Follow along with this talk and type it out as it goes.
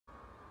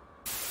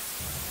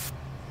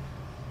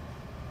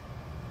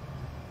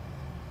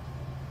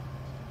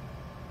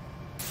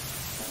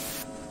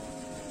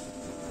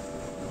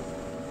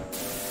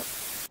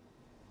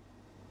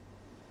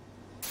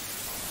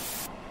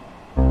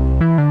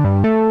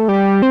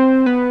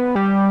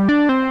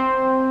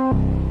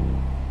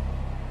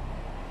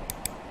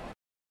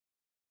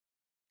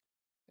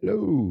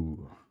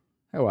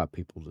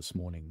people this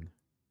morning.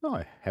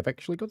 I have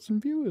actually got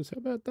some viewers. How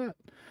about that?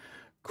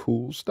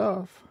 Cool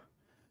stuff.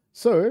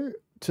 So,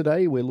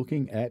 today we're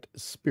looking at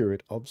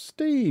Spirit of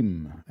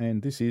Steam.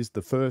 And this is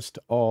the first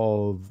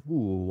of,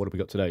 what have we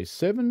got today?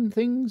 7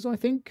 things, I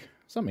think?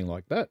 Something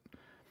like that.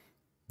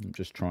 I'm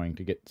just trying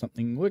to get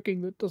something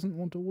working that doesn't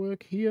want to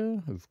work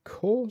here, of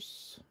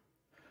course.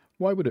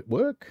 Why would it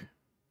work?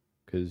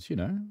 Because, it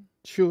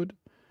should.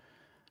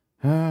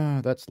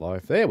 That's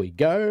life. There we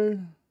go.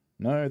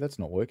 No, that's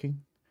not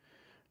working.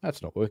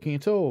 That's not working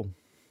at all.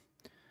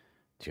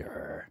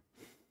 Grr.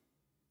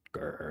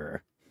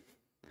 Grr.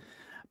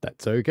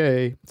 That's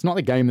okay. It's not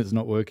the game that's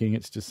not working.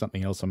 It's just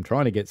something else I'm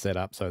trying to get set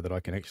up so that I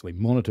can actually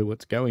monitor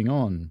what's going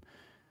on.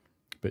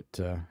 But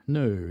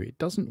no, it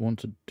doesn't want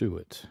to do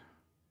it.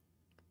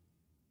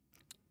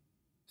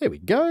 There we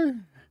go.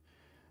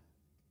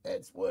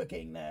 It's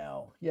working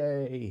now.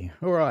 Yay.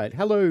 All right.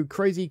 Hello,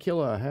 Crazy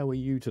Killer. How are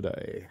you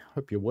today?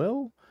 Hope you're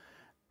well.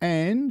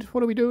 And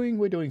what are we doing?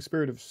 We're doing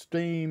Spirit of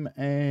Steam,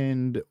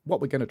 and what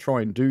we're going to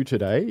try and do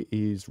today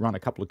is run a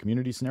couple of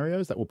community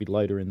scenarios. That will be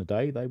later in the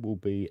day. They will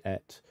be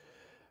at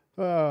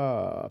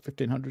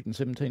 1500 and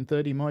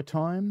 1730 my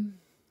time.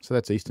 So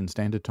that's Eastern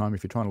Standard Time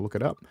if you're trying to look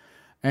it up.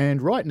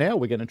 And right now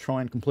we're going to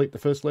try and complete the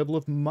first level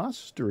of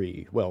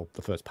Mastery. Well,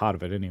 the first part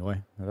of it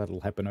anyway.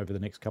 That'll happen over the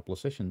next couple of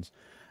sessions.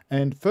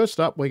 And first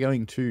up, we're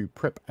going to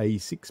prep a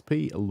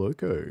 6p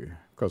Loco,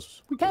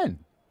 because we can.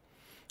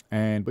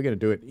 And we're going to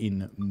do it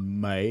in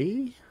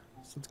May.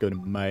 So let's go to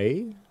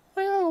May.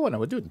 Well, no,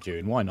 we'll do it in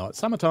June. Why not?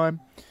 Summertime.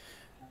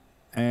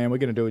 And we're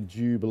going to do a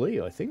Jubilee,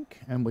 I think.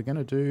 And we're going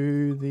to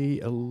do the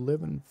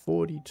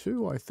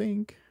 1142, I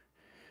think.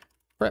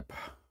 Prep.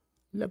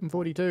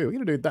 1142. We're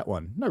going to do that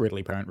one. No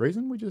readily apparent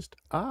reason. We just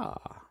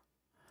are.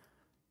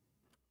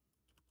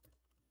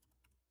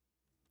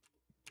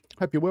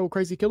 Hope you're well,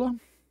 Crazy Killer.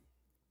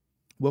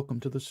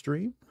 Welcome to the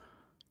stream.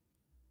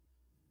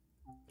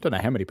 Don't know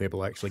how many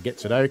people I actually get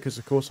today because,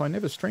 of course, I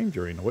never stream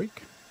during the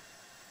week.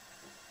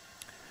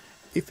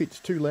 If it's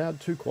too loud,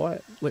 too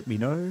quiet, let me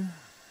know.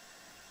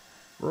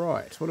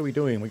 Right, what are we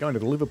doing? We're going to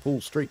the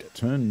Liverpool Street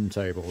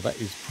turntable. That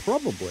is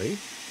probably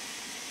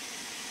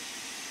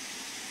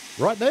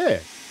right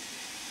there.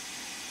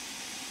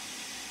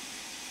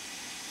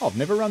 I've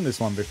never run this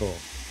one before.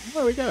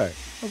 There we go.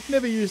 I've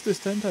never used this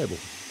turntable.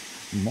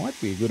 Might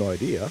be a good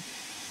idea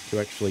to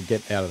actually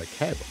get out of the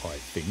cab, I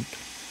think,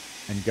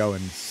 and go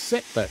and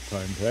set that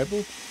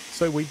turntable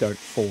so we don't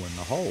fall in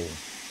the hole.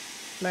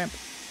 Lamp.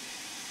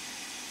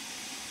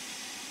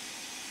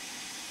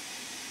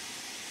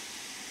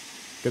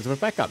 Because if I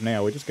back up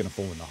now, we're just going to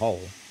fall in the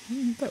hole.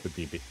 That would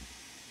be a bit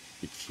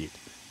shit.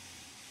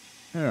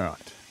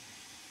 Alright.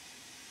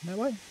 That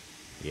way?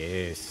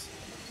 Yes.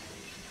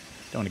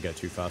 Don't want to go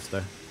too fast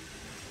though.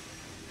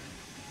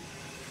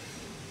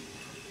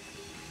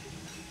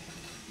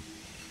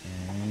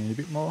 And a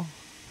bit more.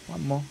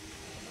 One more.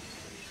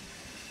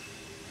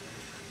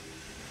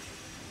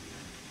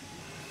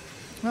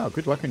 Oh,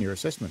 good luck on your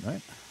assessment,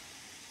 mate.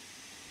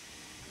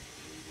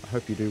 I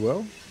hope you do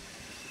well.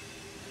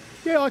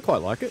 Yeah, I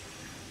quite like it.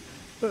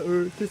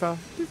 Uh-oh, too far.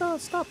 Too far.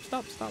 Stop,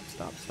 stop, stop,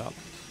 stop, stop.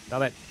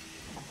 Stop it.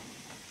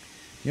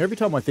 Every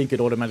time I think it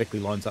automatically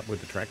lines up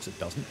with the tracks, it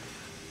doesn't.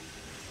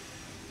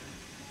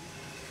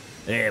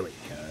 There we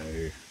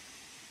go.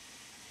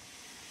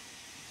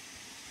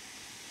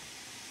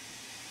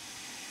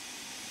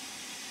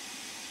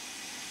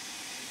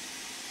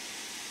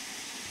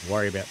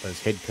 Worry about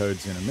those head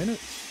codes in a minute.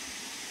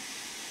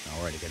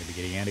 Already going to be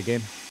getting out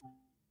again.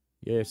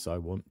 Yes, I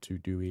want to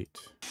do it.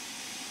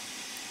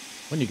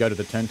 When you go to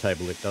the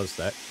turntable, it does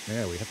that.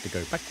 Yeah, we have to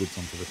go backwards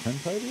onto the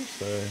turntable,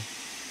 so...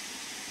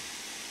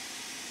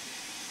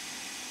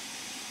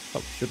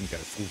 Probably shouldn't go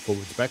full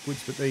forwards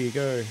backwards, but there you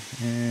go.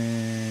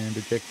 And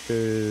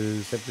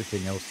ejectors,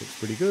 everything else looks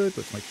pretty good.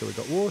 Let's make sure we've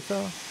got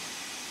water.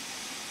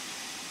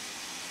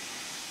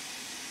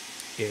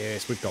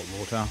 Yes, we've got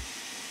water.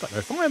 Got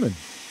no fireman.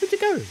 Where'd you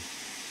go?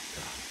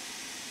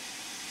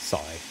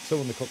 Sigh. So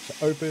when the clocks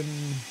are open,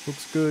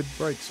 looks good,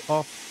 brakes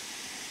off.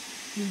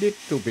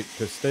 Little bit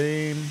to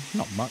steam,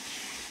 not much.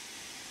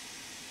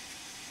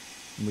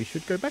 And we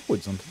should go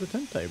backwards onto the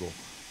turntable.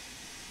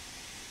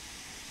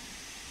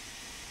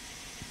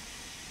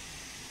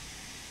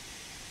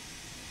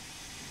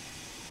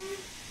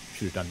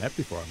 Should have done that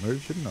before I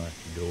moved, shouldn't I?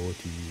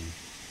 Naughty.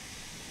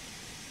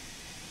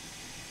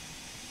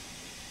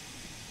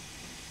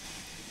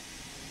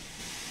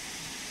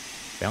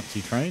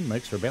 Bouncy train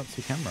makes for a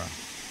bouncy camera.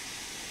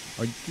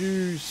 I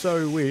do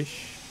so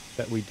wish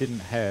that we didn't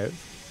have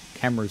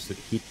cameras that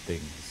hit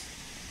things.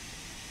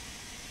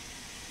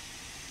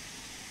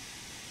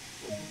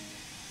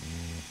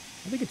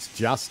 I think it's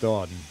just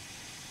on.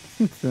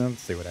 Let's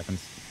see what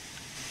happens.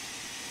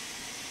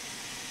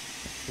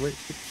 Wait,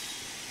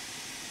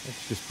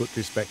 let's just put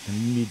this back to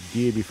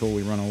mid-gear before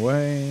we run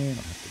away. I'll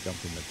have to jump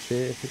in the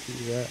chair to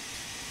do that.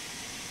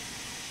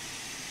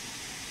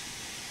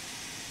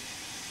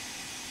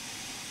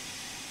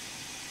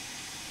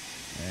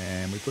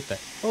 And we put that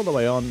all the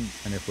way on,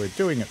 and if we're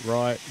doing it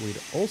right, we'd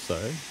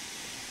also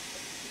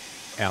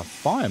our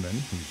fireman,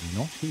 who's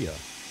not here,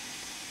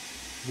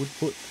 would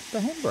put the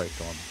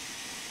handbrake on.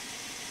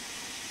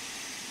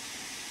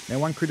 Now,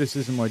 one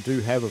criticism I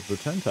do have of the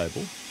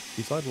turntable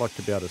is I'd like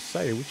to be able to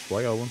say which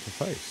way I want to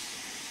face.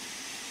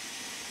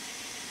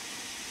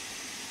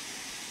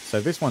 So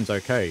this one's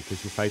okay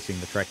because you're facing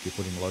the track you're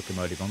putting the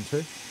locomotive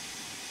onto.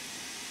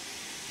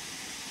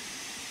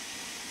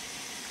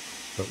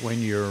 But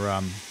when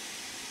you're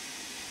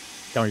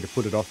going to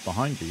put it off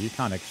behind you, you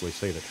can't actually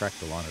see the track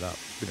to line it up.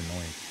 It's a bit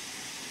annoying.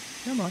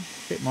 Come on,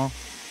 bit more,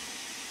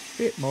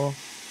 bit more,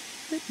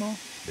 bit more,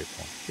 bit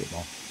more, bit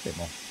more, bit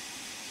more.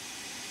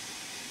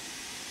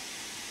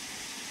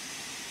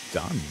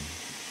 Done.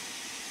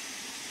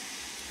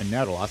 And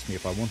now it'll ask me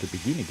if I want to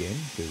begin again,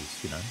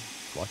 because, you know,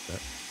 it's like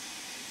that.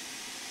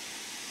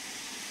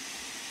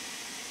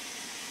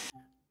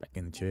 Back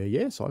in the chair.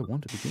 Yes, I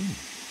want to begin.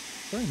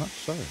 Very much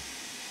so.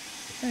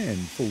 And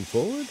full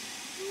forward.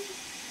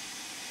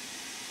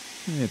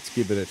 Let's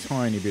give it a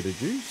tiny bit of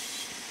juice.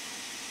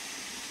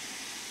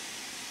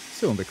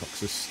 Cylinder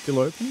cocks are still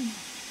open.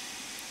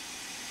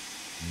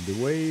 And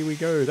away we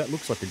go. That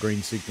looks like a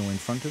green signal in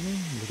front of me.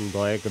 A little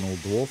diagonal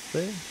dwarf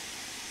there.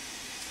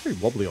 It's very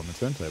wobbly on the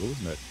turntable,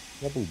 isn't it?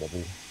 Wobble,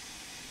 wobble.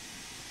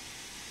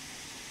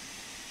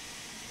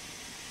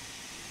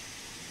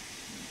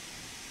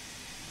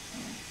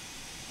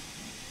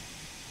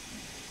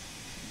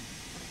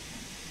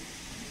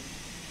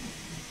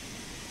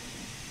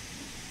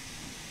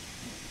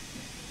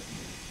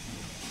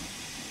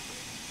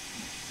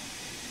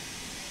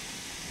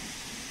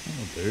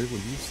 That'll do. We'll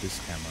use this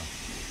hammer.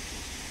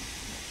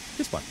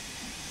 This one.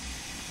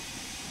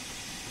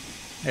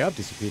 Hey, I've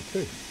disappeared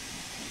too.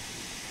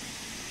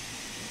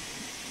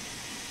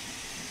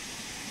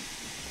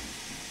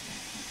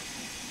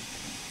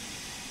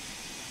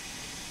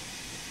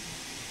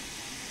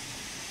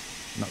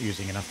 Not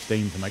using enough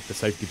steam to make the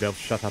safety valve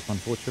shut up,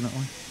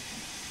 unfortunately.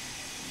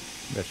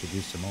 Maybe I should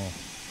use some more.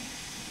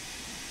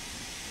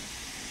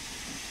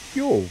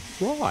 You're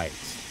right.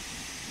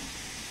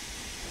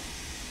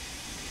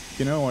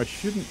 You know, I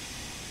shouldn't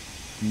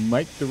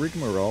make the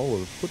rigmarole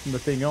of putting the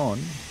thing on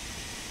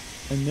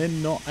and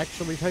then not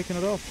actually taking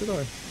it off, should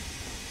I?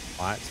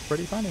 That's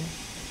pretty funny.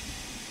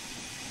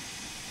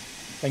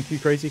 Thank you,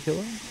 Crazy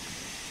Killer.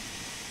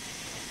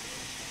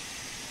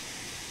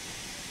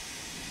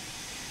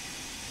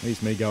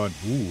 Here's me going,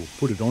 ooh,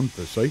 put it on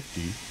for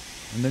safety,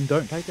 and then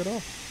don't take it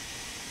off.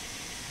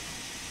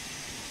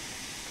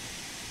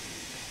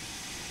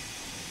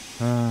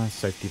 Ah,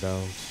 safety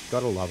valves.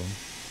 Gotta love them.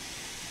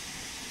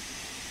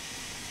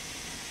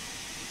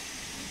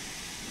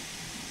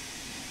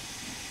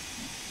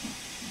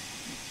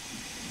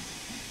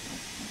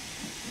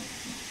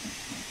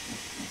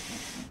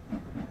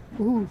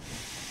 Ooh.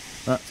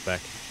 Ah, it's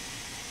back.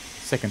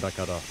 Second I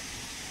cut off.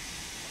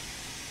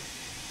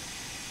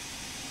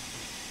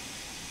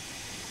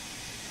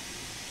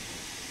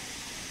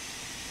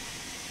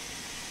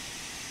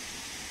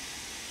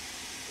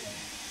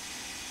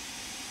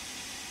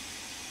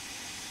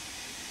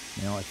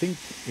 Now I think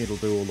it'll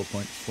do all the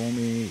points for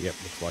me. Yep,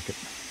 looks like it.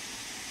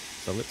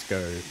 So let's go.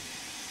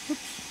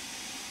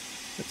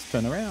 Oops. Let's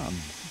turn around.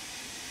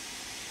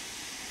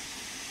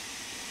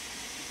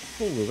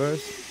 Full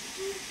reverse.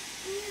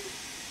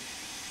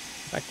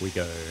 Back we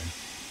go.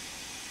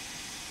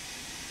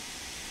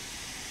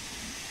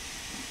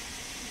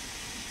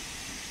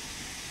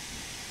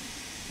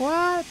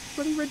 What?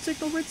 Bloody red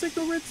signal, red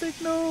signal, red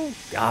signal!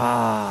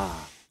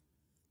 Ah!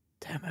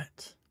 Damn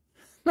it.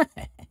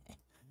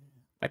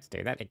 Let's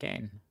do that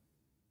again.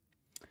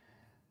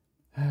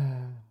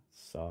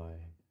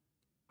 Sigh.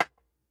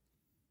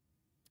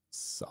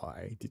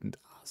 Sigh. Didn't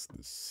ask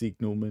the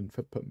signalman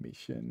for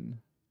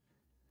permission.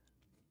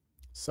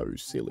 So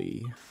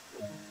silly.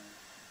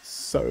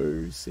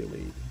 So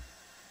silly.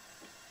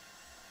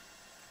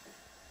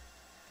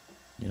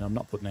 You know, I'm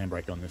not putting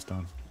handbrake on this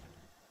time.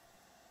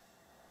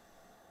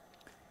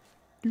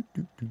 Do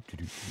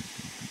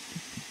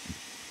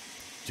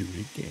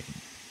it again.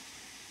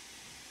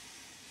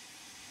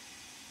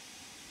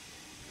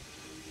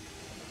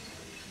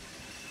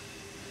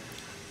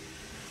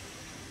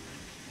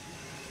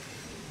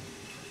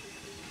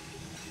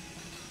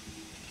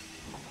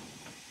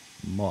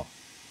 More.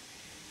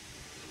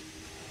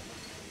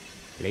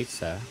 Please,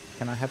 sir,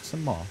 can I have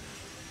some more?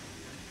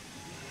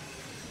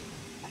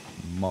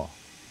 More.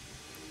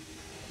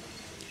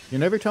 You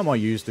know, every time I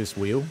use this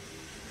wheel,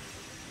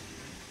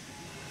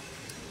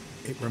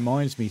 it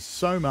reminds me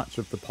so much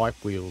of the pipe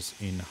wheels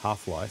in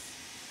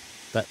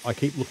Half-Life that I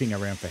keep looking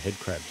around for head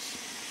crabs,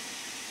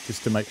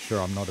 just to make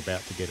sure I'm not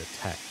about to get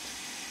attacked.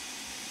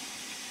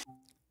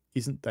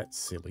 Isn't that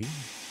silly?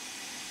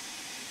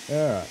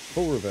 Alright,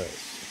 full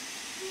reverse.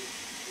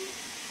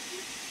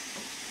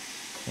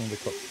 All the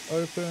clocks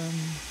open,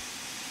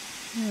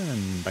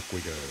 and back we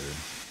go.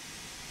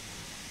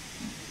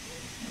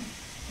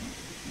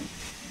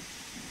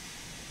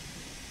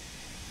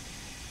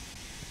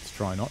 Let's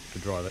try not to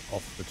drive it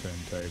off the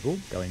turntable.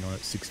 Going on at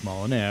 6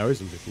 miles an hour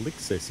is a little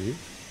excessive.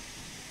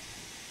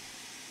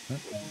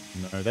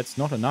 No, that's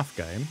not enough,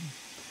 game.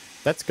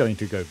 That's going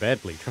to go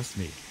badly, trust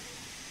me.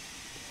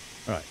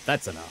 Alright,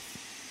 that's enough.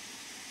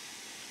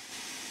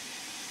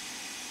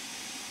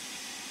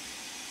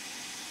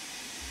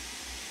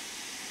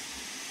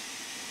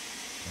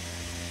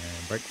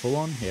 And brake full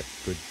on? Yep,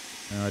 good.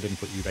 I didn't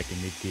put you back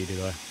in mid-gear, did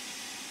I?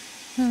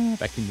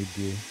 Back in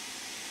mid-gear.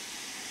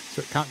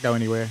 So it can't go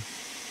anywhere.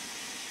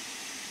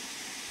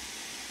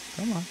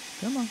 Come on,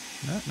 come on.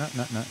 No, no,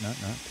 no, no, no,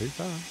 no. Too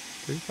far,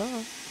 too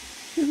far.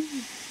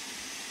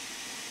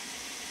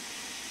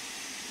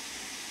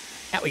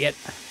 Out we get.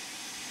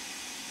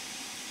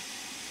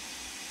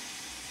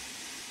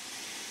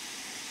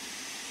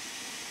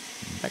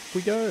 Back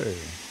we go.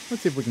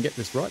 Let's see if we can get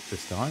this right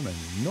this time and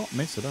not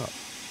mess it up.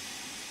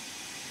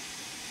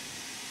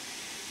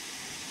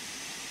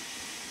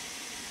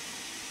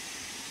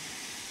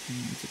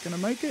 Is it going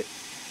to make it?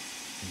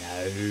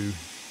 No.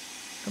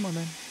 Come on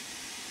then.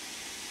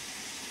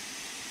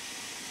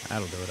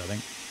 That'll do it, I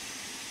think.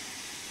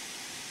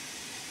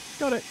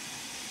 Got it.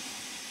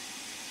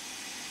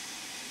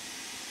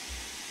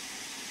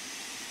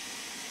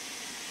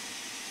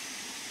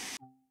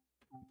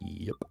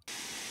 Yep.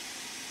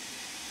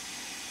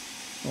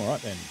 All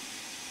right then.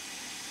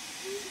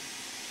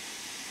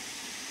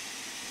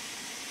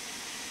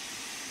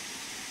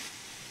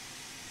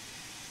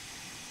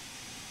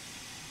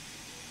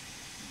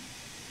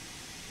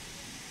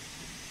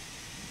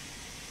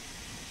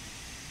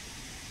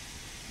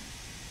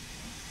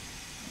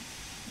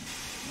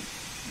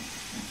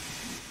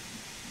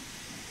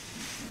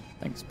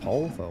 Thanks,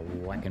 Pole, for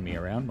whacking me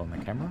around on the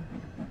camera.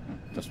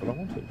 Just what I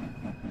wanted.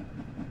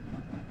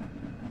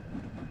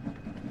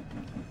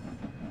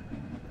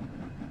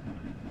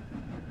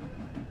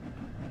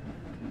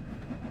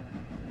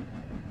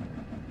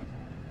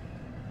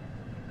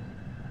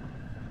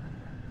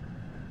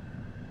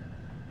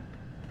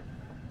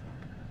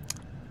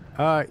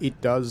 It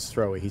does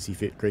throw a hissy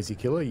fit, Crazy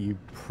Killer. You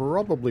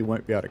probably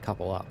won't be able to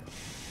couple up,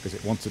 because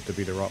it wants it to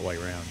be the right way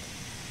round.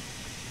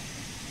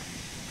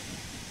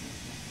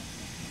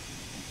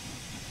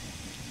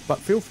 But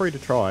feel free to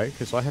try,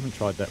 because I haven't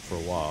tried that for a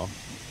while.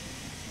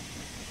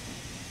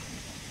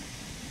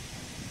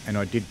 And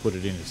I did put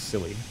it in as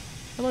silly.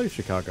 Hello,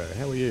 Chicago.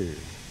 How are you?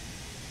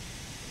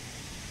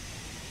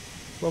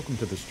 Welcome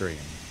to the stream.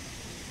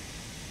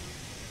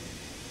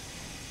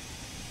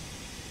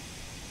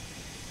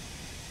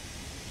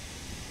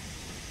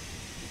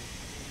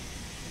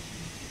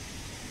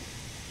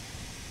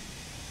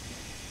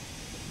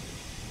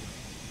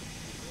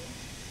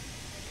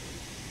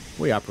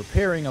 We are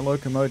preparing a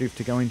locomotive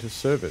to go into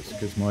service,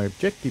 because my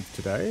objective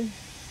today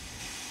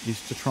is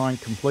to try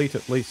and complete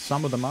at least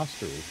some of the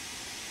mastery.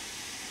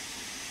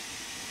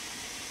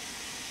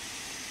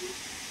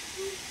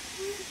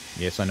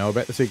 Yes, I know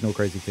about the signal,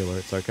 Crazy Killer.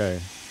 It's okay.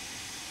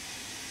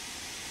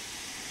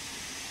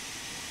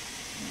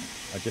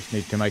 I just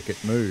need to make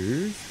it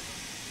move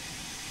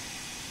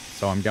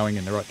so I'm going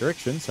in the right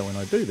direction, so when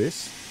I do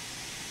this,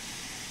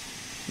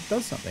 it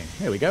does something.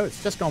 There we go.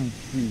 It's just gone,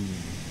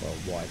 well,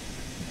 white.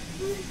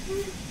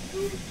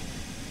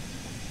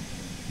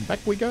 Back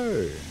we go.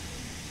 You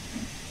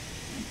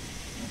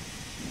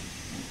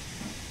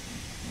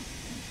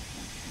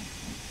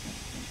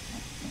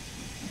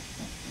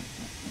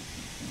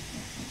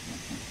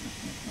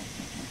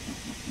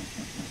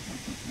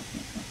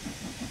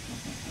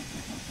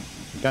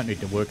don't need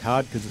to work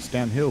hard because it's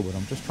downhill, but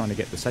I'm just trying to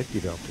get the safety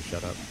valve to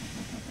shut up.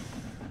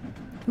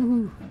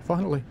 Woohoo,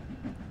 finally.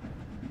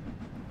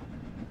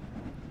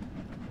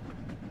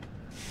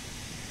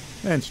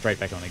 And straight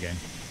back on again.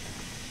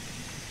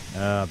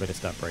 Better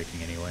start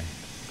braking anyway.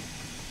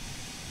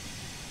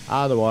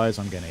 Otherwise,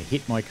 I'm going to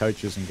hit my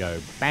coaches and go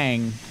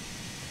bang.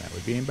 That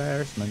would be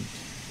embarrassment.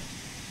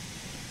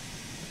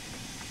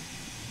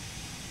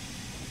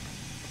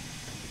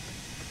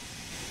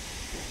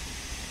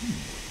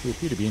 We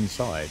appear to be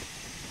inside.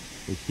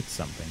 We hit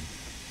something.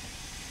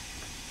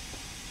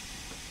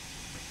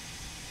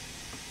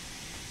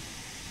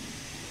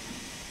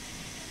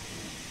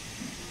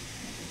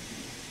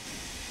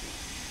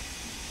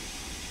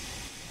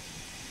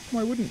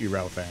 Why wouldn't you,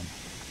 Railfan?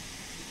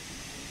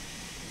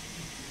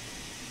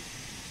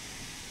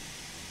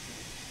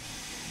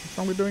 What's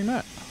wrong with doing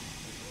that?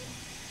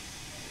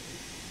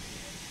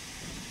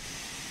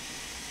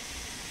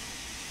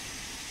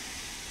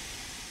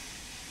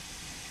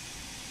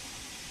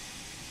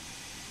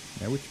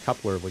 Now, which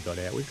coupler have we got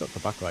out? We've got the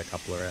Buckeye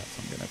coupler out,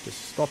 so I'm going to have to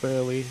stop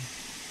early.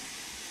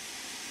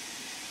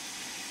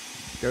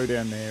 Go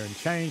down there and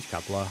change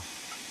coupler.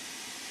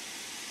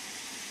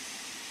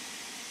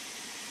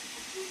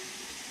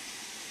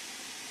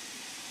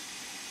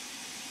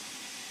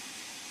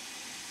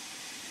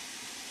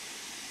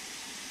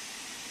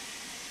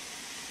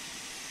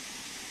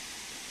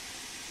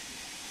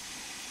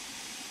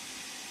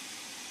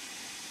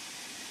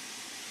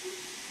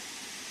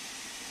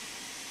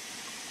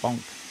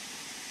 Bonk.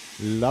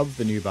 Love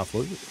the new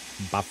buffers.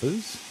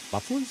 Buffers?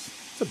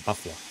 It's a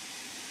buffler.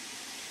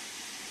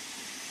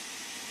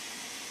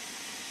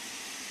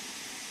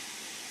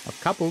 I've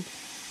coupled.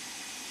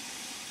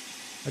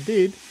 I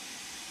did.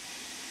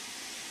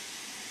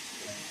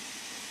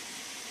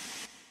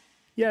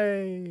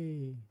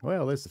 Yay!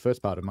 Well, there's the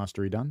first part of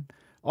mastery done.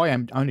 I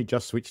am only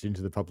just switched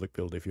into the public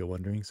build, if you're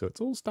wondering, so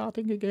it's all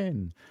starting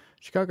again.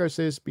 Chicago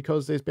says,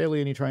 because there's barely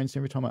any trains,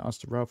 every time I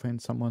ask to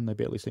railfan someone, they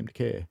barely seem to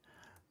care.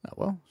 Oh,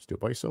 well, just do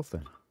it by yourself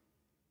then.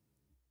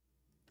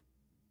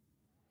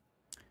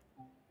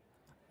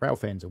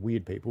 Railfans are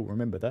weird people,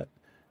 remember that.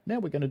 Now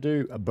we're going to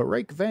do a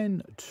brake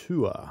van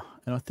tour,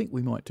 and I think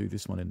we might do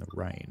this one in the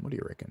rain. What do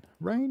you reckon?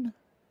 Rain?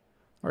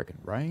 I reckon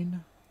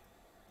rain.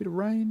 Bit of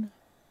rain.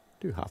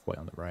 Do halfway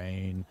on the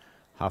rain,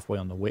 halfway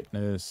on the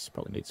wetness.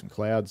 Probably need some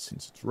clouds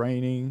since it's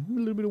raining. A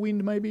little bit of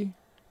wind maybe.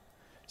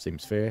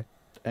 Seems fair.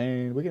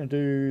 And we're going to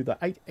do the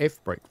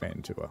 8F brake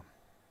van tour.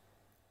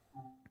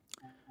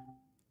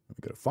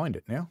 We've got to find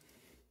it now.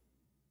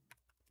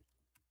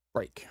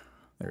 Brake.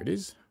 There it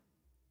is.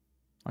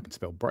 I can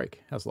spell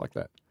brake. How's it like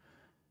that?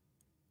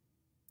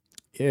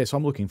 Yes,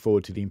 I'm looking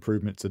forward to the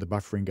improvements of the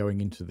buffering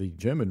going into the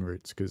German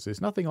routes, because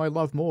there's nothing I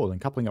love more than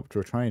coupling up to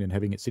a train and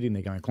having it sitting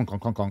there going clonk,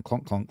 clonk, clonk,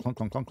 clonk, clonk, clonk, clonk,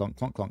 clonk, clonk, clonk,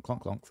 clonk, clonk,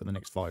 clonk, clonk for the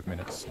next 5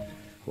 minutes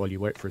while you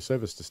wait for a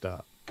service to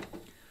start.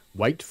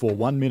 Wait for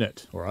 1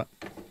 minute, all right?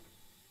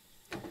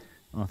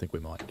 I think we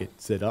might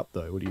get set up,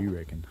 though. What do you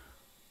reckon?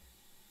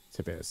 Let's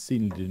have our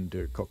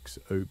cylinder cocks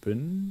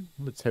open.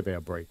 Let's have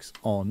our brakes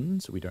on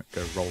so we don't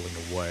go rolling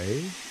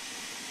away.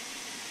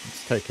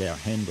 Let's take our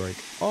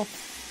handbrake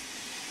off.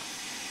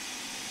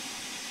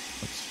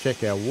 Let's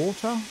check our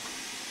water.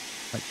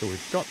 Make sure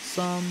we've got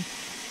some.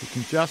 You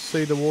can just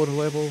see the water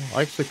level.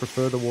 I actually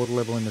prefer the water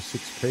level in the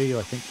 6P.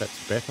 I think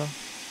that's better,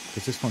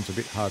 because this one's a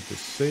bit hard to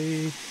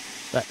see.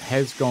 That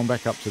has gone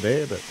back up to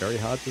there, but very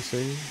hard to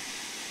see.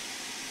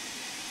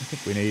 I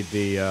think we need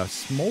the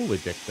small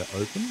ejector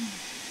open.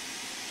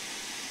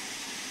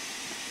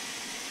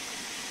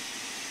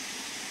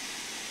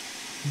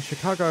 And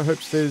Chicago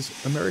hopes there's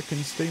American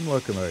steam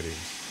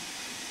locomotives.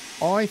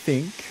 I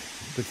think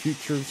the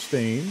future of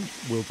steam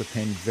will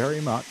depend very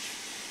much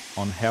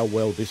on how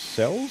well this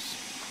sells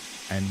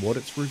and what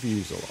its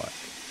reviews are like.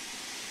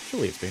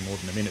 Surely it's been more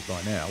than a minute by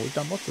now. We've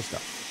done lots of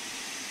stuff.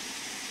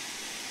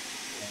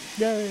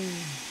 Yay!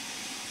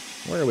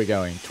 Where are we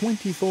going?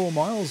 24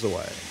 miles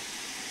away.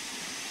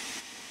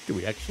 Do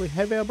we actually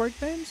have our brake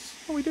vans?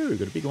 Oh, we do. We've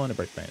got a big line of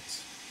brake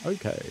vans.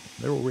 Okay,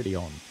 they're already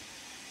on.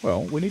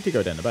 Well, we need to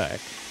go down the back.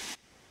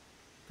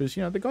 Because,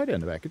 you know, the guy down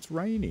the back, it's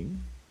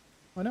raining.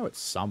 I know it's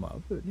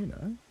summer, but, you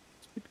know,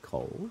 it's a bit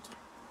cold.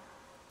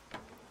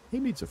 He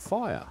needs a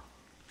fire.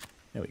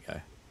 There we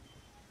go.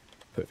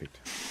 Perfect.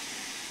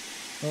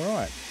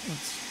 Alright,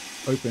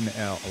 let's open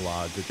our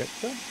large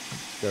ejector.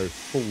 Let's go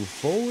full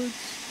forwards.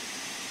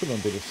 Put on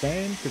a bit of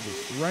sand because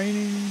it's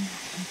raining.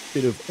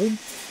 Bit of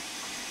oomph.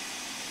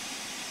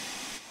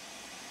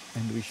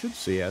 And we should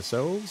see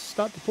ourselves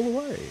start to pull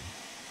away.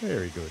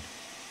 Very good.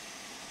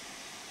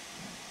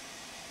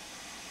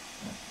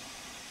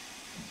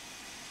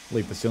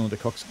 Leave the cylinder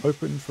cocks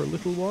open for a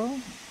little while.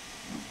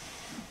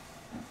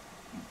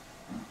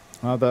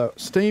 The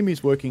steam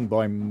is working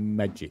by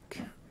magic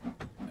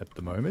at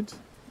the moment.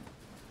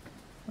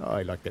 Oh,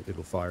 I like that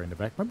little fire in the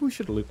back. Maybe we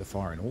should have lit the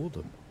fire in all of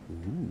them.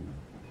 Ooh.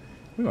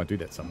 We might do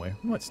that somewhere.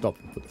 We might stop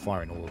and put the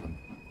fire in all of them.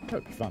 That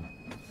would be fun.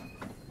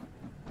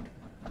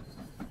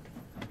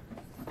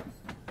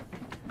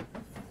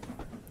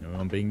 Oh,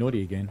 I'm being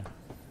naughty again.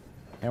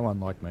 How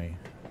unlike me.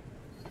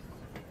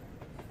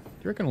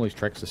 Do you reckon all these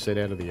tracks are set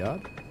out of the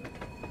yard?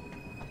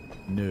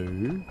 No.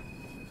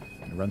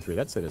 Gonna run through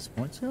that set of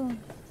points. Go on.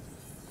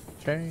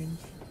 Change.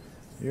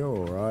 You're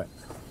alright.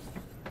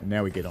 And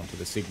now we get onto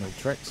the signal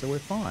track, so we're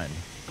fine.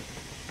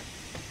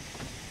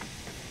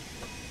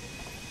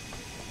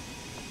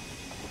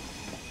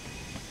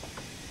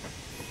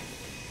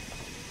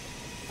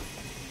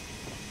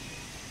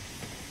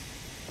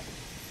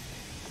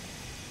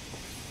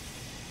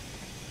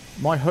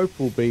 My hope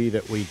will be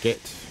that we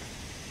get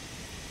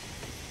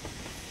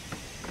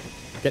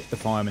the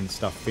fireman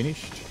stuff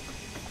finished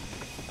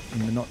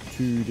in the not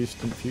too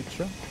distant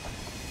future.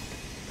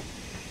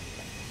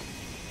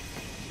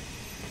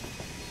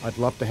 I'd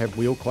love to have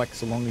wheel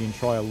clacks along the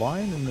entire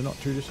line in the not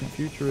too distant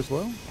future as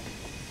well.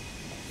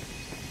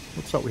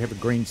 Looks like we have a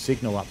green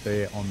signal up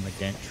there on the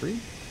gantry.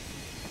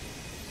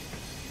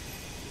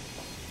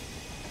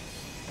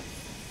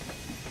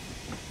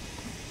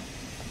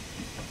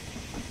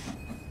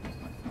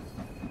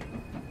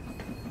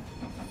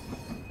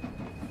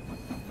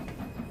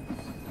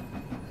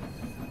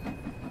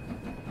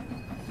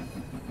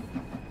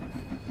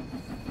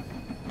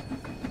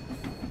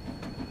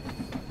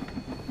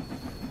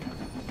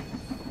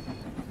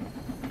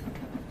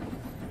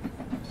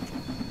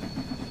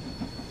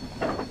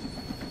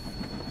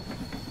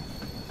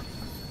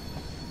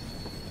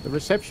 The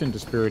reception to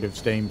Spirit of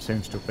Steam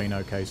seems to have been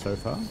okay so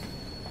far,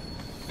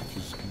 which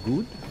is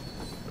good.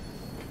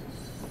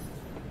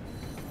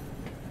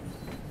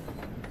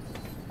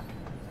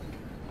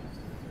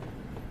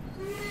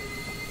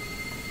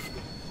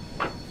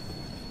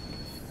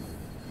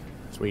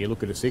 It's where you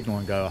look at a signal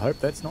and go, I hope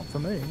that's not for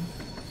me.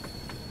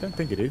 Don't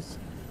think it is.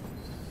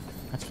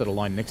 That's for the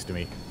line next to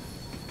me.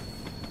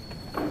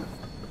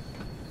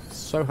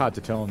 So hard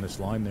to tell on this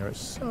line. There are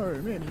so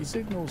many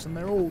signals and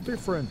they're all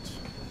different.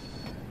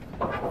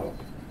 Oh,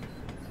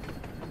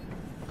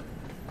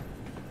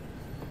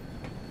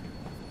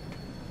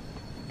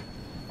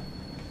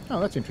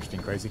 that's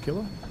interesting, Crazy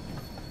Killer.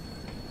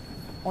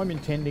 I'm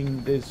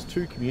intending, there's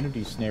 2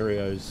 community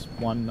scenarios,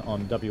 one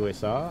on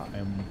WSR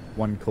and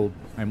one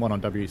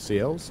on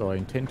WCL, so I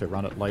intend to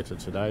run it later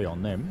today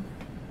on them.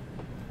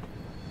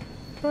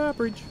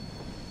 Bridge.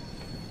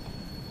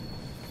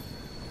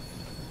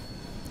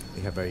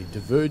 We have a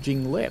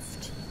diverging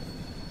left.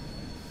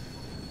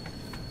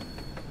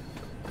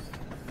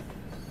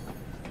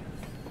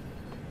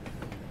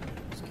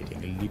 It's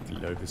getting a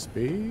little over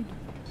speed.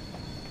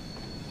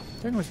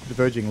 I think I was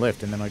diverging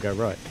left and then I go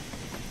right.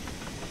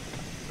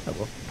 Oh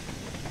well.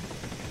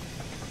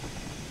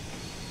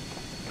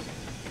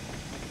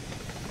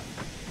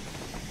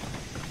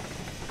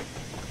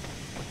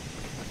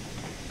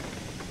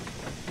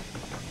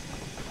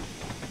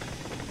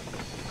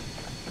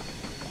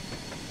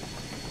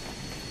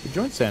 The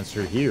joint sounds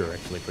through here are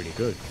actually pretty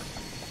good.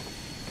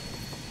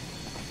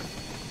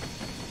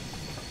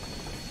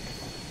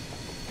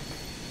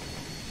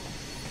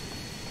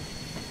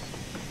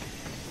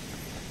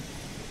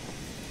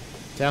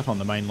 It's out on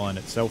the main line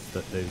itself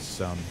that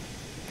there's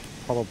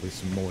probably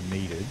some more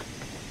needed.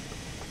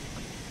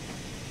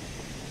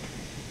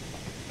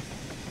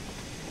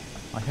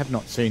 I have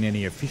not seen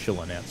any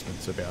official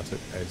announcements about it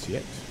as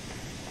yet.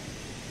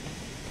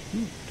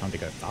 Time to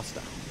go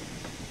faster.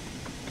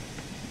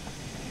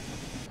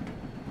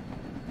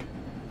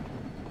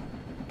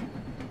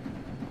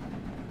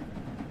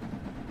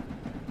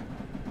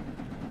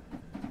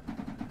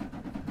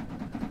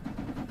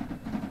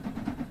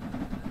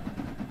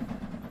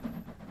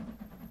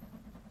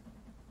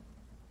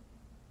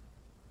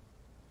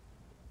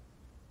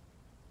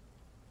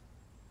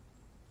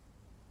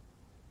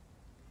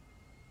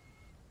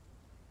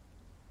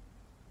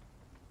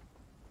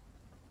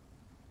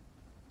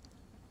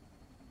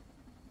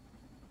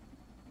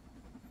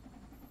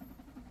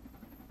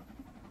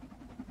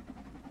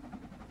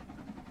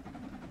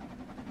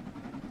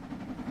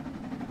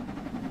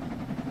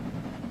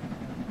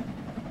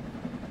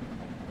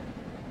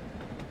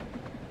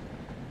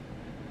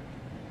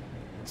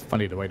 It's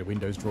funny the way the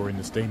windows draw in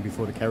the steam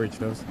before the carriage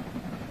does.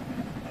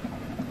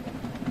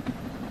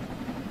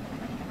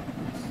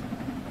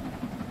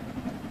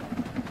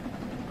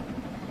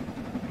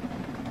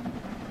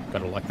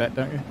 Gotta like that,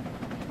 don't you?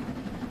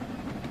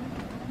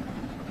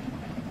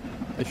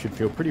 They should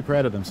feel pretty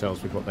proud of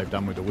themselves with what they've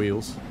done with the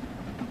wheels.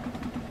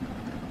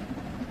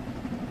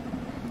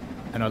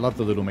 And I love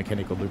the little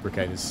mechanical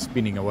lubricators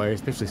spinning away,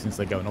 especially since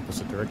they go in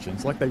opposite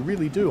directions, like they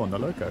really do on the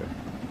Loco.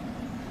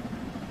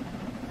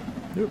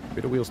 Oop,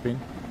 bit of wheel spin.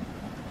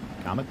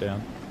 Calm it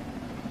down.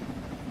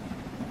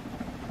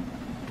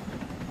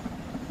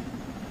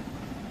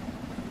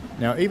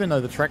 Now, even though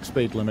the track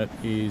speed limit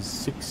is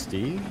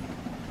 60,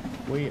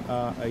 we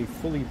are a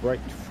fully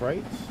braked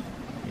freight.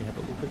 Let me have a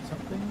look at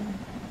something.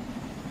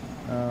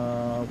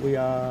 We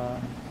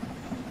are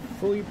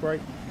fully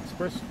braked,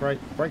 express freight,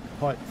 brake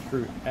pipe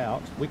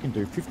throughout. We can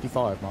do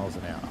 55 miles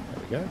an hour.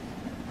 There we go.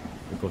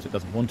 Of course, it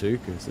doesn't want to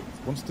because it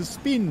wants to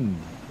spin.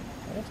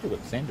 Oh, I've still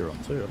got sander on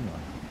too, haven't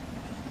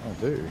I? I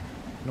do.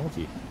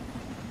 Naughty.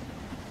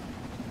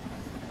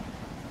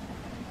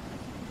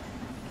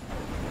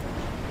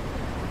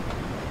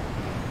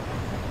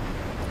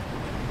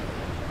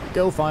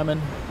 Go, fireman.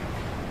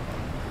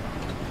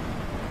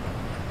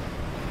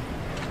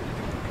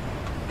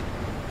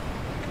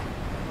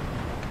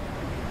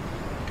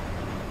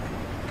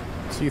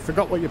 So you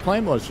forgot what your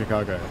plan was,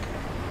 Chicago.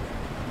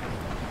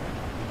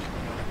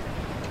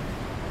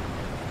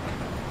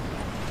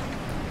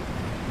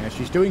 Now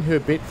she's doing her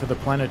bit for the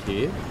planet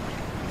here.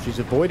 She's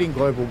avoiding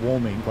global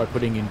warming by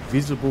putting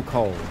invisible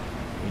coal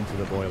into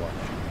the boiler.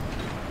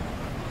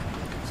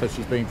 So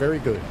she's being very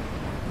good.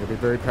 You'll be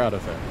very proud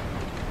of her.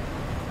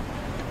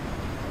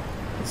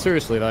 But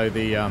seriously though,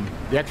 the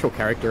actual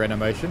character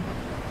animation,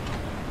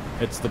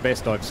 it's the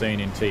best I've seen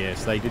in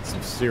TS. They did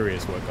some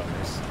serious work on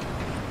this.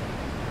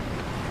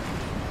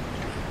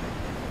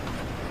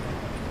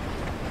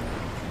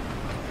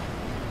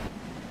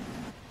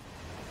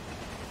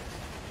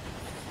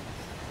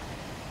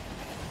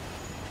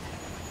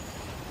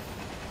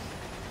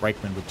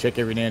 Brakeman would check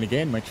every now and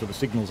again, make sure the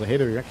signals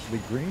ahead are actually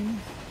green.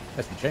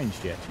 Hasn't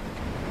changed yet.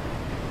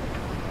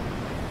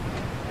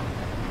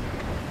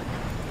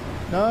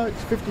 No,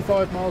 it's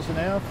 55 miles an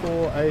hour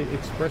for a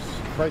express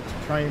freight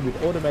train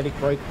with automatic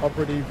brake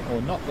operative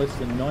or not less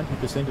than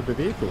 90% of the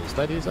vehicles.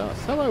 That is us.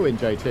 Hello,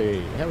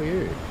 NJT. How are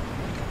you?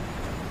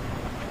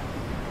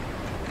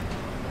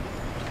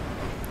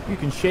 You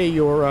can share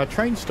your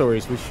train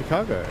stories with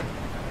Chicago.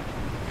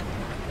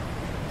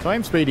 So I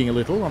am speeding a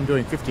little. I'm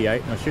doing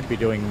 58 and I should be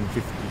doing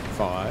 55.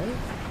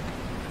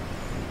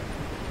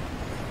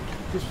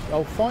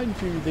 I'll find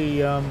you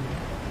the... let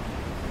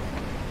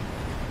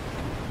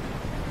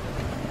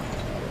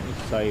me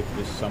save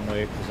this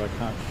somewhere because I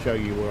can't show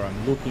you where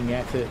I'm looking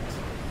at it.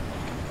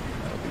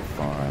 That'll be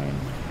fine.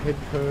 Head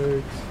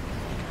codes.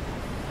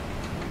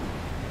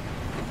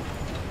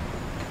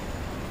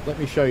 let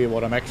me show you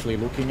what I'm actually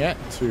looking at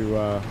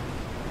to...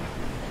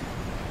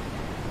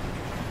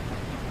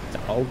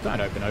 oh,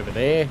 don't open over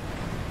there.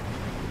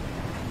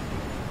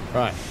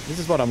 Right, this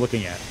is what I'm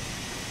looking at.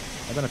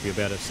 I don't know if you'll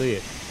be able to see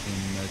it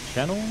in the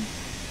channel.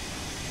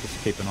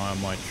 Just keep an eye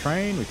on my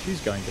train, which is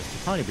going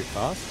just a tiny bit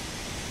fast.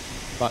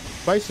 But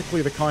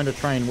basically the kind of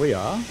train we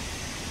are...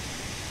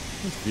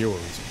 This viewer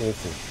is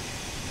awful.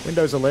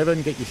 Windows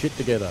 11, get your shit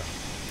together.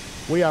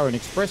 We are an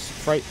express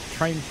freight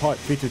train type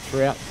fitted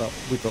throughout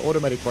with the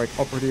automatic brake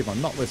operative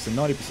on not less than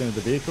 90% of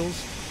the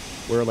vehicles.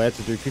 We're allowed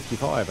to do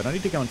 55, and I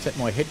need to go and set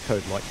my head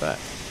code like that.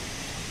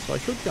 So I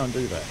should go and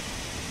do that.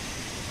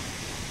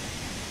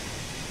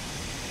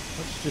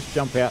 Let's just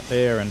jump out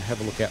there and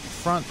have a look out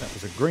front. That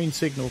was a green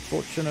signal,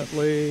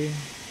 fortunately.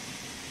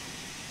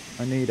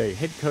 I need a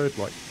head code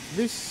like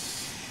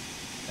this,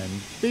 and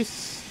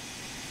this,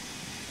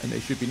 and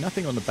there should be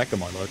nothing on the back of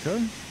my loco.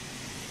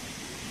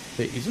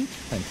 There isn't.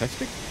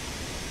 Fantastic.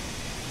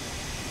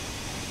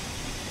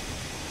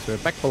 So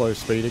we're back below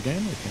speed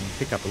again. We can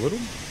pick up a little.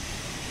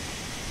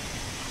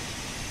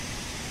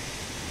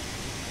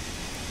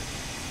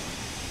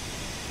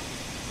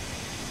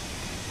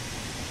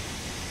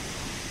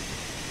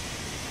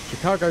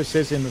 Chicago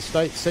says in the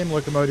States, same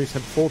locomotives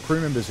have 4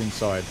 crew members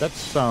inside.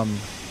 That's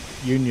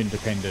union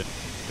dependent.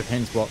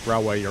 Depends what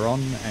railway you're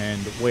on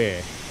and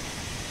where.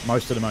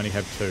 Most of them only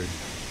have 2.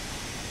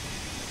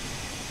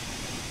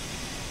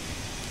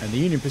 And the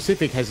Union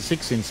Pacific has a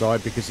 6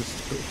 inside because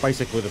it's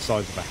basically the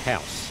size of a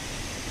house.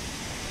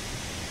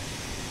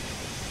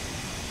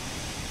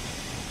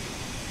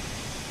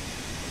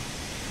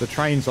 The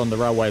trains on the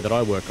railway that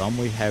I work on,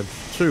 we have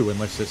 2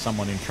 unless there's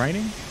someone in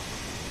training.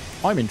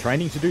 I'm in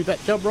training to do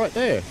that job right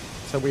there.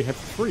 So we have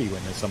 3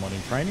 when there's someone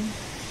in training.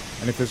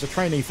 And if there's a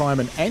trainee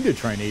fireman and a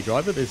trainee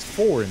driver, there's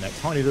 4 in that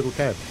tiny little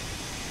cab.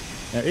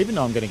 Now, even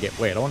though I'm going to get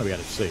wet, I want to be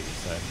able to see.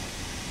 So,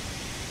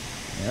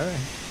 yeah.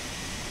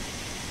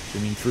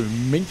 Zooming through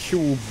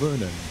Minchel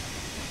Vernon.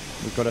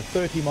 We've got a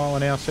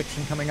 30-mile-an-hour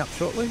section coming up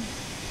shortly.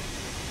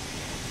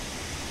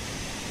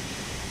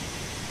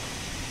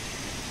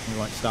 We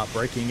won't start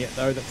braking yet,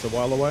 though. That's a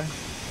while away.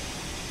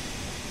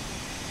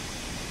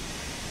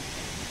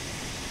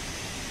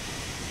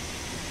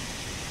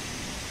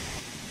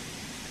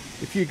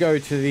 If you go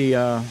to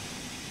the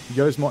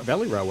Yosemite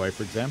Valley Railway,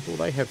 for example,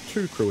 they have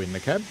 2 crew in the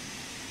cab.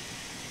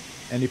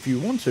 And if you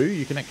want to,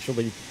 you can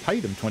actually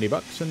pay them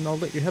 $20 and they'll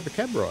let you have a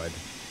cab ride.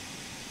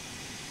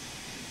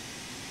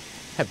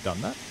 Have done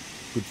that.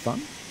 Good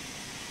fun.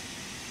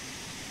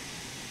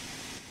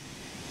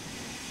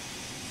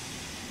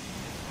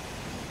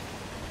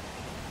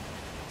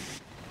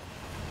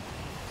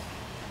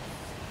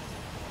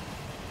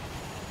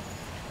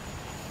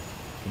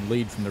 Can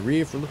lead from the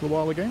rear for a little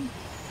while again.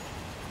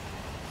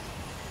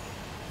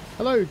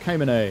 Hello,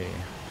 Cayman A.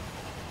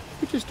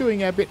 We're just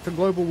doing our bit for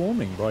global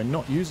warming by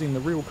not using the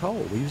real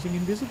coal. We're using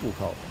invisible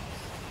coal.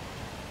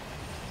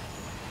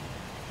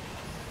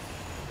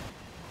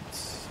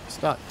 Let's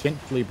start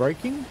gently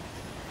braking.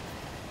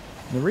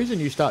 And the reason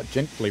you start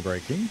gently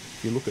braking,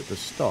 if you look at the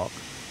stock,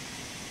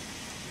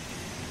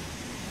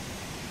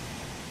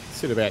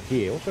 sit about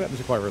here. What happens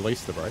if I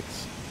release the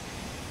brakes?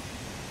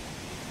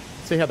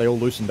 See how they all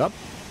loosened up?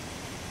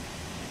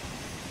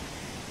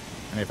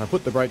 And if I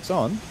put the brakes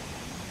on,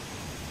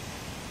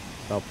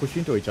 they'll push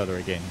into each other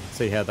again.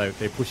 See how they're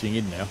pushing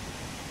in now.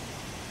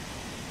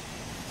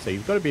 So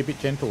you've got to be a bit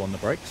gentle on the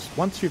brakes.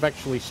 Once you've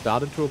actually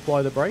started to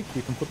apply the brake,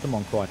 you can put them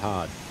on quite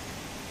hard.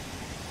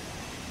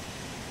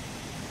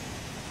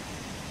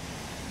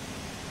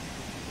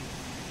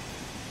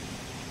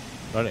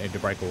 I don't need to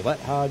brake all that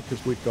hard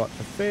because we've got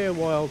a fair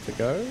while to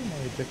go.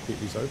 My ejector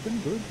is open,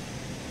 good.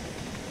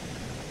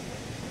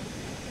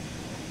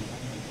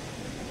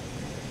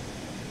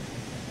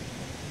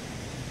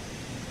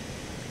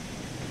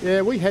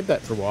 Yeah, we had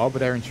that for a while,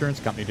 but our insurance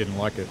company didn't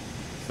like it,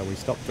 so we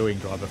stopped doing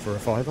driver for a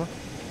 $5.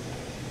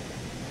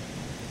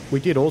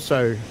 We did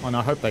also, and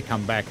I hope they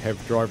come back,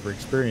 have driver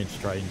experience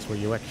trains where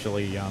you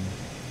actually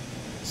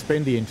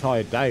spend the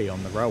entire day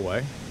on the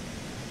railway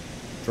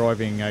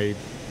driving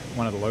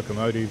one of the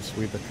locomotives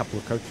with a couple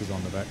of coaches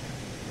on the back.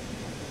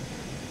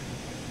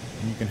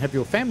 And you can have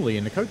your family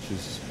in the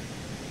coaches.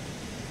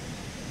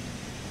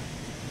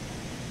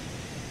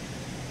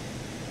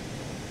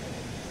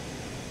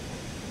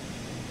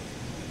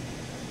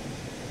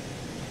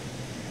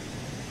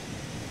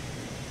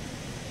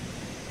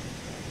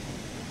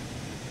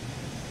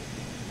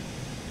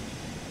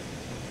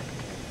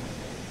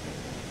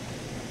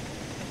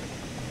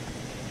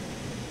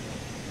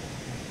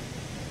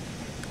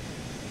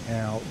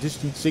 Our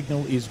distance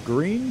signal is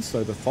green,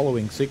 so the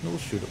following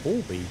signals should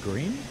all be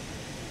green.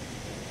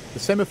 The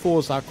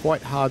semaphores are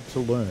quite hard to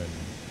learn,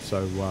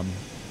 so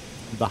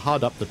the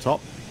HUD up the top,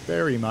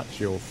 very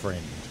much your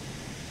friend.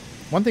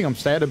 One thing I'm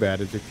sad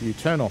about is if you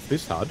turn off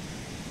this HUD,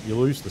 you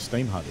lose the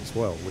steam HUD as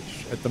well,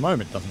 which at the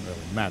moment doesn't really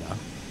matter.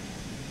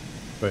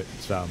 But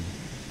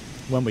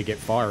when we get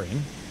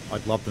firing,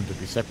 I'd love them to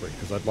be separate,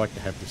 because I'd like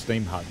to have the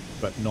steam HUD,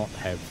 but not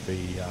have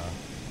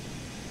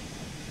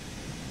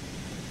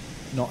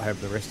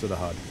the rest of the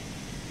HUD.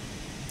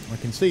 I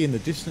can see in the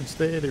distance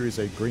there is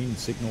a green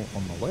signal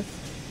on the left.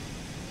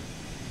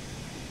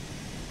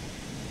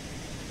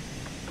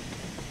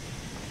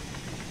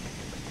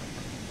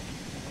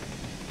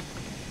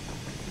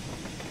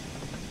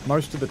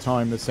 Most of the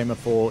time the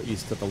semaphore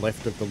is to the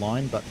left of the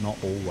line, but not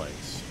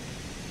always.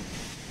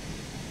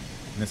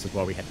 And this is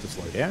why we had to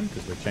slow down,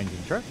 because we're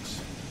changing tracks.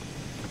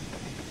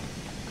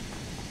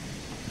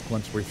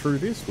 Once we're through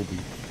this, we'll be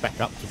back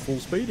up to full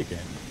speed again.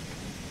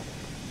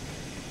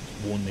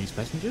 Warn these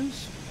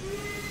passengers.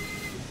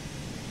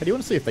 Hey, do you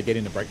want to see if they get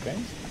into brake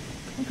bands?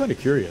 I'm kind of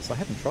curious. I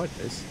haven't tried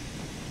this.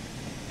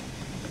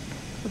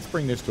 Let's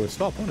bring this to a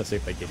stop. I want to see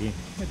if they get in.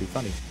 That'd be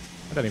funny.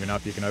 I don't even know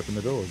if you can open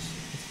the doors.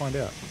 Let's find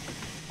out.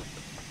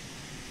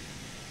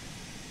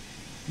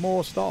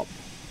 More stop.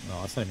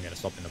 Oh, it's not even going to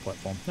stop in the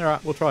platform.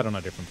 Alright, we'll try it on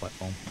a different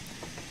platform.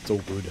 It's all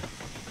good.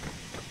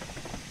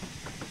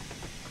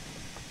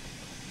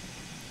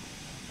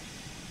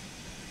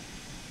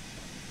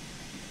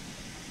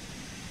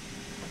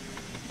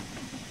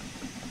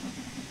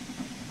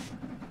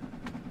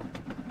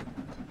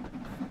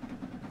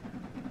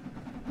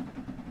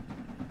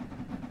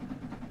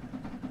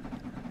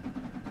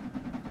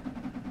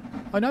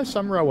 I know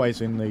some railways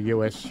in the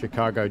US,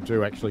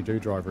 Chicago, actually do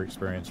driver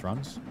experience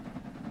runs.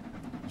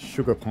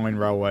 Sugar Pine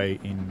Railway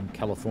in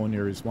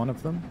California is one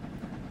of them.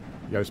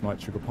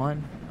 Yosemite Sugar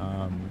Pine.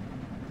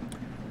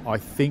 I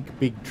think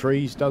Big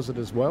Trees does it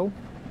as well.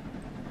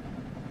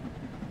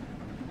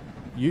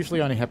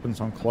 Usually only happens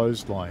on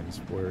closed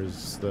lines,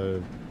 whereas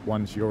the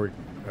ones you're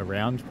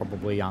around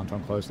probably aren't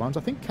on closed lines.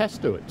 I think Cass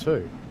do it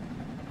too.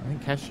 I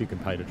think Cass you can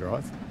pay to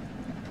drive.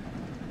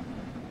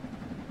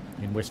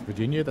 In West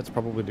Virginia, that's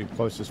probably the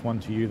closest one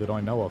to you that I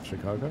know of,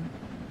 Chicago.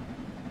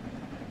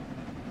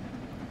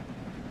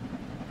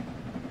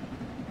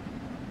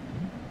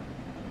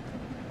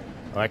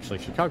 Oh, actually,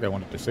 Chicago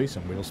wanted to see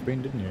some wheel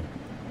spin, didn't you?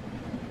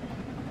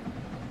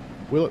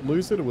 Will it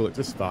lose it or will it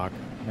just spark?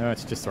 No,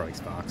 it's just throwing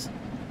sparks.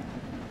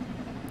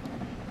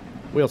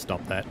 We'll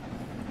stop that.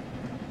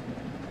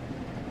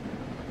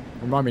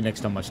 Remind me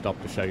next time I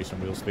stop to show you some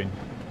wheel spin.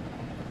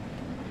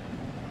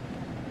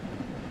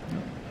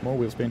 More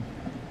wheel spin.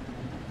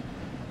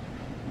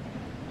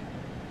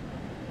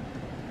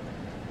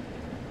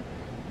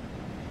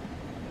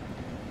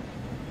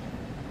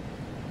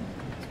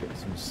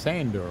 Some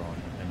sander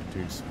on and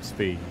do some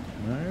speed.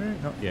 No,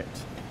 not yet.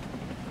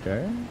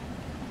 Okay.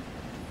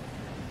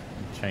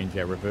 Change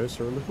our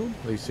reverser a little.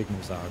 These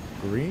signals are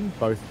green,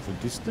 both the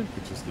distant,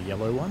 which is the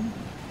yellow one,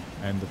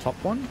 and the top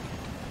one.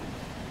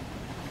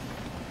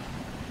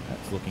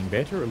 That's looking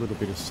better. A little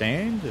bit of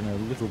sand and a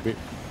little bit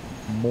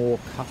more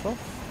cut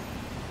off.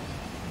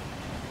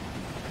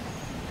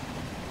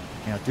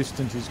 Our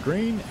distant is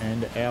green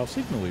and our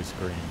signal is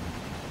green.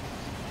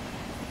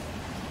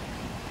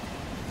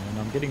 And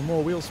I'm getting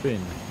more wheel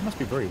spin. It must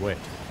be very wet.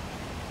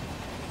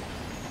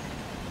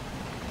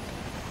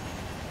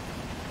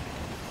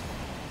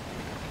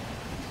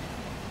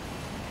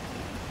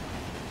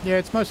 Yeah,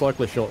 it's most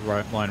likely short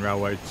line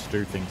railroads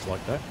do things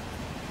like that.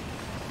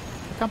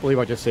 I can't believe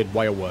I just said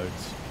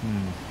railroads.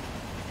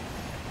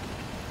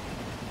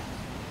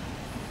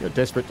 You're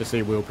desperate to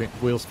see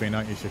wheel spin,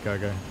 aren't you,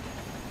 Chicago?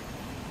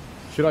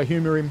 Should I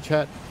humour him,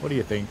 chat? What do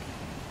you think?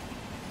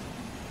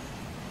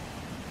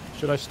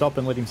 Should I stop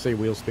and let him see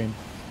wheel spin?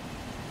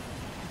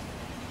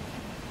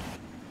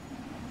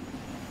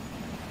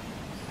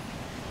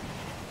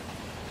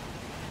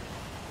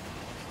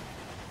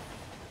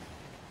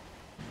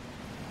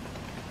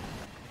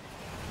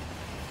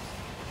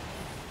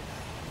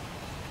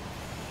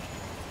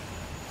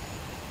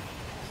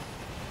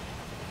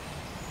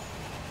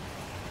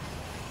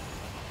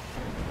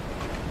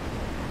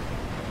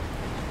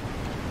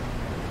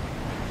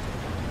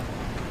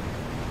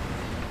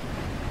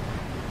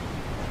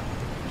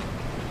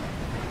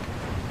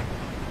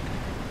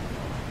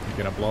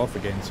 Gonna blow off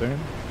again soon.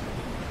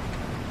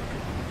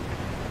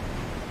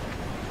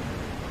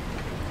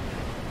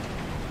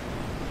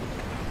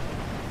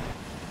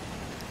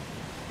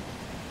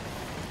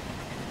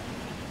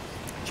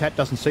 Chat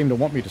doesn't seem to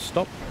want me to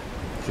stop,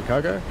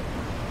 Chicago.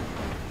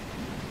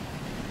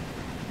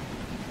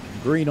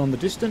 Green on the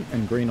distant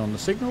and green on the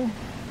signal.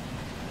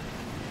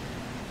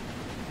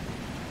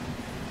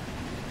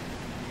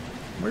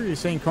 Where are you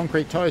seeing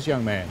concrete tyres,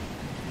 young man?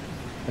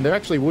 And there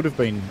actually would have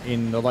been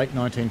in the late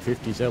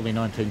 1950s, early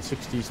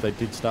 1960s, they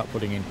did start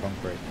putting in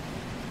concrete.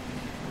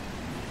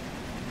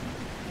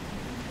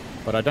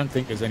 But I don't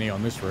think there's any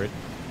on this route.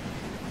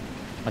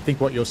 I think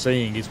what you're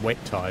seeing is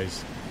wet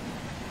tyres.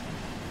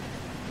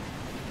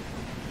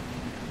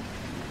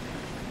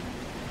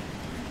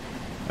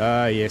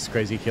 Ah, yes,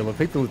 Crazy Killer.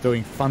 People are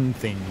doing fun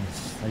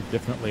things. They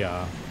definitely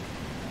are.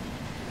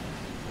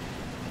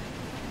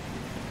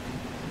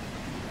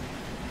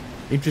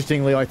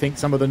 Interestingly, I think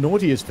some of the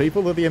naughtiest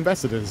people are the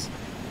ambassadors.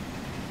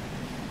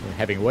 They're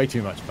having way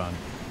too much fun.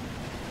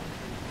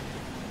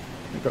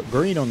 We've got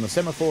green on the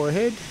semaphore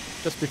ahead,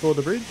 just before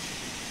the bridge.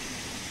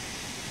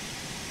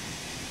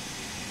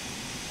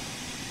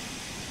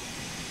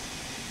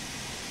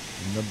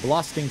 And the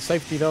blasting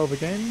safety valve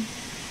again.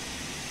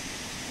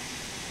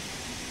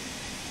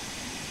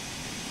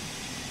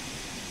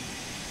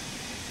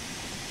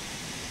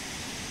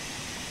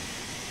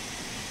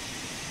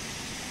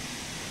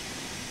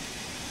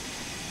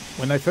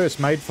 When they first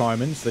made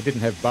firemen's, they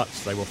didn't have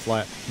butts, they were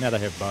flat. Now they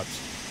have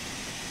butts.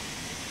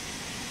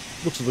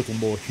 Looks a little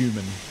more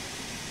human.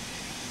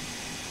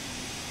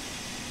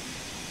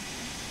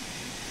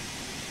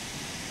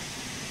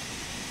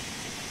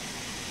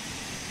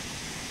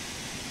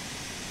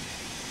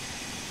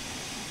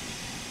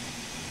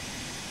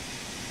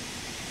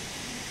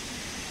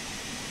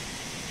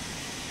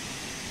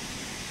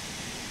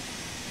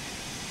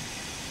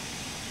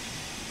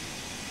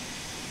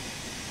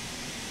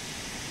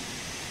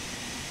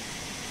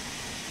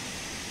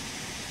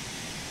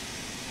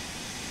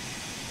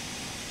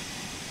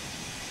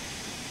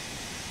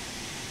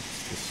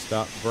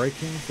 Start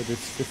braking for this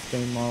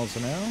 15 miles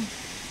an hour.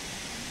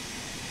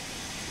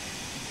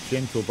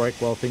 Gentle brake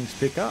while things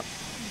pick up,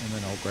 and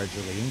then I'll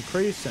gradually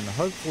increase, and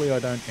hopefully I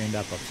don't end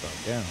up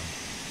upside down.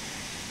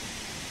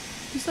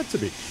 Because that's a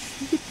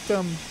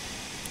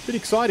bit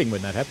exciting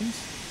when that happens.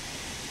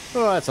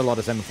 Oh, that's a lot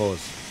of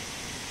semaphores.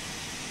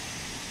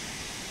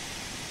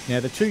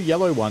 Now the two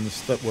yellow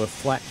ones that were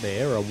flat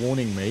there are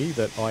warning me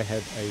that I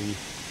have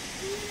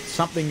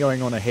something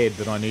going on ahead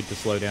that I need to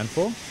slow down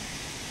for.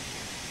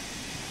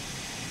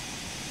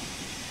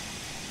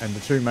 And the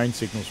two main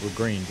signals were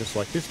green, just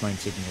like this main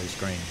signal is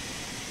green.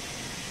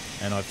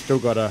 And I've still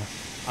got a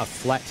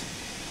flat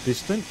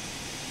distant,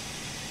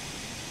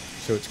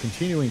 so it's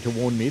continuing to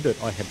warn me that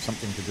I have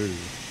something to do.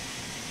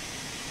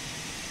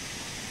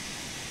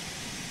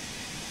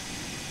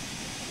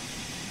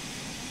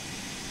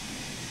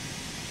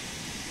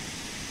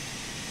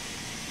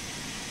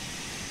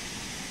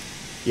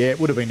 Yeah, it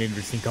would have been an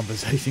interesting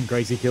conversation,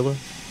 Crazy Killer.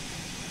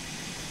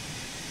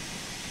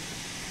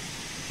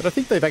 But I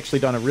think they've actually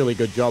done a really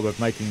good job of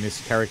making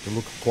this character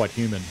look quite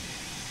human.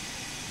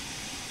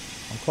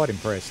 I'm quite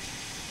impressed.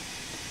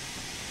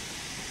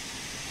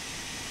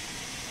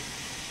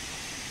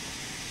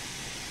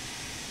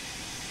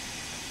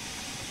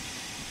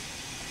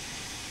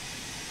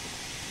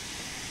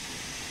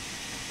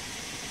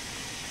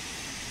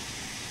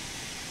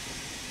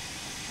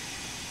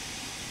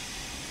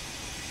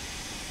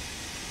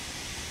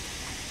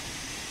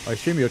 I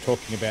assume you're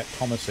talking about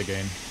Thomas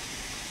again,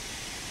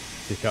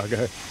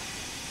 Chicago.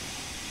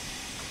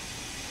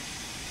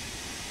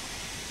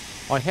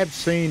 I have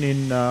seen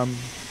in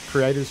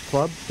Creators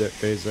Club that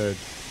there's a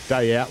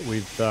day out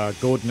with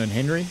Gordon and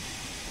Henry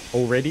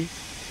already.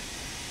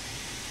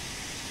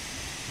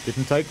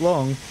 Didn't take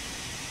long.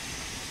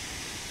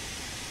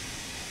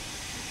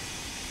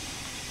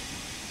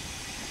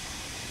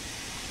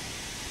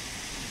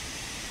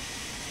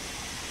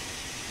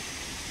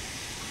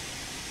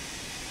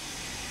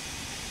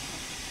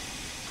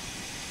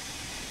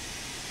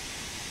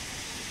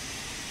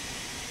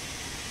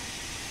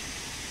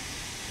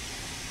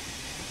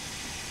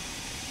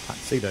 Can't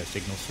see those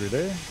signals through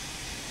there.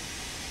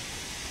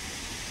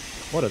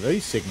 What are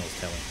these signals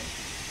telling me?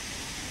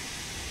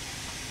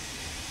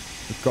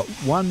 We've got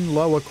one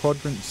lower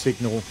quadrant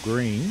signal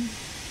green,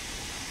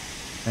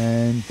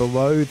 and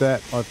below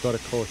that I've got a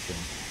caution.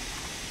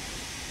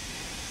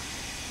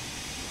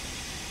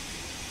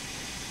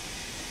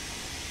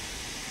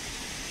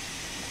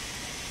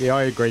 Yeah,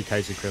 I agree,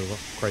 Crazy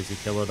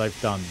Killer.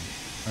 They've done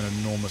an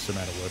enormous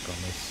amount of work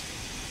on this.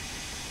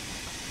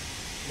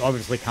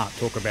 Obviously can't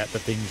talk about the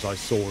things I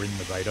saw in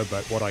the beta,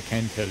 but what I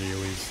can tell you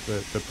is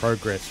that the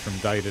progress from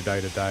day to day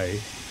to day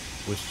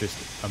was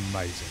just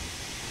amazing.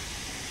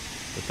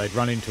 That they'd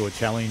run into a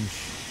challenge,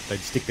 they'd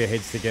stick their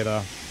heads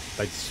together,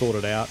 they'd sort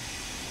it out.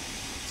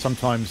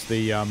 Sometimes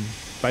the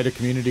beta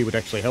community would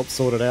actually help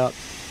sort it out.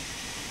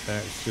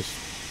 It's just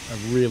a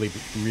really,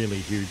 really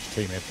huge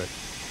team effort.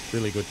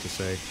 Really good to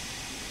see.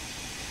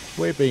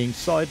 We're being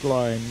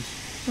sidelined.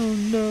 Oh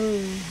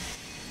no.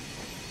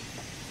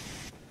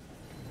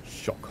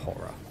 Shock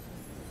horror.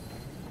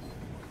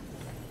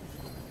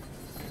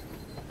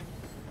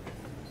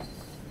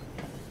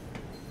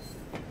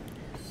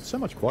 So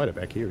much quieter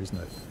back here, isn't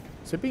it?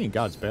 So being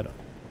guard's better.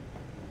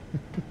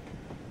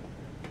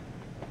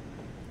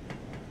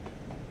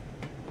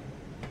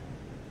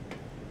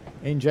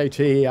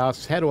 NJT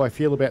asks, how do I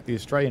feel about the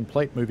Australian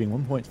plate moving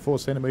 1.4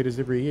 centimetres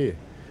every year?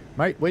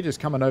 Mate, we're just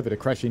coming over to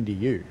crash into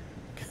you.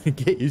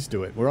 Get used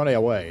to it. We're on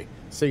our way.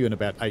 See you in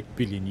about 8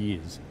 billion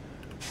years.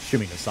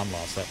 Assuming the sun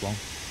lasts that long.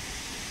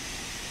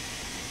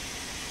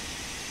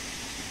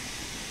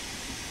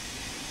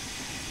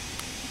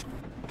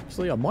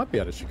 Actually, I might be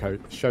able to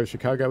show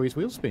Chicago his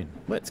wheel spin.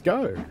 Let's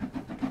go.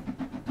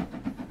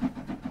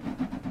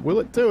 Will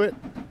it do it?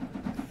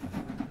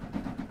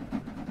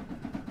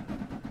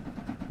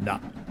 Nah.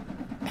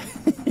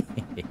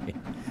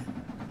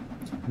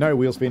 No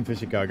wheel spin for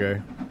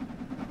Chicago.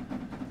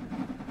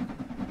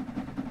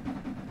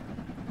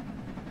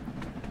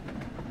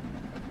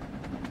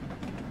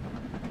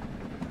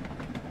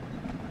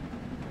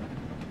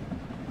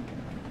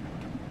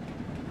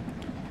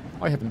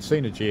 I haven't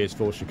seen a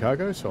GS4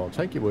 Chicago, so I'll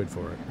take your word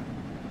for it.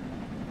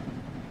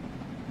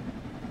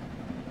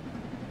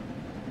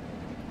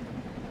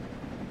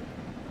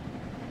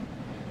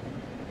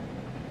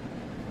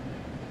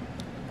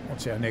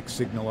 What's our next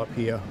signal up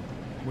here?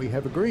 We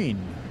have a green.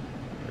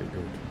 Very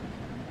good.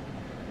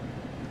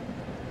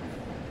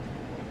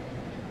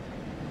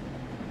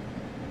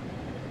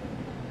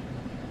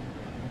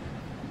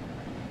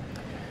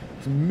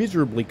 It's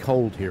miserably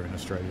cold here in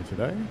Australia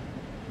today.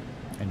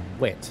 And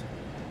wet.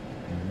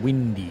 And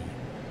windy.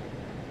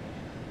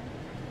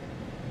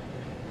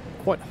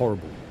 Quite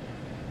horrible.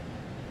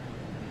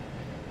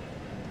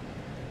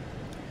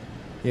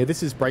 Yeah,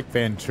 this is brake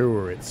van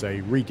tour. It's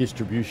a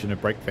redistribution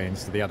of brake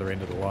vans to the other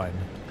end of the line.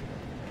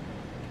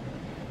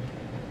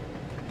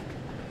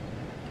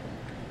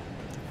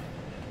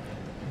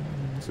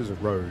 This is a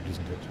road,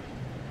 isn't it?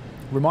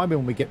 Remind me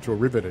when we get to a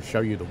river to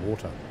show you the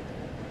water.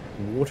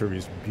 The water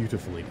is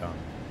beautifully done.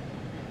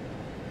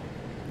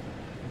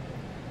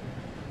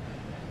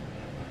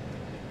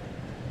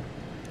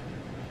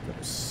 Got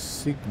a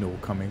signal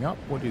coming up.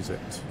 What is it?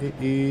 It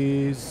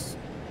is...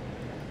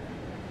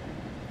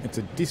 It's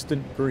a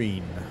distant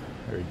green.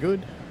 Very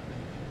good.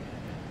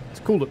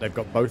 It's cool that they've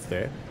got both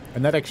there.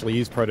 And that actually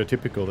is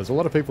prototypical. There's a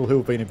lot of people who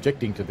have been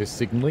objecting to this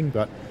signalling,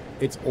 but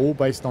it's all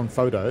based on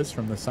photos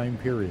from the same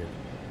period.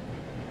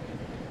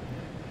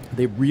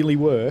 There really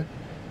were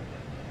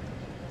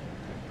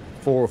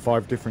 4 or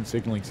 5 different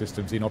signalling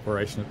systems in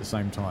operation at the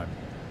same time.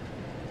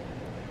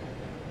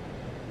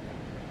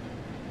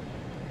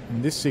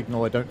 And this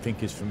signal I don't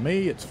think is for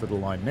me, it's for the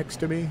line next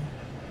to me.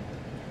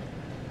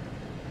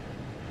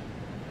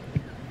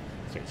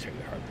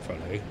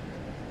 Hopefully.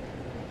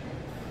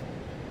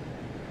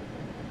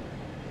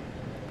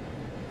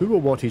 Who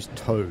or what is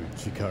Toad,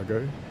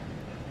 Chicago?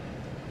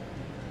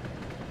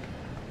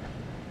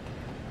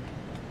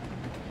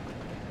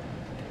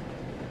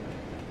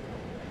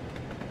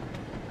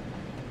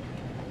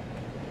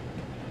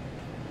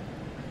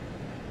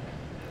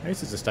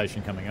 This is a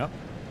station coming up.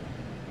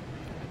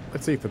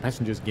 Let's see if the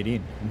passengers get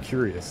in. I'm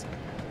curious.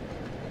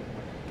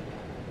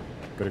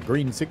 Got a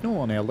green signal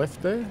on our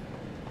left there.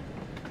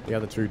 The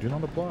other two do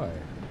not apply.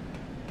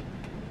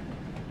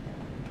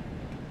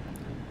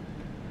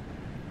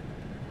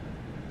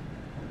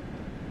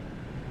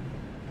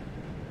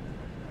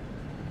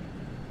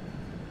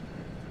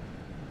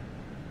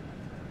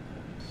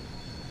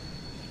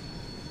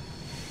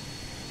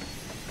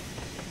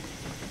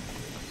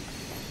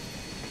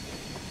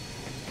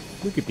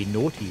 We could be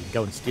naughty and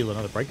go and steal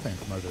another brake van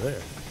from over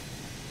there.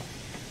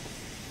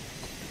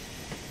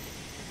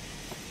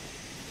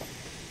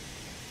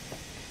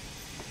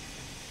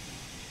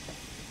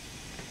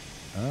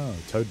 Oh,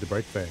 Toad the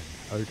brake van.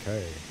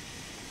 Okay.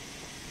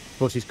 Of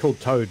course, he's called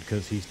Toad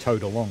because he's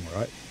towed along,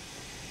 right?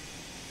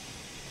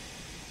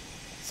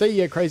 See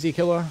ya, crazy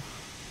killer.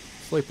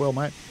 Sleep well,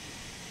 mate.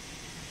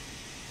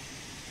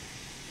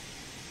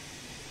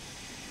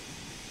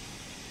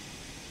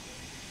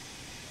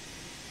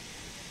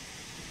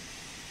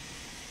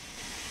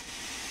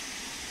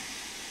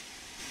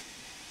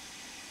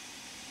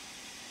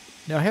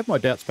 Now, I have my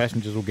doubts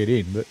passengers will get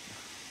in, but...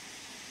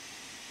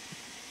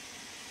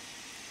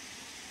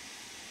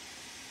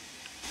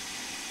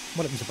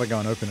 what happens if I go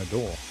and open a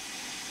door?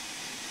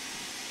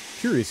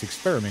 Curious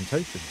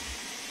experimentation.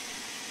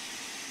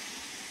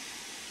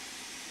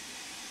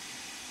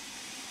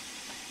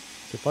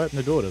 So if I open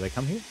the door, do they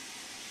come here?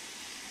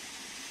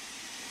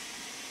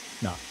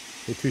 No,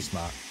 they're too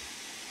smart.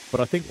 But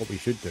I think what we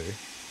should do...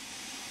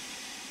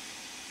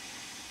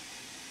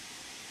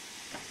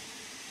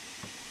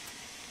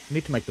 we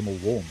need to make them all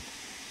warm.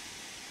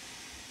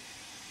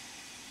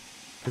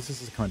 Because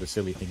this is the kind of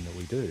silly thing that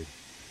we do.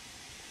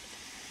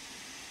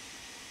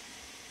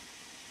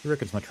 Who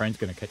reckons my train's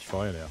going to catch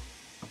fire now?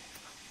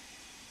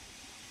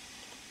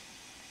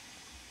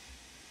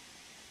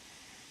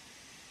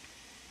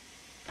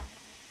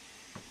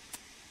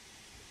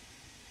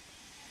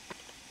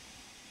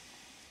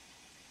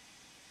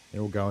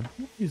 They're all going,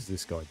 what is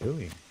this guy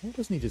doing? Why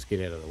doesn't he just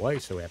get out of the way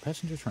so our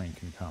passenger train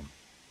can come?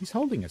 He's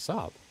holding us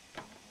up.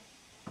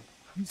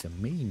 He's a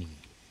meanie.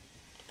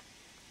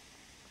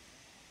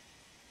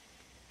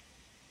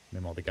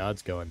 Meanwhile, the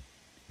guard's going,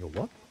 you're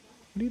what?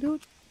 What are you doing?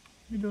 What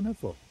are you doing that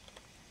for?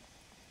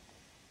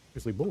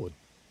 Obviously bored.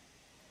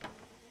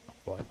 Not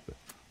quite, but...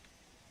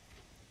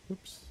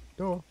 oops.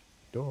 Door.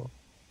 Door.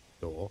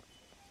 Door.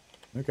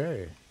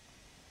 Okay.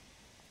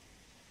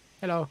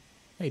 Hello.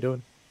 How you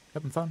doing?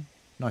 Having fun?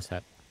 Nice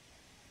hat.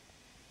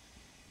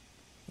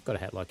 I've got a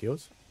hat like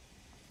yours.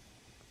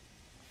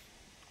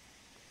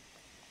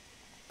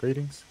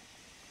 Greetings.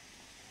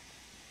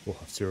 Oh,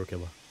 serial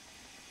killer.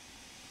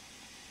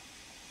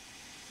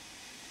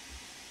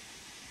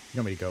 You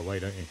want me to go away,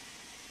 don't you?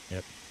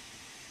 Yep.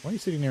 Why are you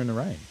sitting there in the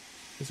rain?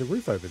 There's a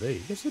roof over there. You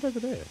go sit over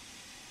there.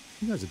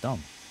 You guys are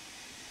dumb.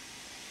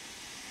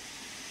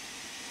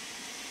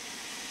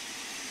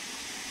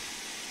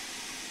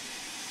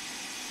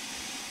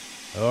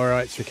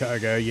 Alright,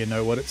 Chicago, you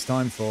know what it's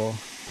time for.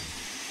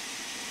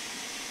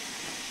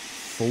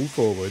 Full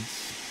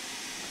forwards.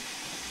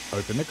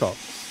 Open the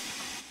cops.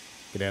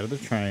 Get out of the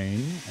train,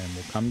 and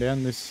we'll come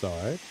down this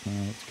side.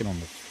 Let's get on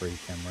the 3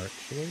 camera,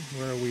 actually.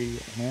 Where are we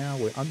now?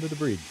 We're under the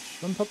bridge.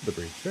 On top of the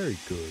bridge. Very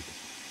good.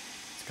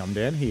 Let's come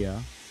down here.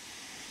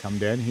 Come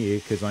down here,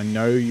 because I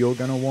know you're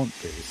going to want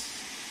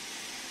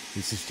this.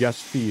 This is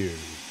just for you.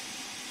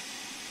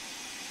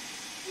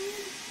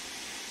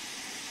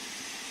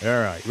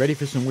 Alright, ready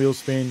for some wheel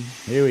spin?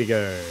 Here we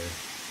go.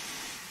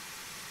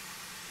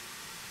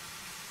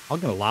 I'm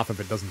going to laugh if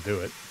it doesn't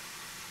do it.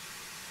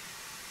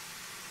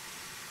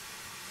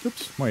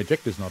 Oops, my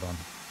ejector's not on.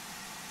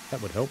 That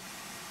would help.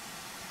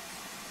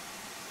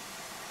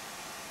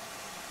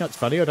 You know, it's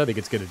funny, I don't think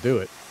it's going to do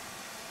it.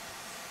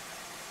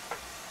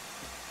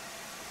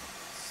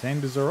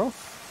 Sanders are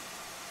off.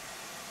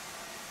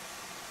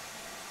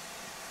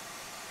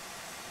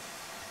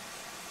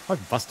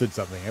 I've busted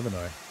something, haven't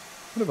I?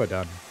 What have I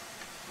done?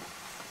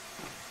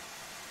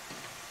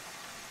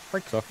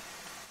 Brakes off.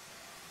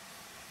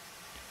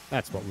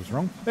 That's what was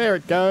wrong. There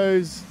it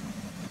goes.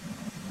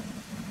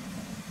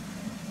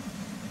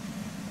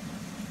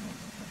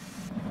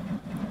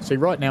 See,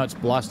 right now it's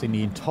blasting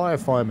the entire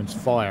fireman's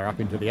fire up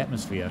into the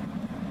atmosphere.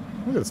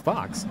 Look at the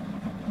sparks.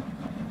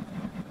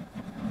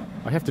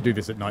 I have to do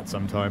this at night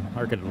sometime.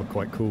 I reckon it'll look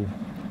quite cool.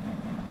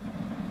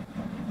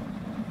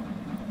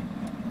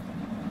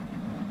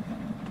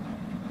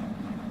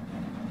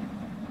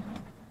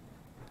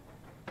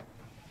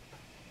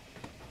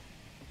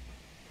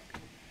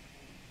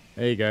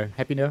 There you go.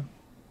 Happy now?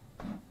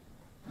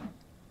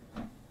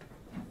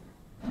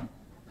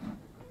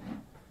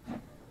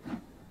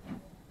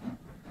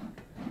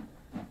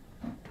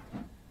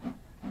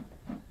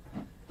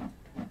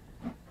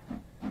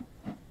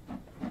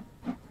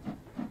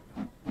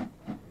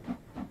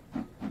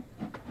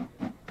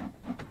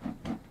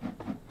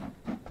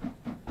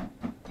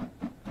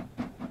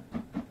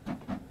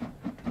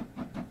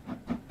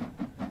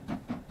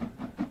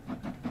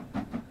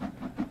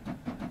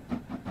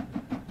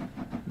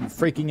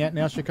 Freaking out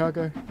now,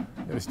 Chicago?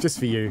 It was just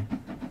for you.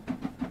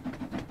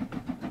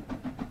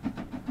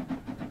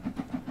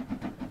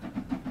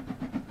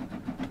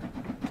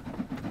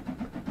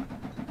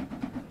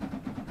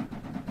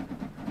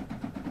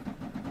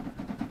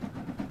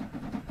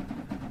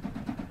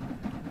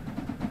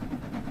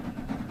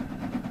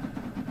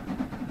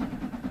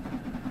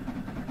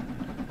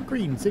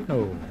 Green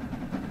signal.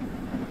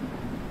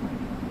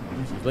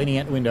 She's leaning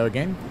out the window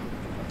again.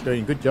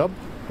 Doing a good job.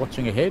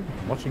 Watching ahead,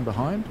 watching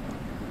behind.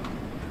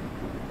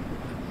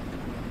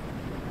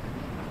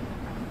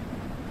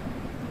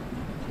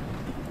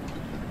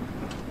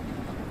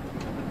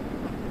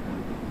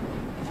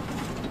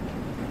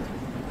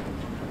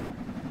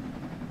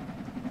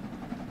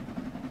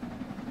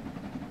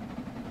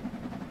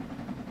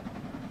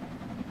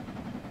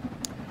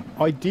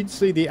 I did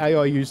see the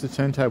AI use the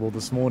turntable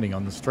this morning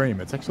on the stream.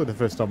 It's actually the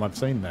first time I've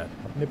seen that.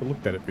 I've never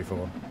looked at it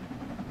before.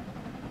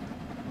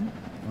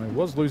 I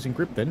was losing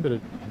grip then, but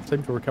it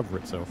seemed to recover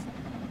itself.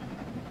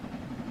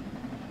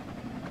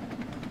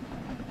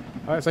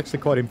 I was actually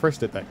quite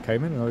impressed at that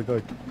came in, and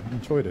I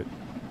enjoyed it.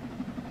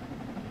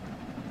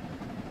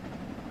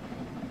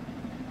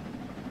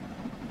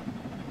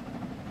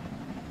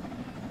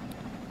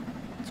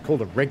 It's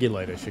called a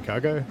regulator,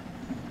 Chicago.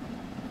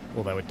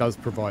 Although it does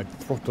provide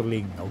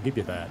throttling, I'll give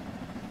you that.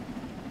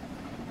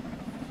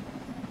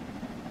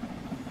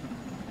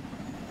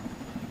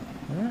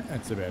 Alright,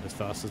 that's about as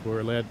fast as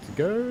we're allowed to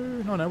go.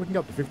 No, we can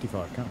go up to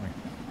 55, can't we?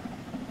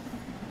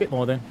 Bit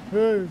more then.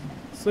 Oh,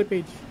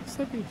 slippage,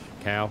 slippage.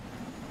 Cow.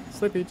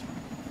 Slippage.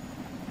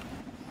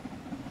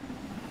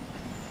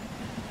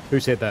 Who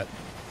said that?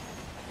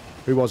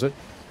 Who was it?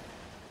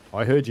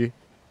 I heard you.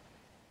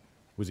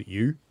 Was it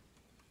you?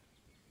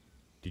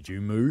 Did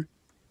you moo?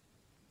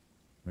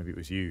 Maybe it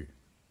was you.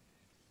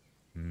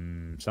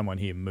 Someone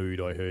here mooed,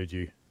 I heard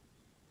you.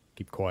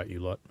 Keep quiet, you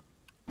lot.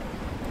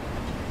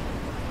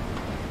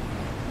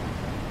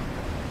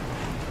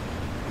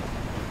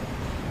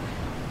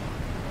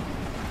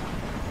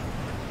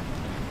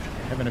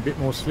 Having a bit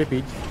more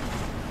slippage.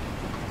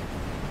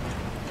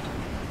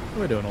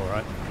 We're doing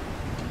alright.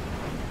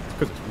 It's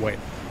because it's wet.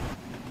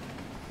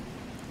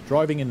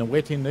 Driving in the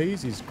wet in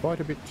these is quite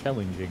a bit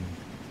challenging.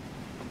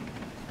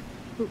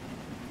 Ooh,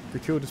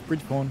 gratuitous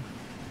bridge pawn.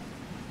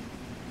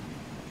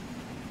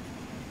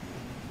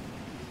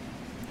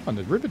 Oh, and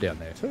there's a river down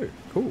there too.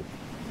 Cool.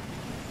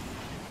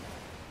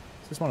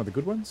 Is this one of the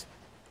good ones?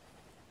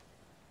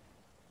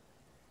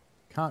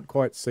 Can't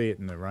quite see it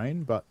in the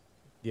rain, but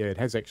yeah, it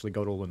has actually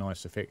got all the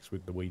nice effects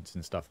with the weeds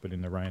and stuff, but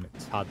in the rain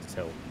it's hard to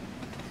tell.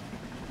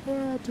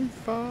 Ah, too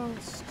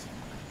fast.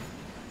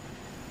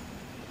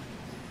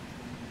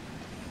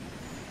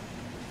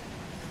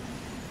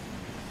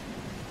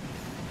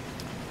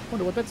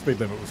 Wonder what that speed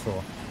limit was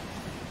for.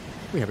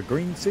 We have a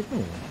green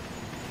signal.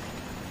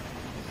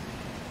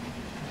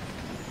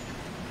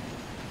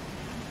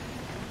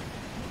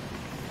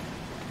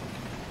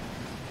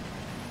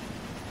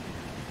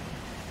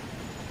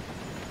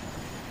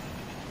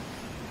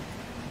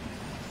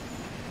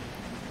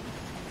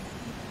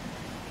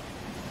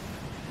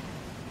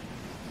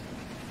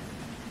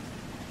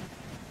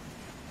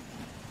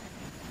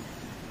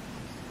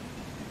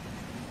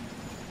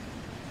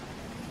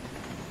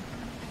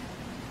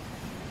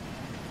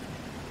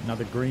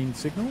 Another green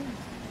signal.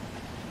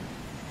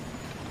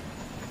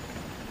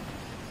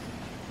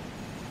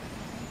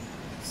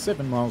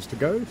 Seven miles to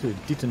go to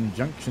Ditton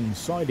Junction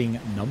siding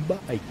number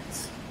 8.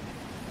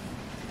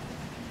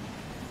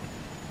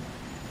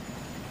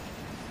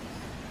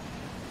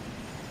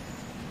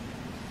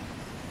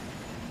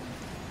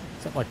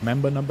 Is that like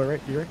member number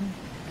 8, do you reckon?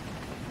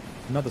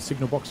 Another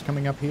signal box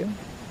coming up here.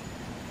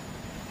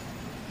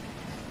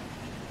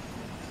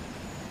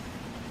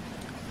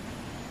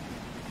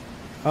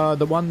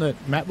 The one that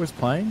Matt was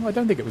playing, I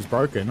don't think it was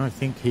broken. I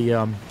think he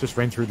just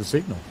ran through the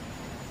signal.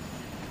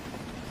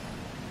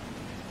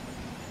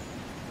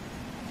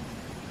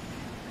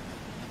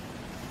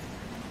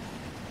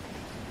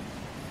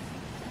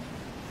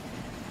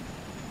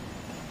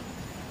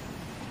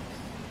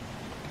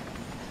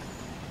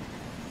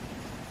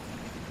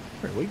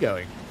 Where are we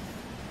going?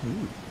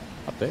 Ooh,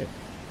 up there.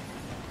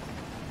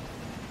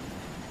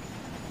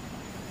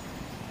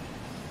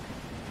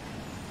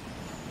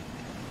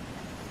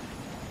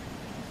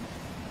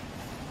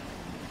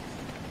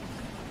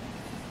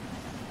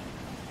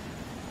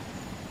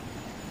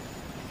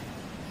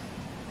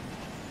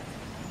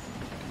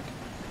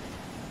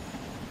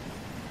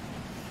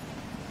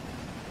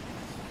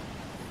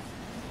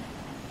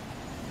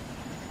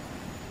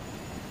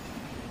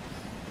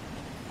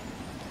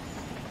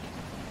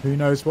 Who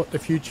knows what the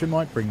future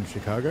might bring,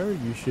 Chicago?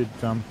 You should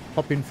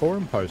pop in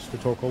forum posts to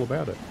talk all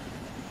about it.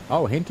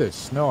 Oh,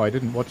 Hentus. No, I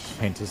didn't watch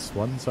Hentus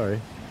one, sorry.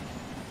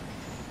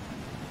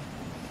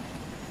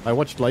 I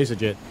watched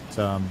Laserjet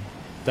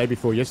day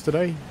before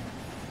yesterday.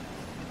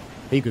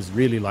 He was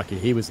really lucky.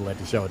 He was allowed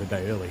to show it a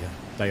day earlier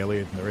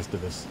than the rest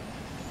of us.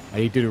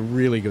 And he did a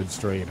really good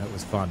stream. It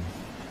was fun.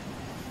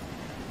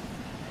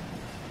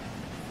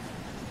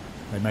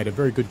 They made a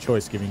very good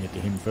choice giving it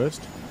to him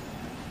first.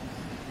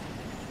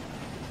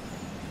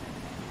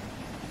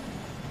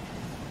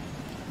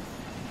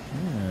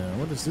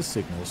 What does this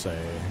signal say?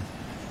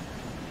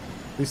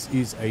 This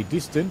is a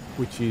distant,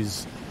 which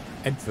is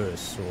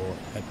adverse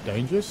or at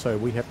danger, so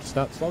we have to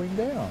start slowing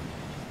down.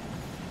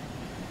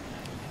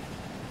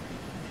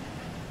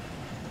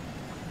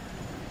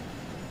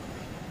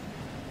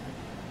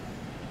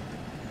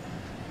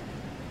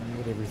 And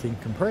let everything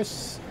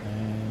compress,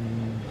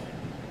 and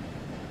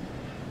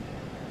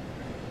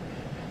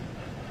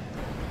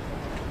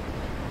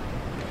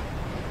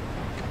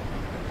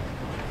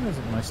where's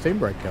my steam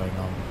brake going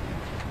on?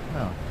 Oh,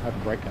 I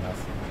haven't braked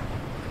enough.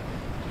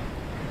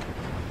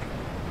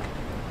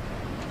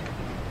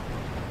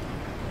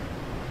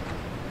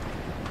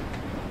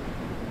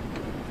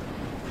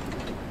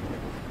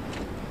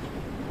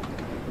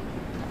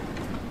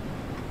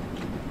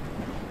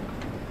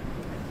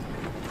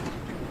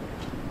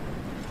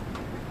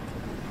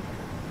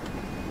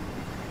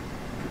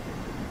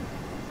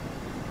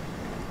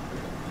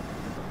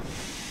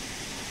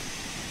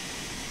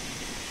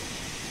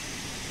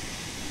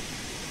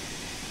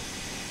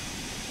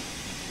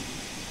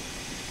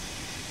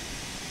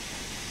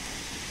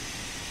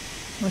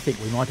 I think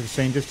we might have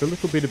seen just a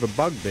little bit of a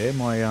bug there.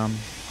 My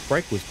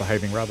brake was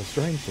behaving rather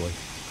strangely.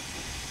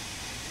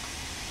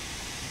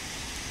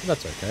 But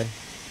that's okay.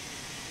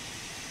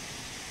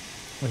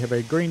 We have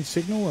a green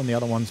signal and the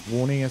other one's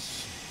warning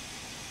us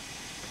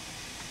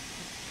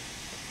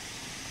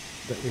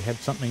that we had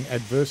something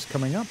adverse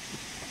coming up.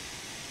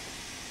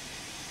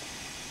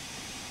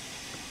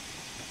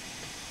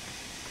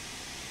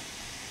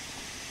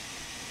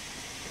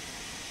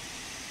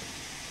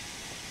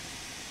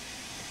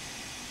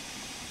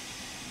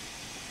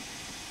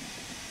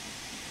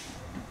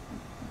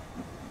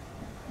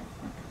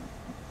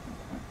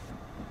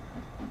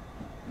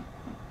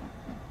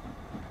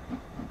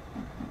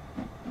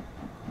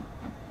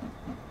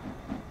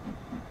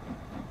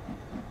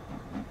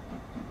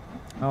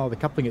 Oh, the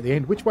coupling at the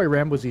end. Which way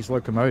round was his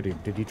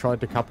locomotive? Did he try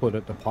to couple it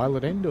at the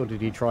pilot end, or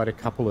did he try to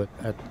couple it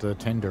at the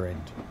tender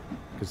end?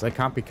 Because they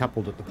can't be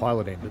coupled at the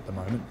pilot end at the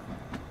moment.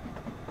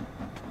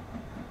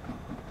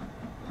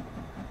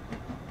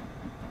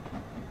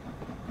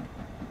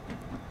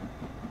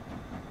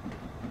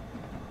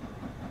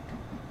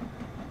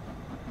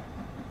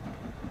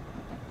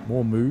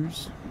 More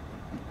moves.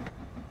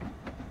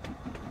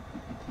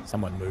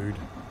 Someone mooed.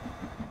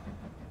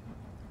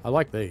 I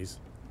like these.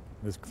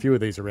 There's a few of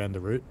these around the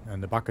route,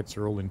 and the buckets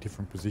are all in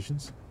different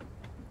positions.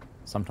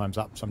 Sometimes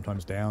up,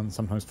 sometimes down,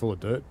 sometimes full of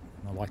dirt.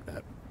 I like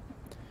that.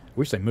 I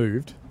wish they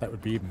moved. That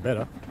would be even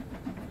better.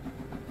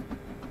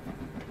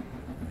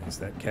 There's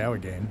that cow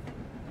again.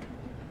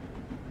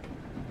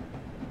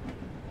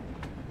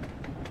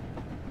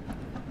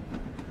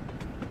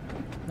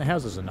 The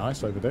houses are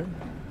nice over there.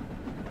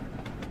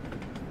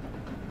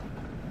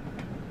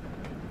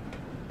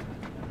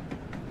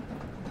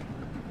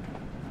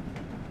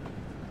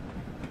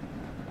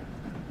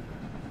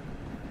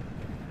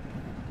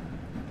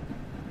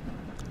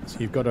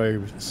 You've got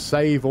to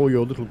save all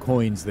your little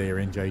coins there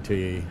in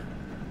JTE.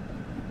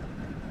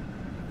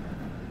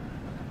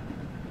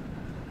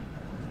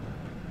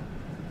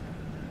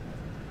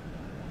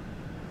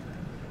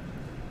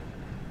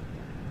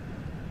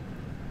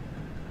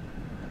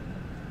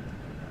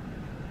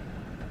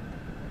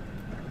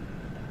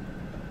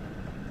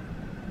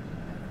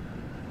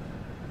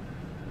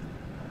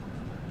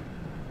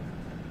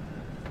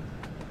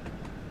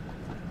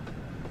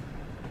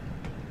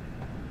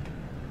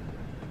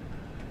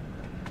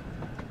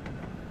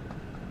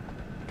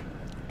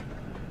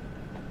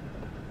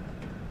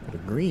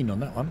 Green on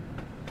that one.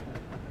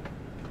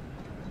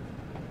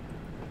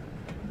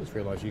 just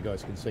realised you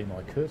guys can see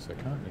my cursor,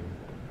 can't you?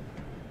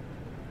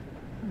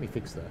 Let me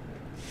fix that.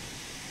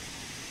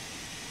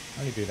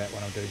 I only do that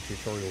when I'm doing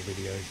tutorial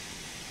videos.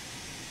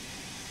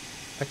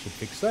 That should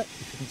fix that.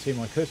 You shouldn't see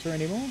my cursor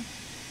anymore,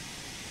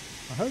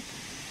 I hope.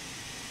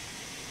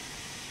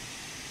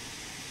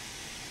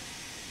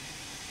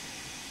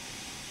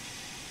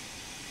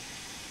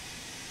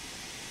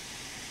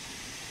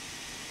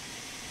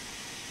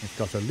 It's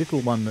got a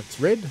little one that's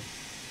red and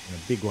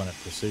a big one at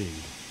proceed.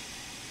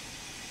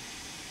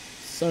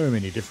 So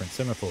many different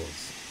semaphores.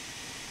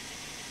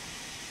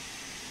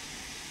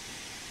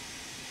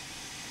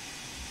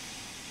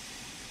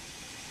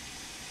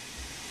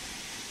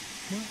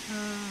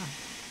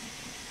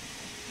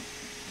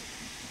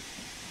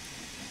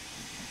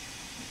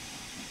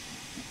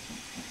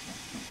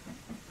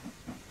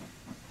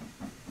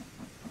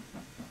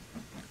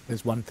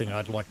 There's one thing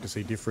I'd like to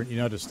see different. You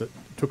noticed that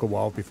it took a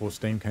while before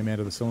steam came out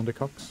of the cylinder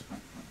cocks.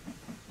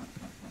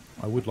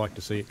 I would like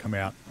to see it come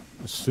out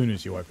as soon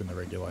as you open the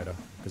regulator,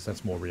 because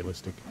that's more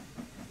realistic.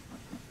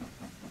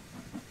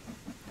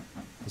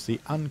 There's the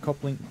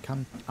uncoupling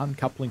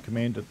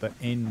command at the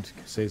end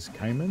says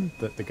Cayman,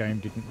 that the game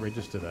didn't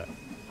register that.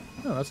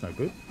 Oh, that's no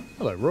good.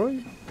 Hello,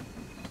 Roy.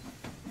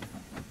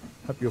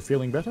 Hope you're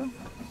feeling better.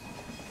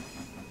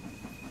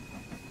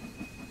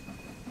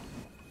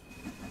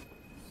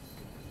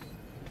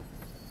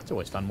 It's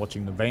always fun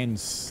watching the van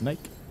snake.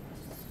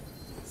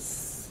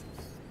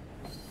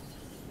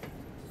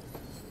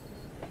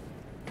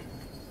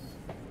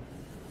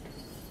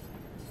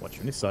 Watch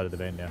from this side of the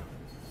van now.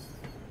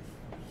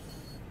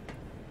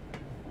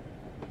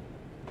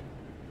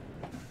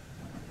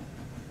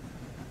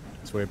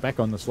 So we're back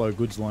on the slow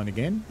goods line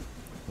again.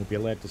 We'll be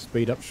allowed to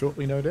speed up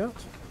shortly, no doubt.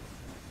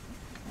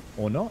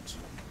 Or not.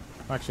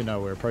 Actually,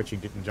 no, we're approaching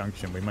Ditton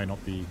Junction. We may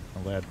not be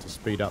allowed to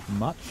speed up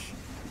much.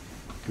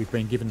 We've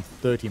been given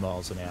 30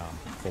 miles an hour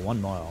for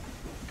 1 mile.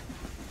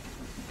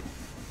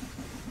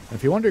 And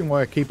if you're wondering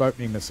why I keep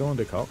opening the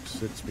cylinder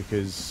cocks, it's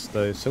because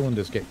the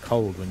cylinders get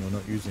cold when you're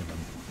not using them.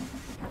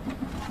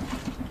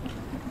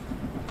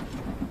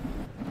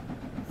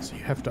 So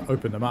you have to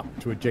open them up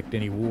to eject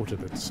any water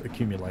that's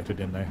accumulated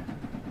in there.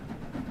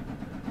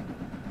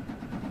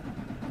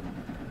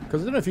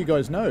 Because I don't know if you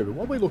guys know, but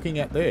what we're looking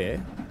at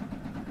there,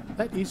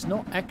 that is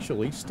not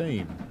actually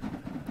steam.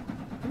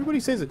 Everybody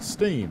says it's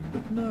steam,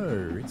 but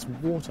no, it's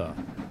water.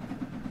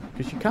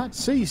 Because you can't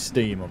see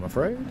steam, I'm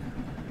afraid.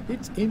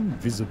 It's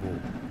invisible.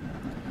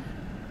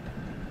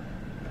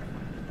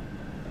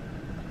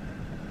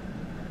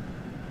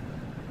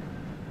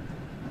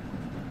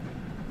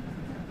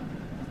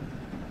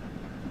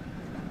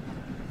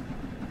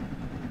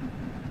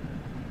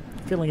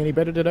 Feeling any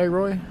better today,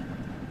 Roy?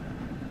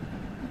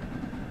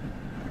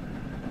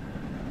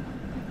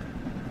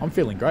 I'm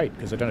feeling great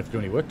because I don't have to do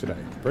any work today.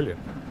 It's brilliant.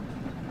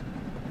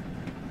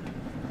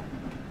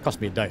 Cost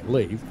me a day of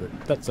leave, but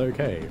that's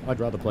okay. I'd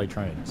rather play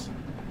trains.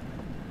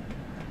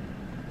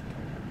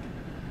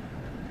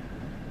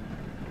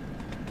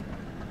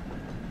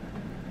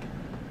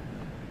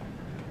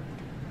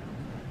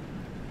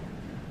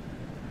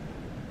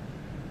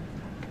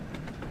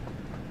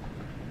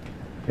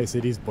 Yes,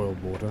 it is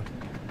boiled water.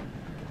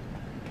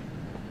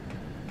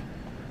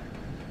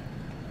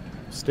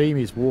 Steam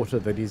is water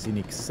that is in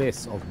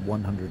excess of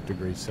 100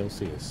 degrees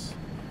Celsius.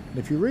 And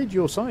if you read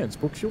your science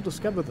books, you'll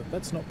discover that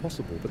that's not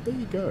possible, but there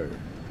you go.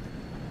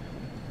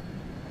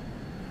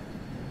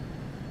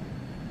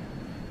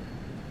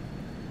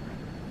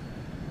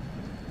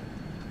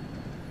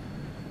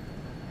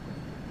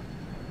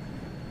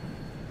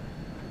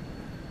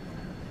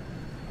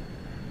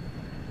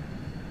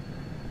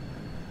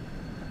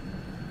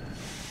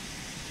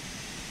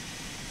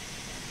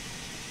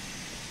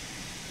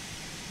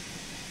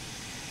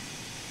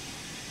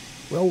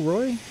 Well,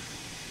 Roy,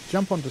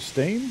 jump onto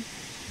Steam,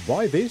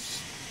 buy this,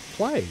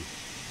 play.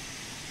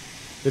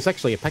 There's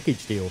actually a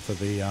package deal for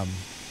the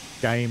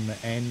game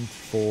and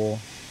for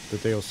the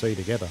DLC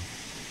together.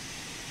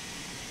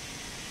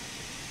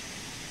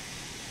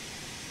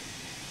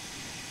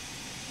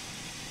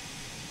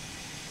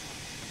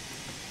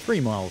 Three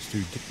miles to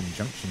Ditton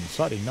Junction,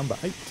 siding number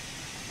 8.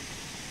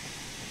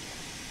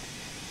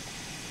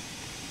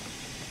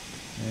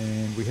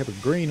 And we have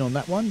a green on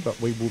that one, but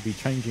we will be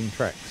changing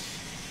tracks.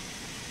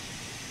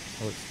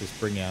 Let's just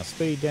bring our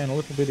speed down a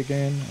little bit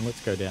again, and let's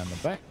go down the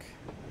back.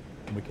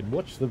 And we can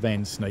watch the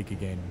van snake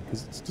again,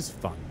 because it's just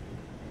fun.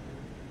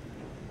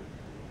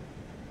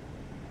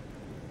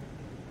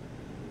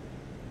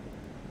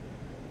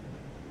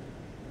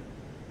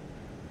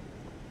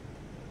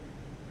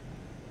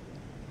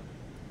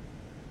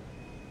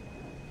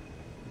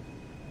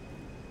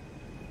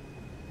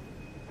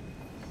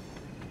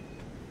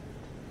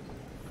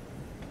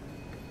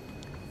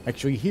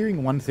 Actually,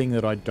 hearing one thing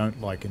that I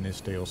don't like in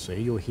this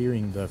DLC, you're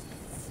hearing the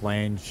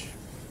flange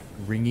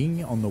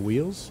ringing on the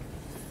wheels.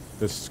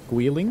 The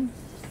squealing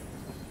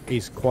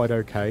is quite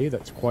okay.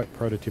 That's quite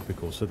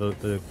prototypical. So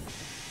the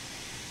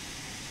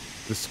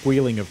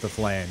squealing of the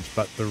flange,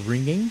 but the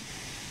ringing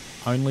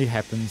only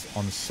happens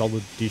on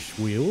solid dish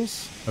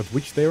wheels, of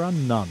which there are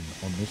none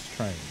on this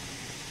train.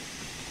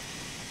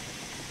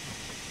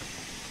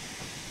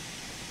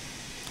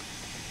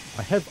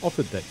 I have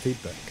offered that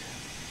feedback.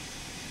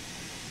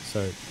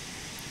 So,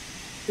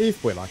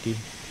 if we're lucky,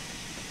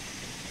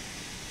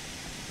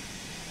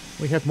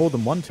 we have more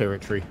than one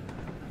territory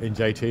in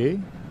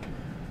JTE.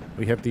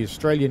 We have the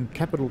Australian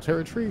Capital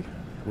Territory.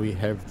 We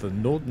have the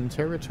Northern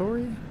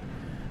Territory.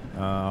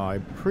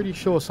 I'm pretty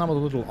sure some of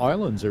the little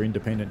islands are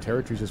independent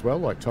territories as well,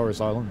 like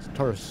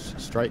Torres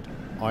Strait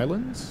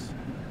Islands.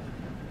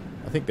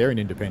 I think they're an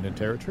independent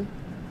territory.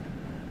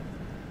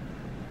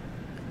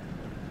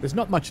 There's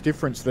not much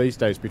difference these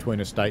days between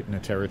a state and a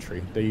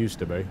territory. There used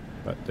to be,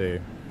 but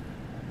they're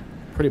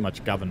pretty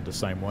much governed the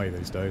same way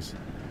these days.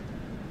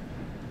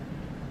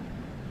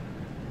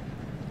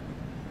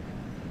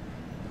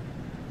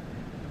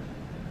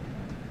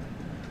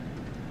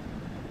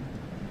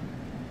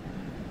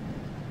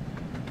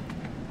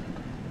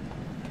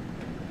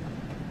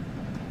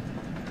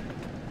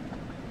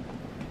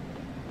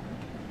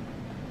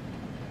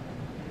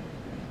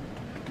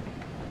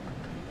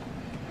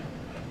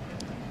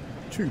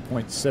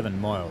 .7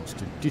 miles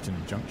to Ditton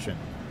Junction.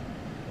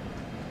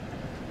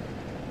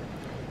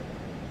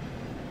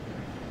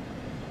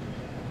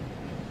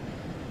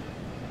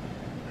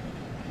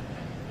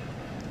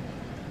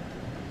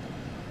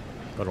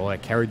 Got all our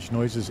carriage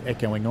noises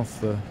echoing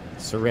off the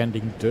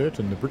surrounding dirt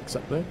and the bricks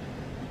up there.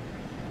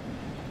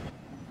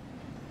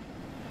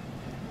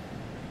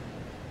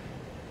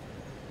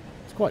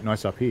 It's quite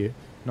nice up here.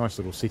 Nice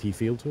little city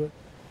feel to it.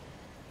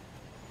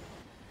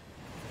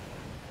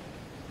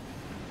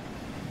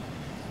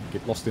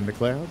 Get lost in the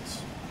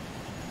clouds.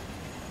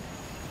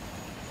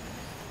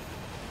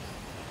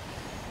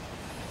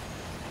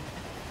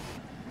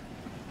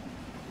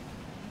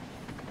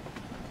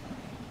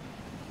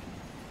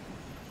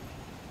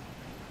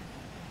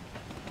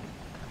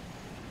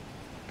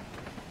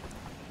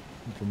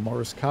 Little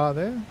Morris car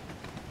there.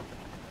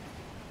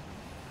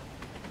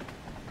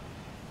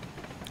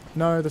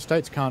 No, the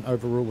states can't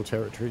overrule the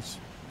territories.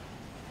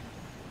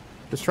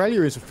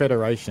 Australia is a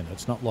federation.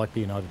 It's not like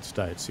the United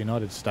States. The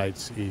United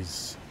States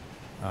is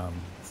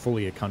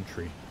fully a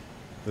country.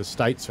 The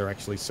states are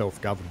actually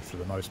self-governed for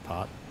the most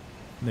part.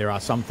 There are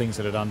some things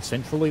that are done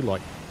centrally,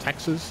 like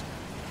taxes.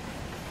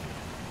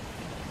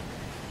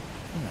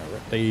 We're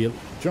at the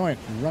giant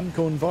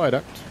Runcorn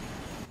Viaduct.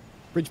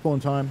 Bridgeborne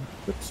time.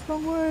 Oops,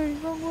 wrong way,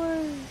 wrong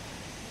way.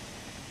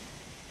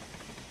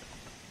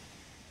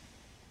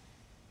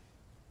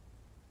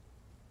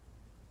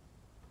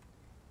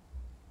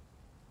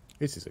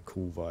 This is a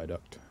cool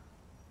viaduct.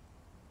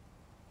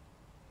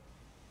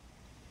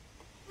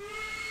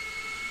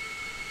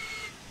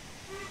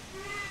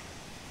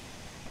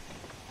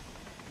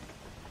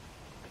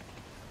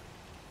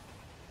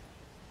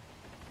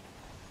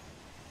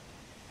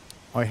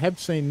 I have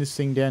seen this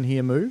thing down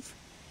here move.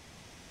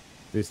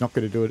 It's not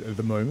going to do it at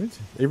the moment.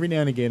 Every now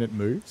and again it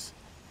moves.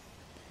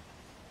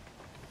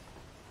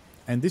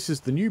 And this is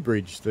the new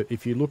bridge that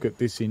if you look at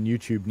this in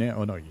YouTube now,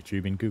 or not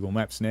YouTube, in Google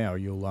Maps now,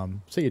 you'll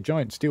see a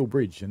giant steel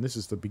bridge, and this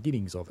is the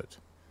beginnings of it.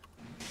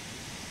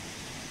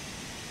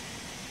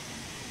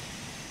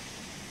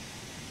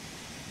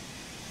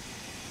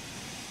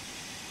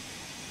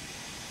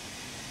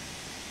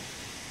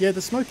 Yeah,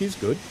 the smoke is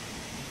good.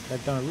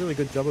 They've done a really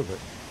good job of it.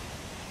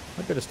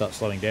 I'd better start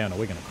slowing down or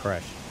we're going to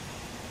crash.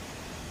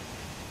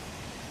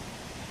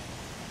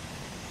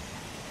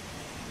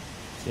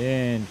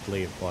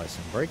 Gently apply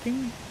some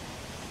braking.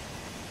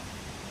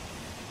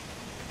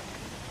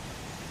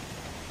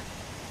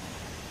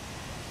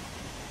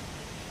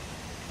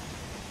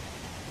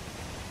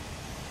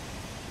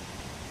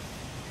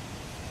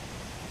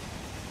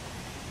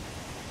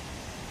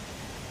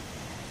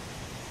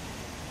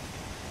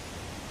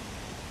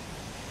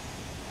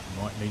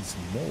 Might need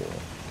some more.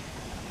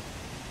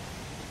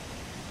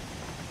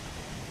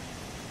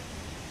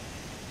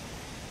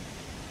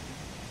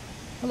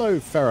 Hello,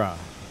 Farah.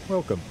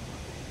 Welcome.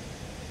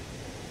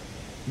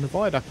 And the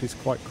viaduct is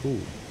quite cool. You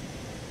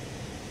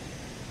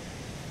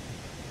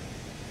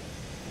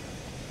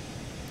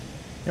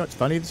know, it's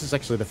funny. This is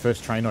actually the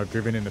first train I've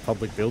driven in the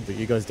public build that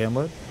you guys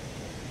download.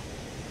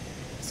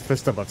 It's the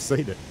first time I've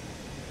seen it.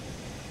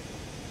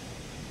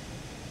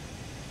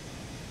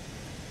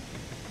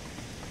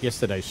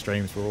 Yesterday's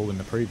streams were all in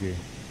the preview.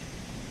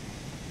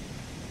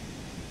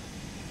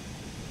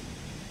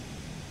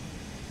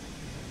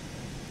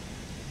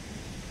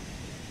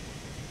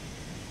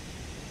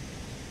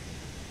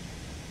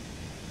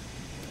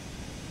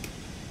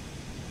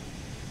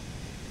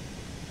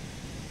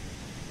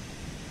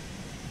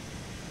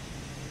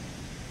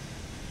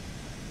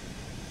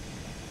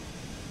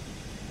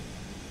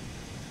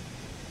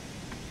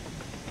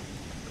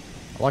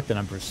 I like the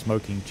number of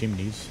smoking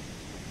chimneys.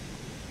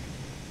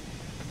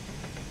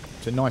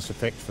 It's a nice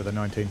effect for the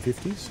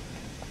 1950s.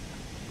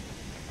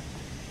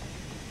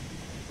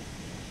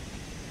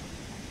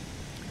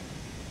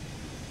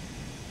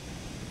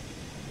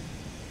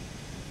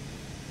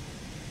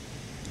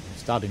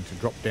 Starting to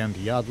drop down to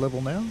yard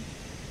level now.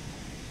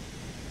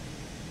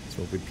 So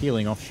we'll be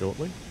peeling off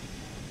shortly.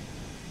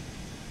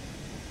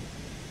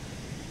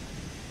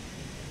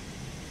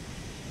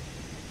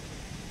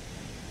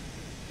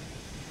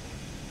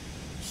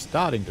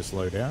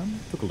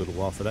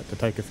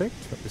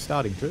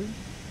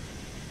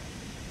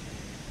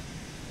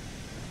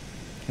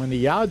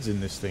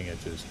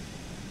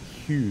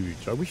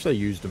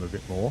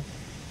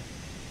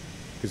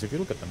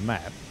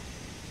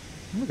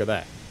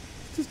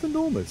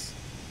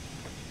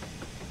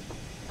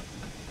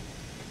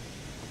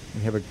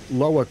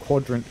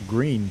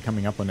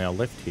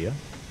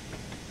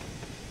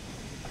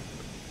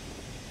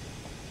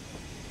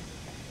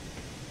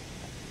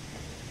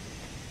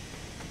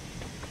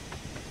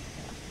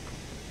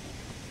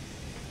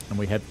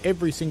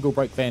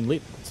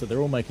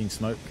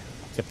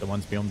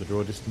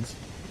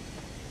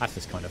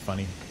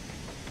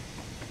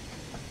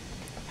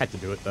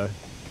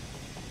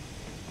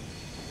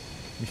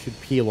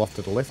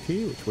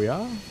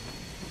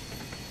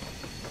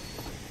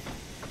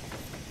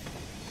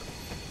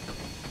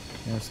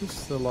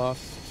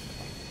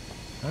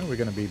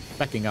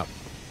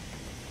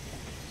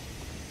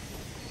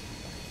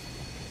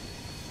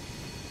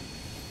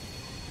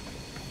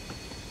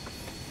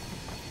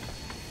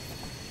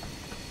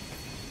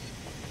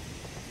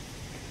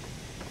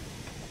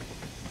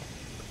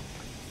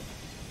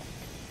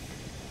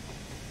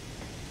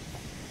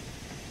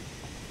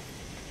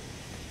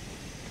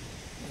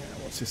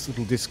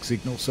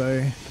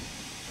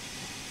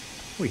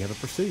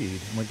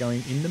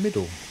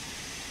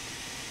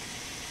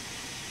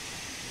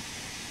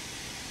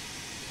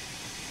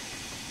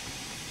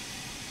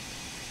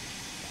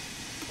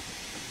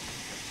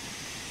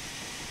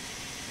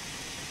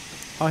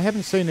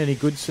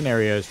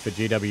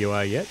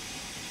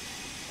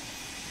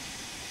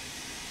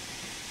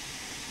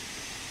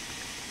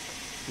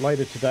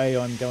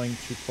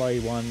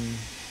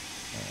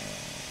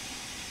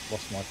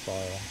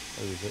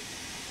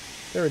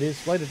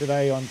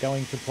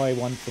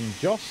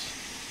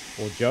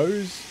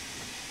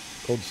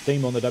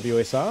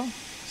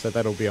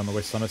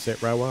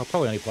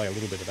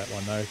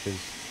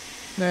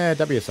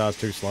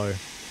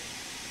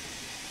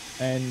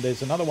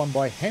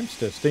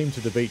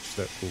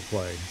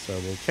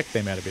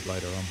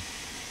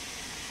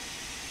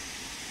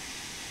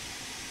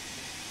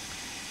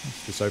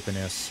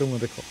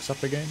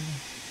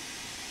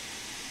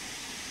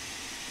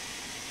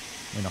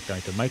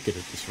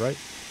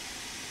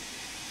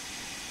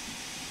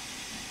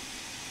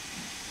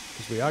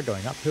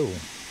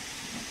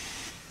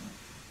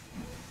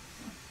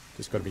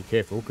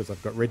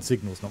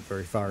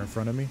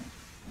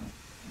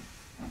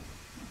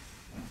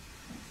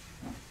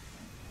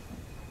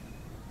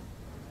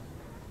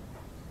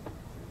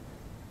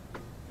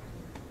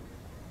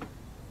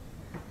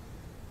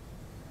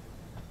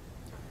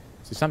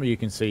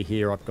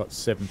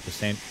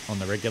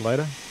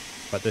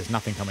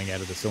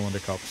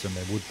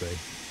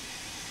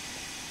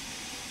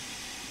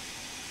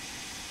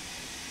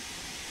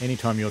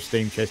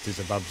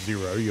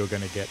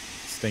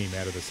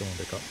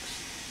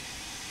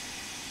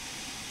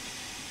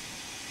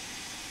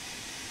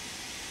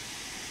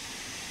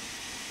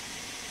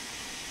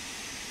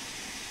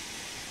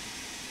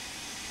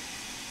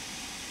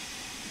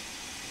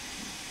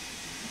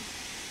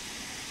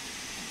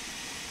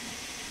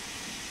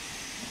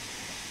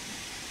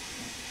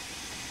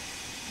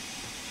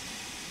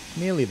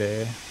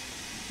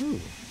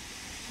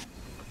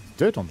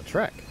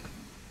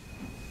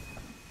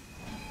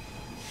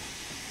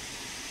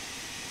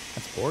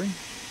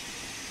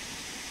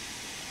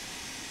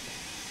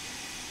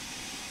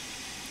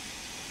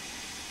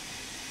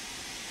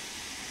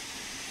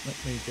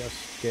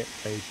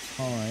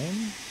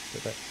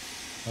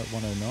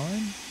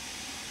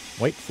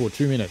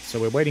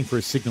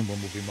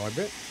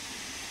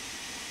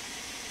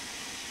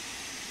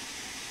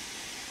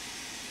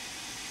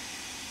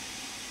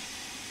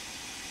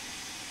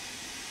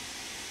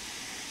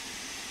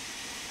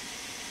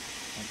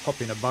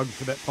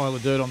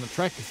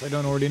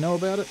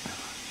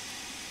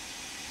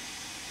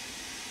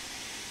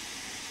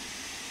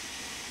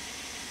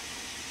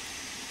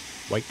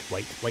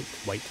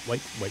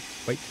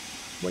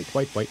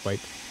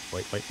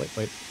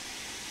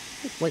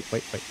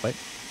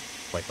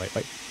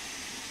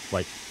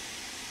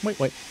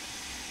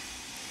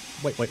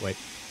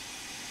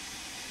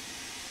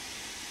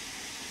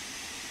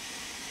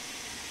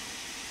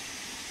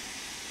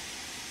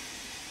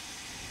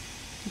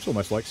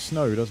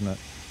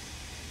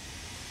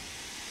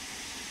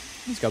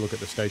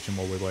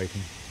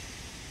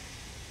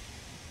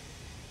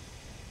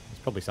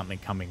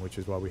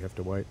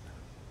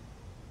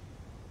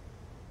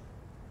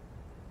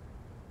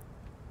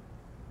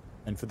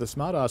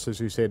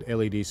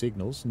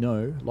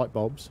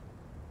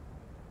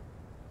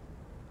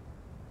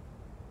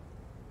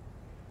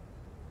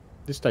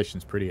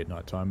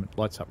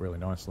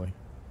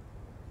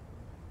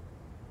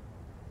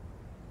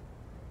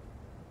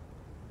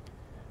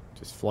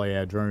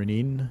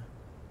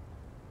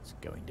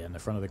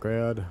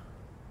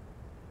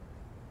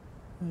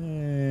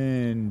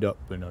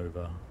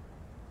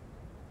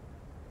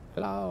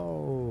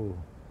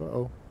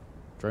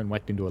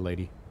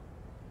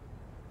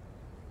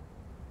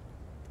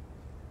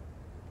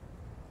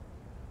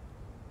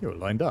 You're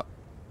lined up.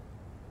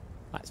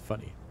 That's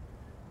funny.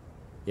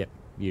 Yep,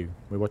 you.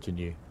 We're watching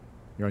you.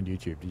 You're on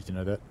YouTube. Did you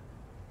know that?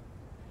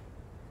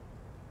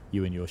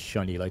 You and your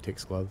shiny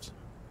latex gloves.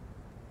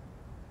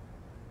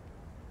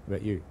 What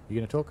about you? You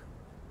gonna talk?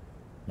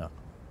 No.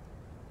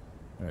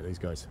 Alright, these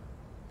guys.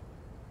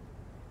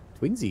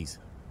 Twinsies.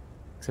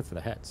 Except for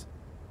the hats.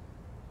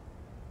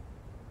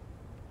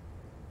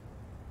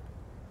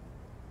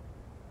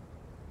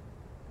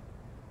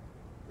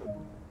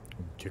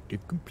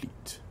 Objective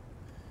complete.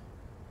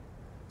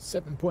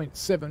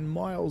 7.7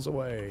 miles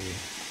away.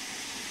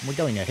 We're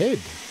going ahead.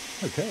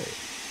 Okay.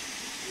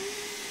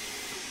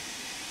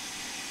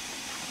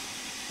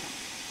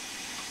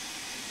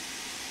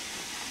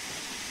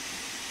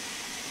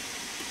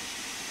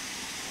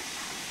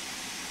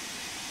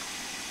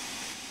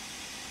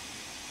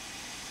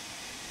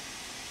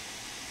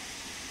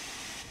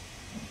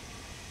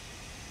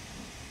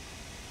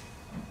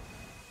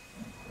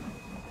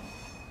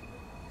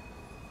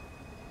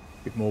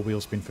 Bit more wheel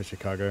spin for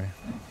Chicago.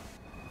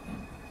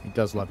 He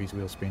does love his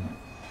wheel spin.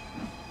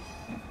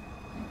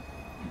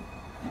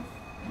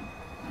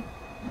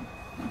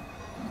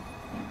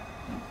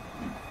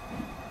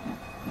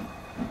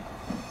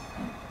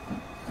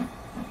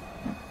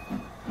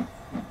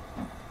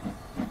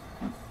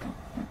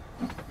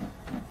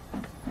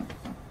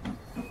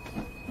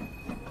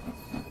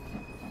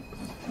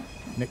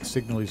 Next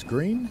signal is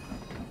green.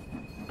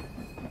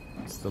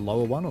 It's the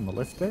lower one on the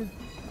left there.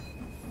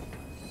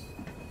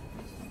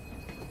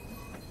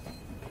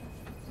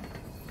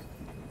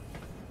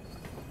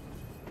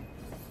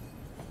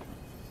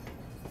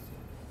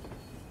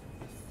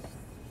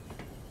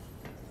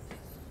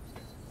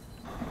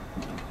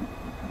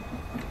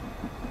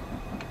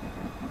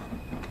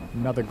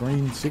 Another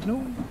green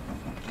signal.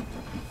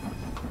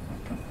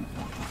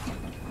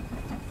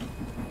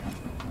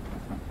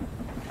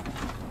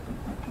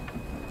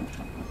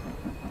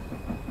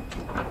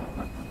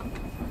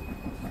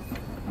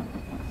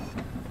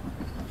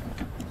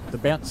 The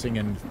bouncing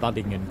and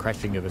thudding and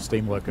crashing of a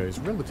steam loco is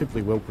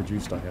relatively well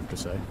produced, I have to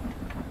say.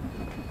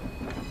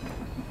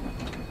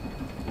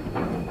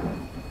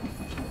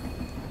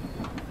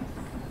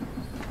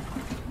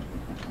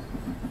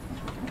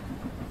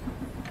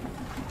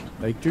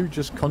 They do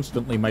just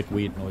constantly make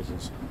weird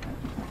noises.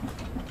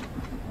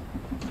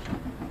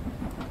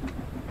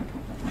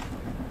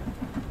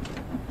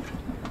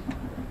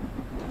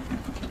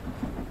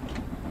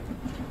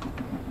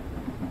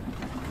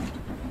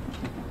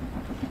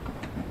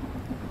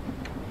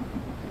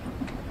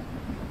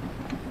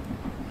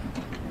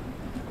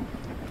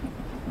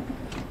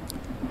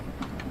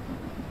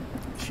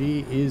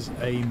 She is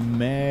a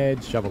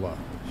mad shoveler.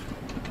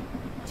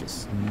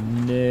 Just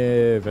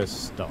never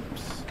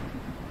stops.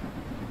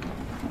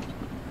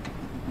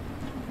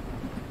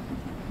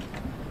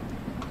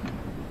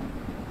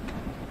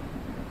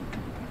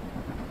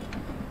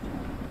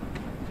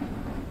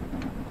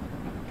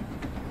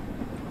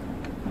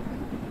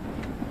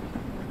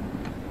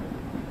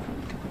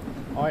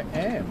 I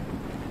am.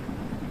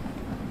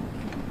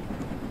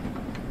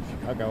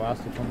 Chicago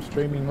asked if I'm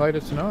streaming later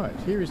tonight.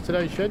 Here is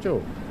today's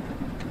schedule.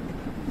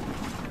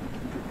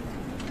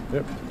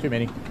 Yep, too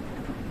many.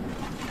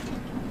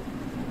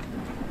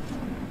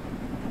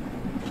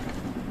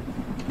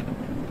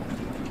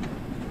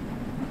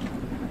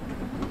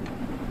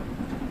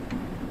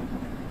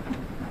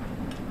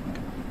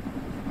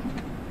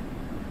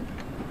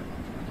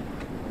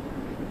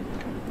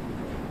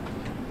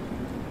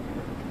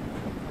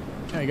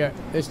 There you go.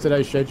 There's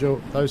today's schedule.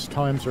 Those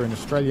times are in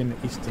Australian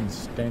Eastern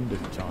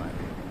Standard Time.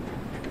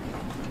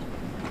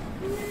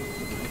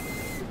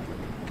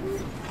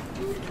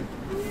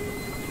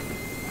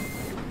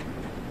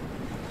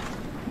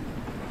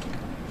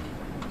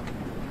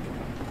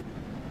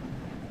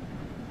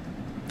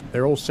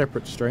 They're all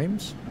separate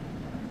streams.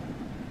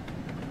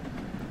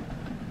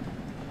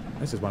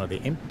 This is one of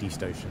the empty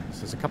stations.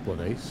 There's a couple of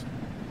these.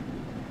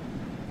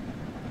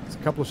 There's a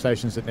couple of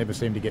stations that never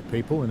seem to get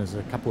people, and there's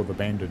a couple of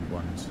abandoned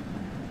ones.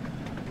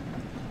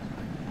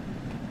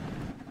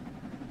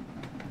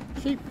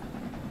 Sheep.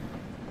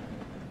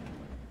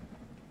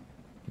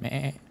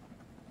 Meh.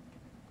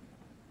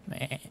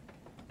 Meh.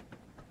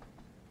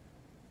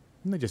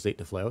 And they just eat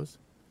the flowers.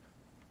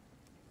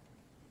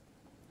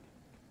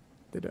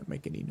 They don't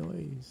make any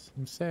noise.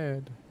 I'm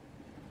sad.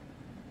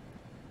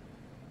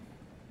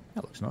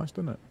 That looks nice,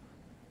 doesn't it?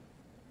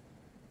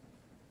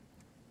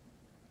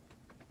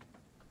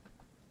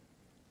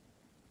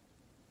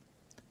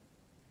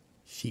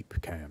 Sheep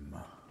cam.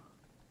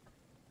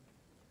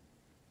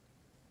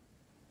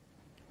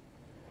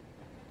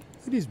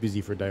 It is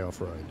busy for a day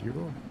off-road.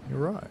 You're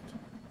right.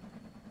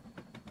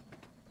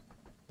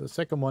 The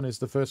second one is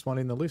the first one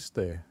in the list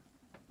there.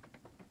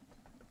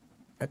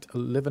 At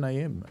 11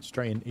 AM,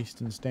 Australian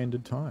Eastern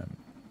Standard Time.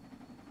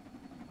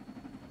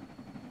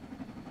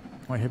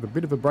 I have a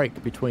bit of a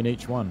break between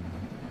each one.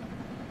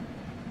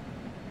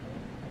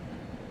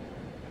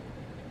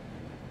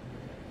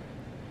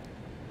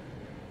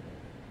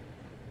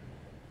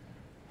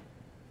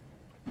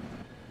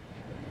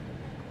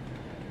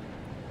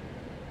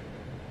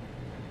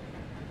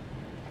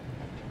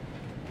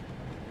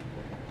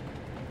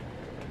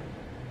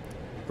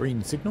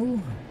 Green signal.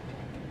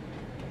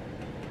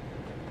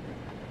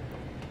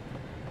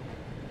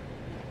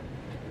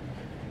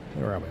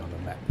 Where are we on the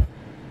map?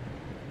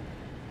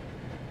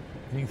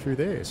 Heading through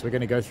there. So we're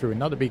going to go through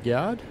another big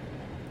yard.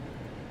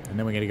 And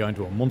then we're going to go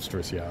into a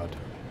monstrous yard.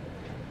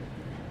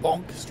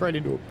 Bonk! Straight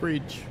into a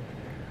bridge.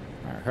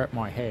 That hurt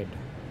my head.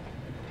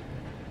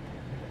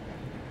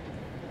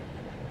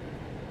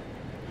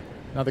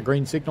 Another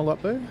green signal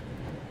up there.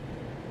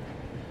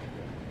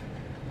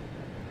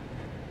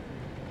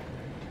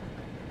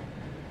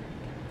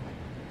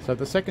 So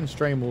the second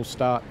stream will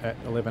start at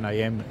 11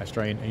 AM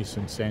Australian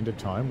Eastern Standard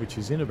Time, which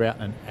is in about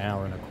an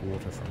hour and a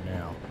quarter from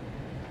now.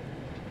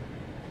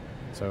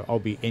 So I'll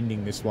be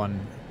ending this one,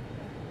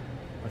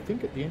 I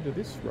think, at the end of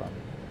this run.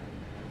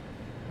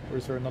 Or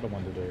is there another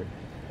one to do?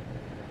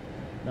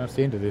 No, it's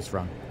the end of this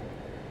run.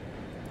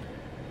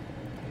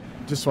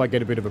 Just so I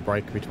get a bit of a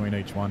break between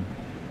each one,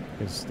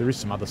 because there is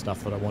some other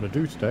stuff that I want to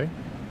do today.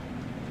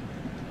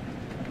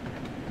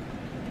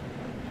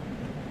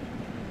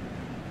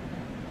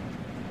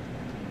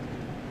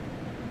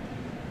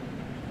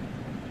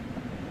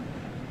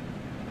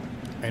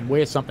 And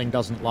where something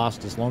doesn't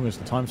last as long as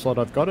the time slot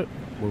I've got it,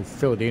 we'll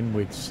fill it in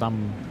with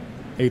some,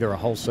 either a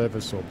whole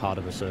service or part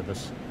of a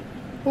service.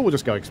 Or we'll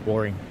just go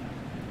exploring.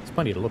 There's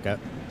plenty to look at.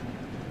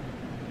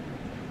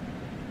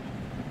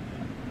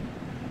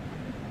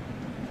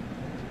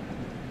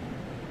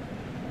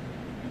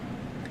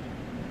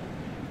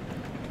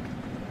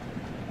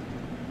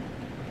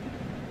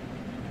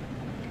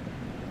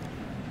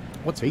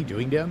 What's he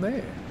doing down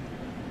there?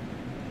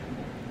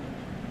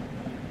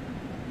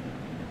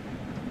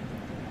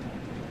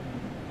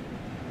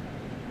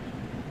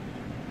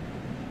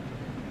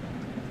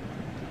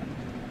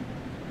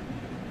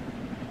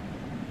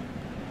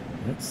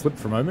 It slipped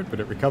for a moment, but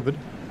it recovered.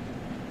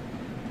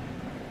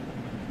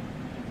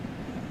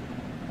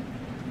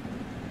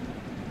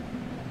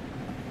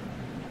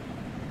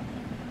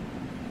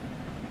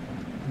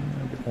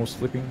 A bit more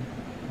slipping.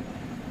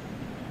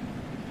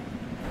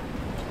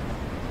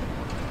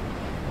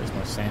 Where's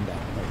my sander?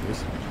 There it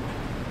is.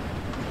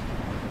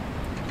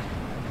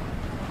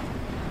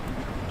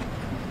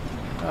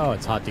 Oh,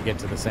 it's hard to get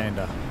to the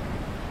sander.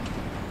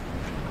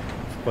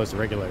 Close the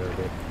regulator a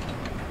bit.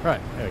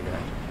 Right, there we go.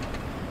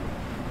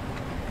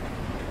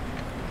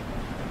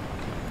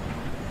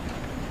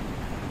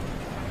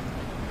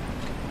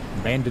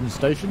 Abandoned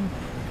station. You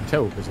can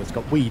tell because it's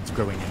got weeds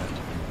growing in it.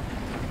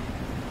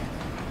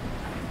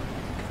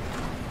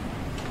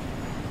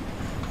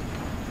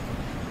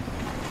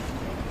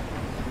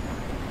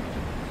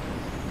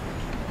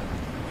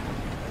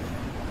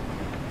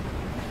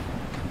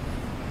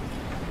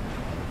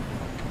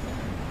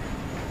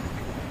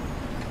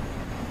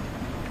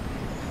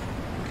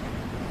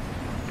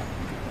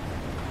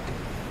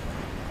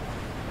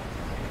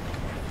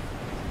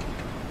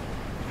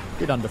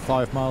 Bit under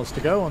 5 miles to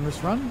go on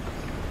this run.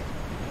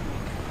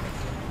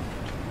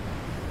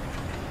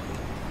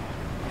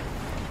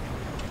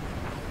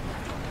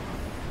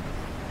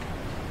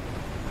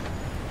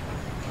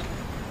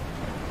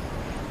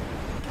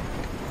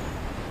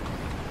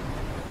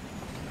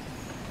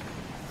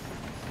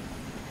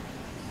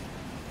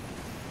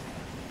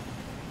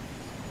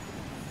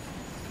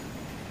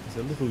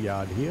 There's a little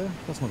yard here.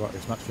 Doesn't look like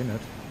there's much in it. You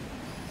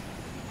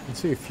can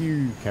see a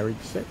few carriage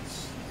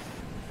sets.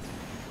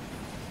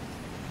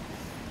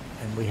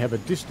 And we have a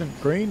distant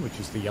green, which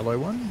is the yellow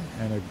one,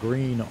 and a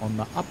green on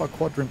the upper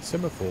quadrant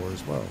semaphore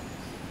as well.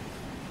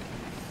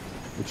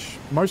 Which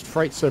most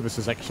freight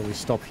services actually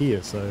stop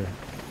here, so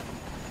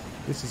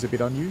this is a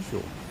bit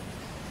unusual.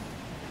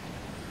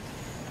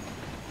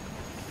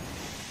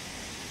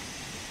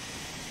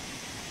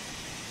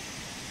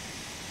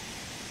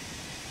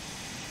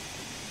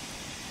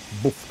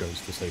 Boof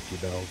goes the safety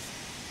valve.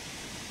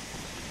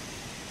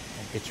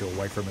 I'll get you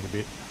away from it a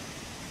bit.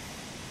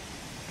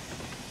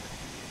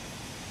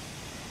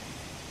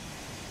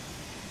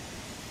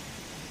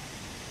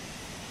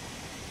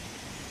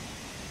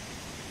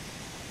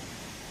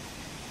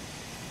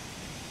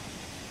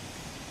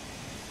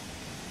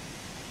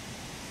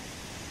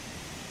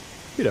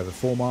 Bit over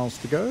 4 miles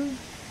to go.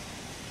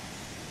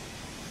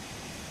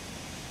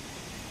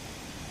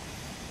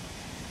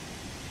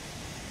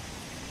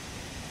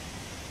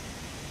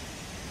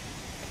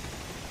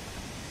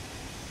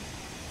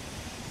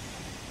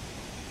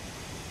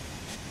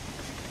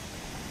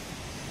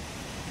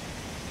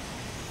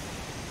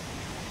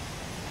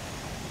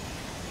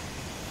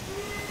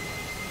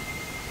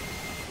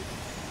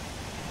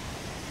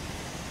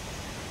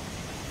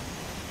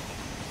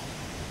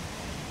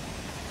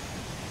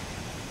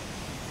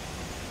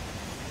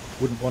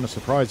 Wouldn't want to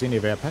surprise any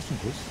of our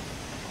passengers.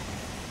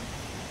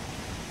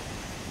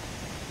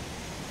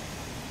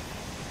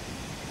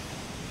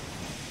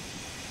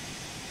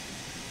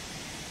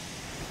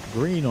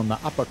 Green on the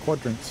upper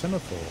quadrant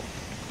semaphore.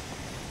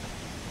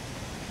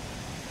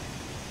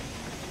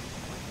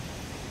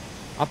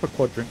 Upper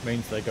quadrant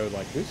means they go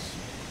like this.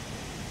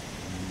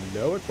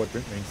 Lower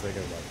quadrant means they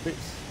go like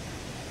this.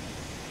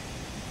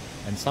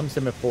 And some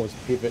semaphores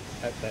pivot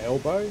at the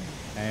elbow,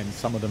 and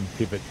some of them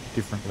pivot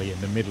differently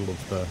in the middle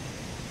of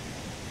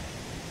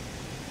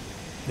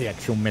the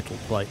actual metal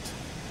plate.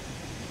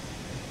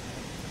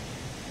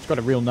 It's got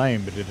a real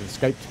name, but it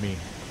escaped me.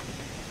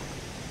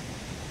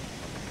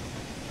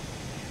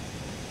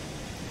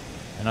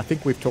 And I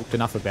think we've talked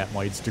enough about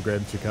my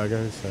Instagram,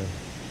 Chicago, so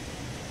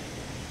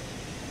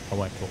I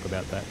won't talk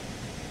about that.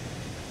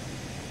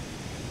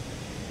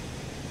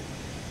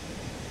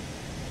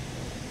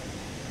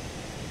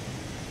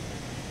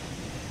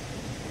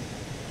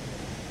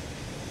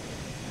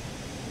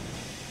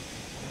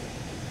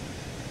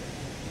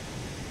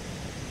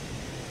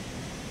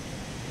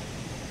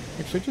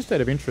 Actually, just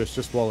out of interest,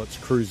 just while it's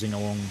cruising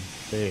along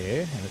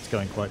there, and it's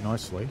going quite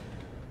nicely,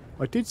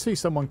 I did see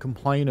someone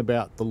complain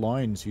about the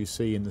lines you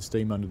see in the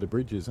steam under the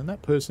bridges, and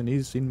that person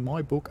is, in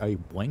my book, a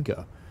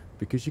wanker,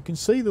 because you can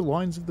see the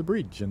lines of the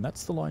bridge, and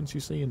that's the lines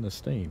you see in the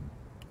steam.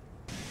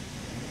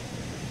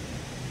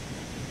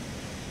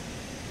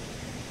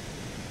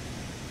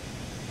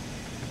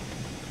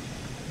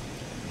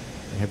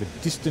 We have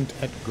a distant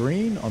at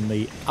green on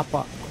the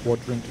upper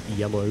quadrant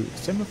yellow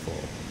semaphore.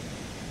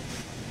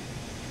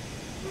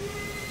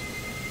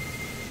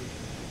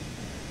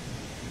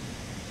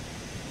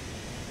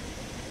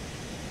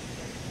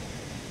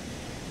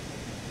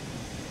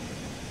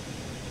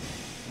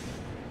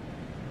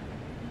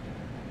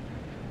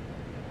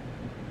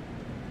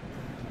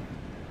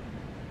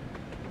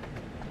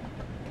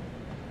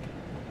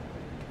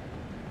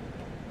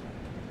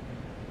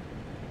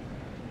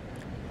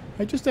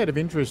 Hey, just out of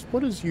interest,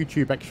 what does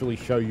YouTube actually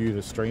show you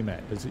the stream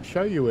at? Does it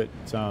show you at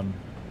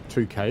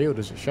 2K or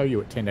does it show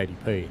you at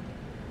 1080p?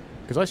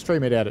 Because I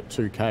stream it out at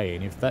 2K,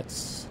 and if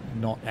that's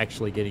not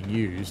actually getting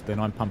used,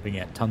 then I'm pumping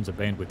out tons of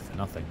bandwidth for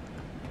nothing.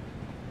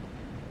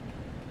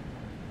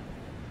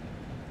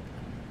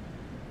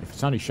 If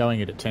it's only showing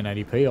it at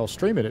 1080p, I'll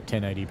stream it at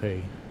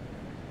 1080p.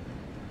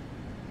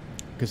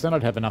 Because then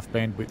I'd have enough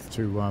bandwidth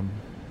to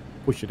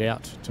push it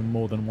out to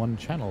more than one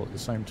channel at the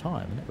same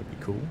time, and that would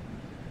be cool.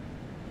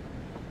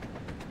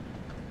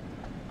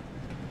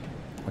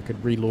 I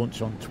could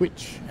relaunch on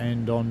Twitch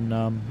and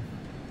on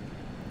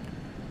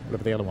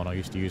whatever the other one I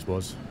used to use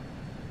was.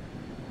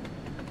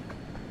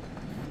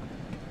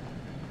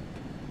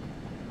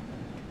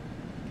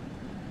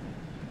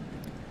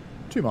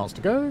 Two miles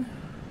to go.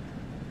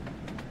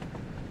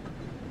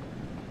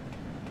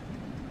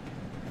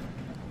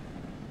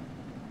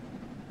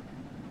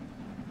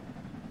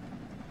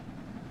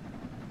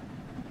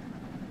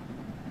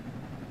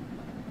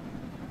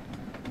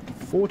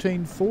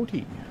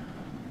 $14.40.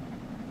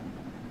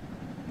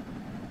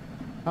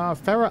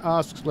 Farah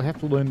asks, we'll have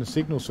to learn the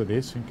signals for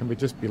this, and can we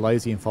just be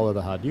lazy and follow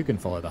the HUD? You can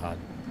follow the HUD.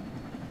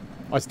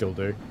 I still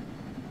do.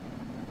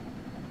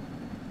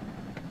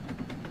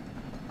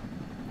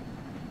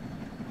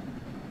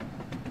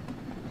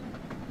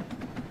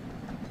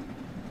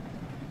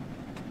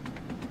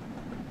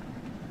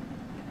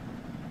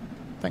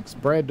 Thanks,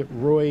 Brad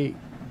Roy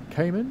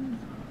Kamen.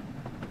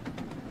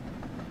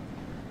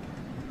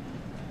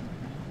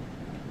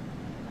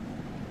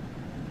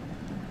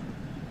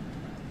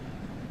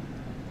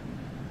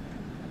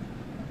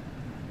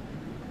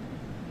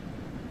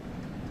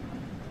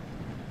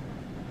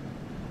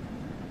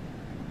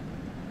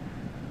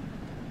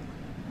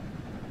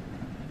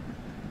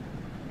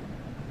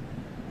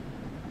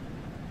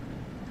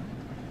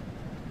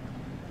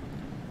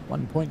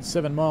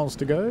 .7 miles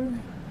to go.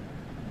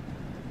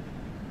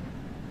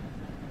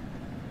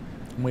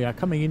 And we are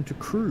coming into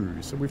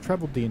cruise, so we've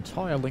travelled the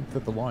entire length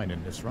of the line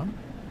in this run.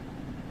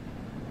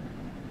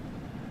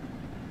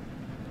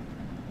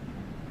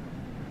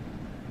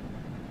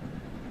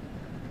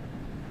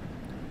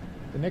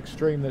 The next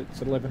stream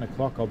that's at 11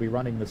 o'clock, I'll be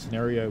running the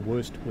scenario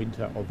Worst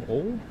Winter of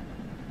All.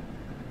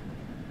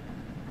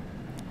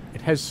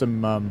 It has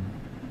some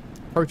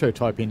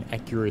prototype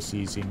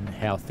inaccuracies in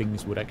how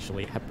things would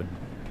actually happen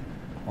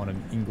on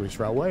an English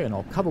railway, and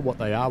I'll cover what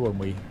they are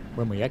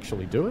when we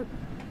actually do it.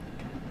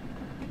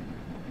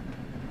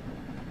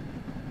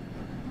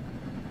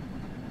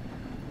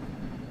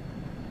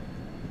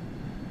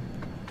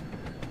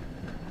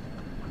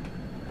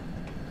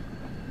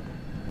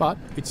 But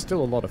it's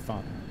still a lot of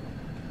fun.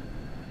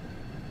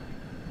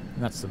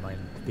 And that's the main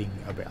thing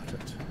about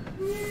it.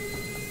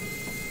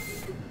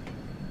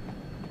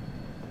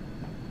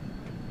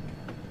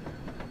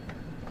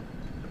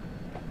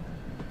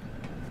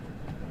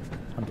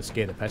 I'm just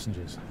scared of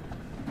passengers.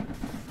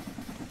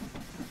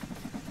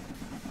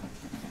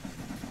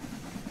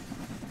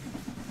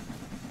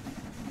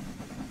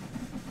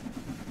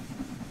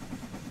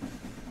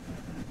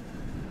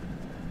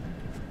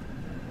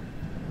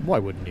 Why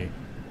wouldn't you?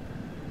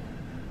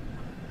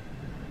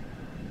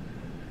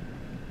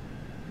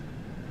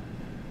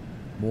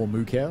 More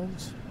moo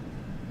cows?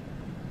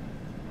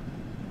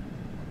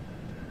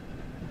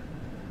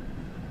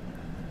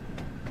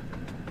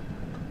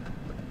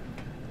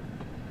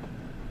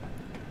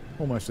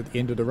 Almost at the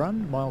end of the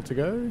run, mile to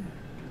go.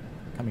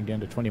 Coming down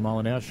to 20 mile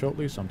an hour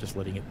shortly, so I'm just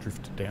letting it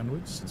drift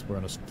downwards since we're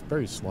on a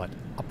very slight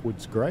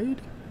upwards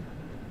grade.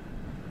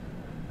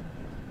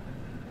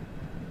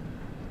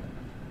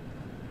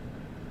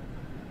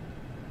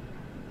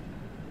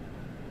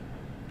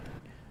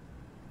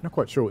 Not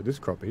quite sure what this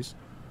crop is.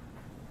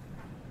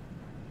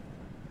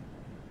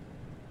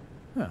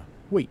 Huh,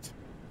 wheat.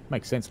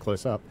 Makes sense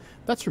close up.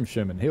 That's from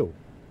Sherman Hill.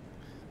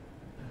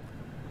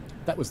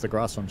 That was the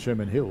grass on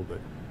Sherman Hill that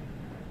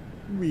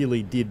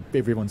really did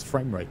everyone's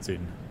frame rates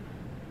in.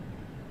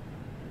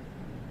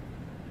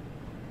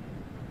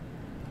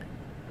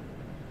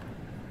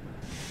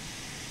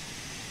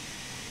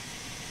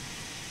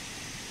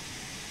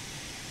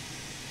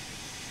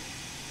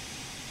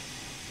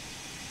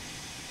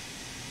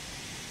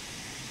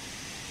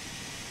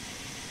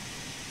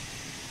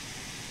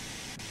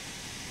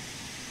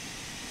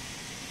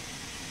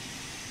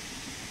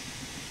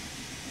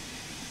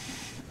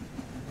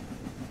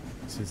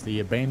 This is the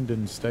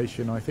abandoned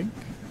station, I think.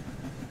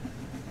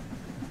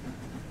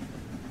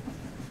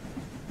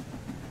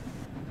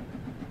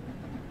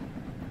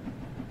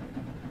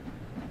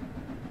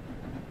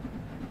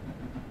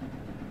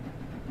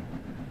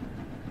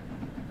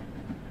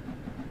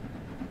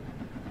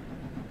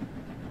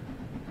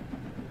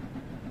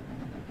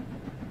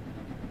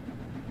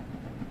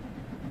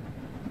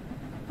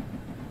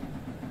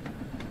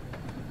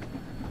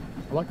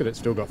 I like that it's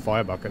still got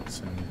fire buckets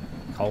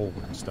and coal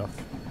and stuff.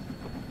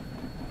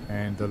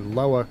 And the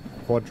lower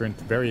quadrant,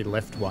 very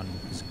left one,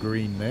 is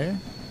green there.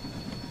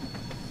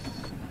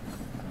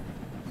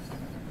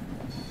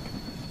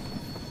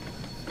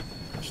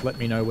 Just let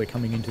me know we're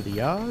coming into the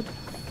yard.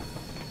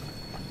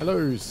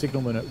 Hello,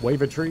 signalman at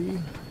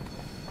Wavertree.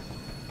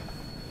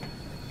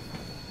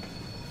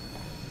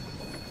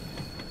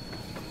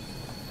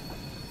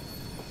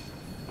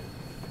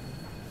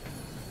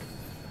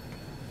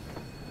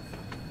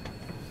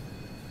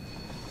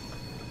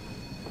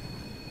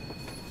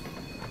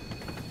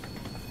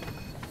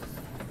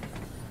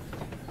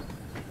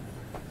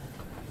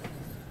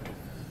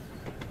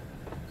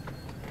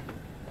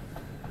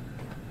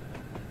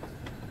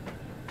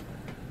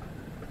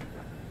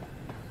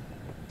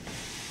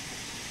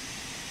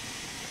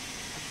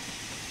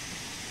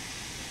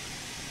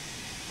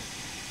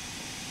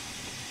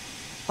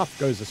 Off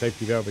goes the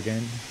safety valve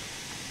again.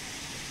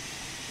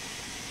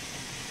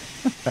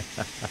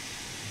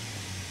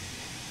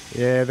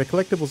 Yeah, the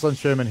collectibles on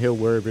Sherman Hill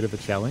were a bit of a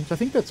challenge. I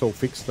think that's all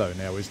fixed though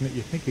now, isn't it?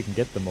 You think you can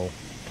get them all.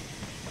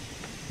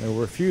 There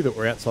were a few that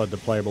were outside the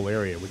playable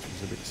area, which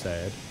was a bit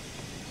sad.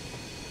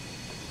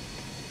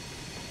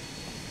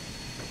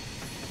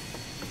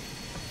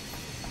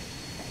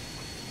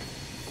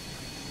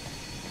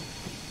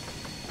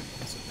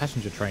 There's a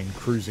passenger train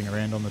cruising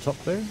around on the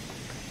top there.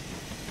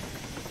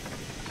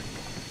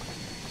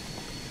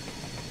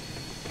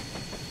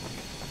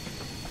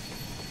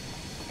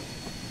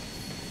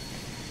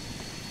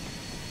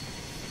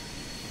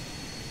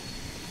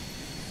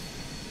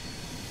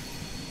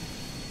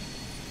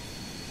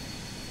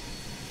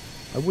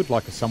 I would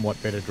like a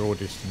somewhat better draw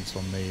distance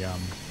on the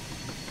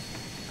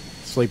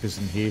sleepers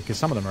in here, because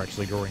some of them are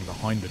actually drawing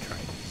behind the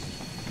train.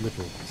 It's a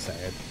little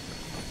sad.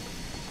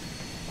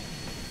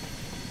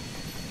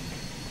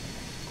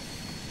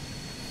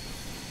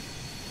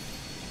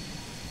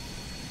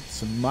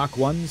 Some Mark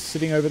 1s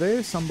sitting over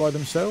there, some by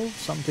themselves,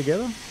 some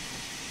together.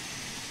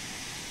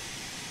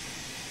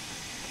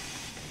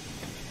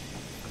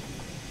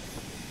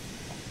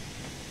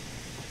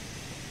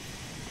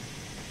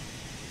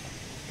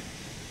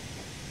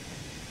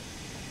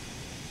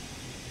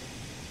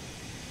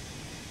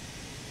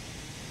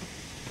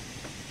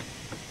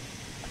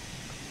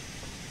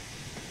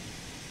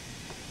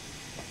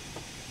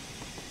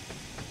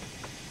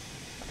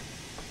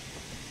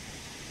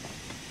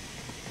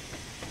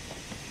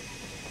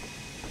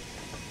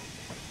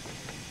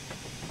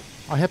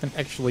 I haven't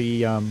actually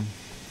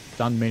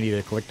done many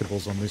of the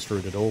collectibles on this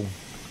route at all.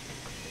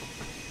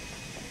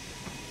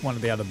 One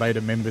of the other beta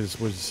members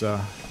was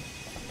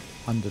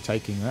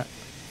undertaking that.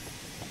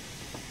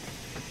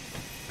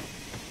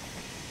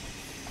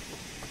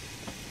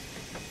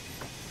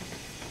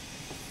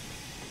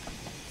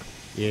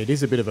 Yeah, it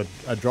is a bit of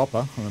a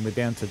dropper. I mean, we're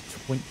down to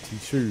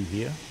 22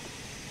 here.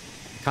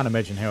 I can't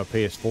imagine how a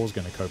PS4 is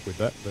going to cope with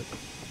that, but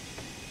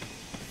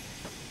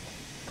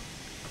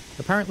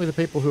apparently the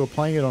people who are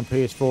playing it on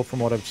PS4, from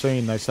what I've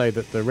seen, they say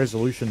that the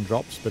resolution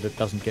drops, but it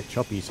doesn't get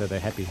choppy, so they're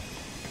happy.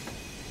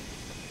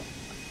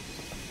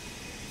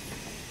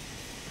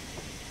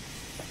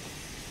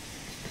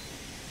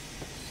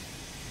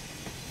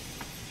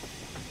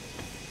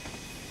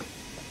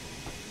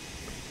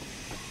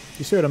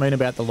 You see what I mean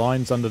about the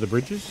lines under the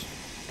bridges?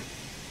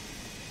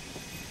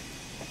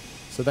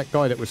 So that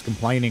guy that was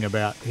complaining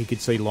about he could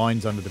see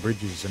lines under the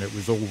bridges and it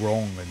was all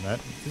wrong and that,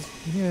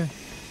 yeah,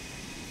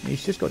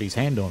 he's just got his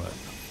hand on it.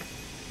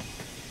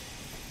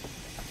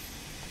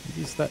 It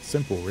is that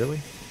simple, really.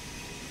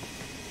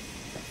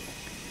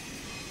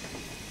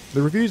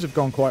 The reviews have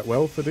gone quite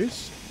well for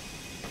this,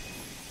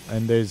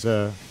 and there's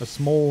a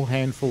small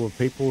handful of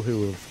people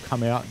who have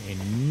come out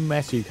in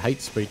massive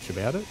hate speech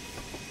about it.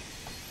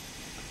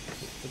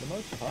 For the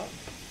most part,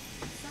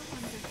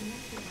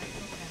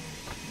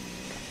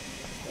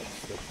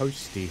 that's the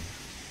postie.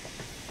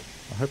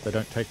 I hope they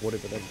don't take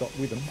whatever they've got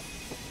with them.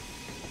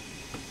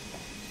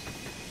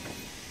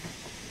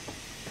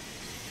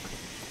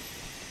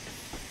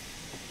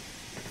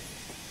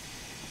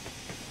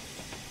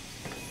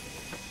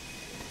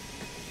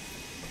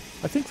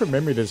 I think from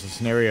memory there's a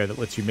scenario that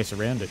lets you mess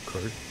around it,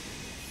 crew.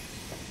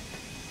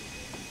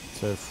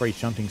 It's a free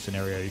shunting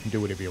scenario. You can do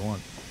whatever you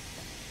want.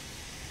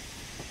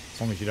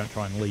 As long as you don't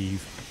try and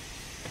leave.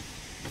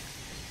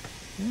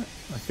 Yeah,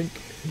 I think,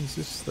 is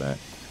this that?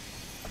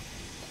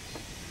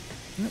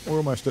 Yeah, we're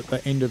almost at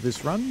the end of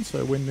this run,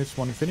 so when this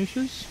one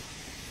finishes,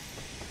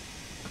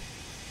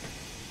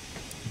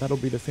 that'll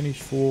be the finish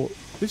for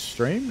this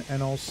stream,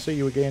 and I'll see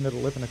you again at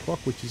 11 o'clock,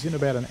 which is in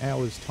about an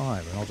hour's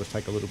time, and I'll just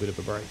take a little bit of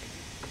a break.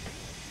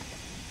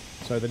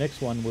 So the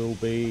next one will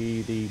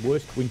be the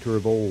worst winter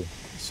of all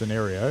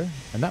scenario,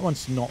 and that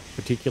one's not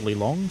particularly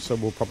long, so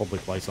we'll probably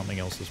play something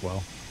else as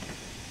well.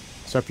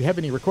 So if you have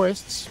any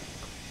requests,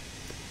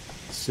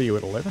 see you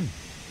at 11.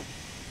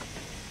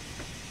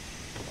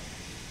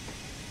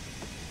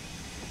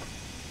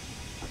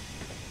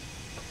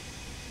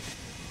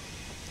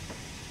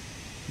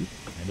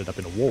 Ended up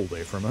in a wall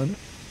there for a moment.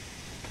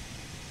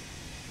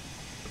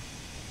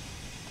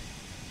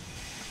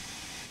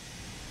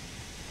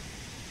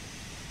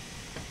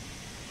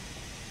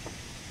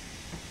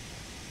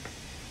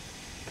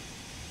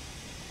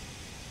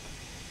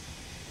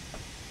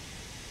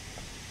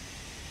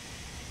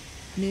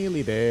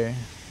 Nearly there.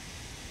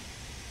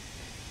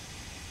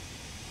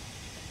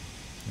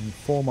 And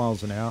 4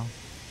 miles an hour.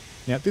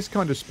 Now at this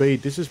kind of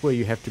speed, this is where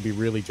you have to be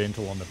really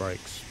gentle on the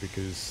brakes,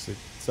 because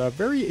it's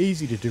very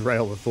easy to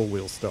derail a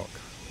four-wheel stock.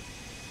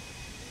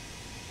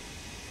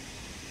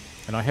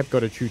 And I have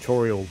got a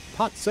tutorial,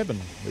 part 7,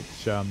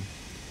 which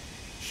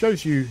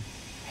shows you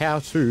how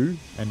to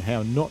and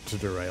how not to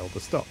derail the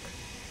stock.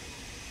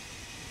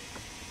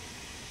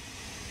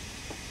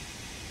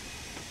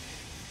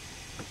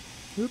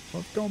 Oop,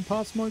 I've gone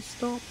past my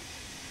stop.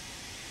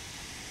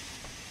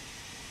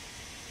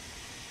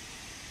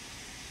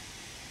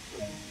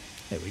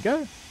 There we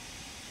go.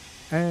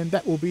 And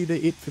that will be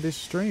it for this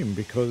stream,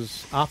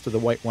 because after the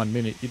wait 1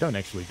 minute, you don't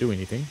actually do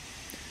anything.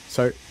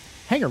 So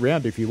hang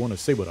around if you want to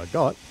see what I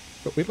got,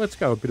 but let's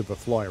go a bit of a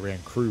fly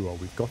around crew while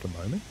we've got a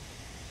moment.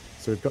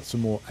 So we've got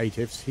some more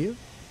 8Fs here.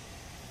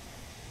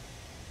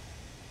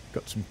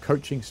 Got some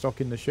coaching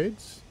stock in the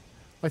sheds.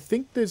 I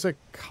think there's a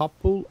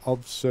couple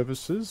of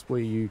services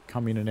where you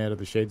come in and out of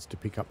the sheds to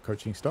pick up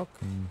coaching stock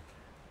and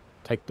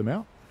take them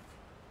out.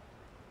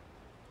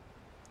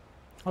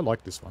 I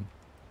like this one.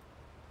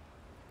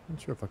 Not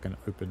sure if I can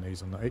open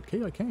these on the 8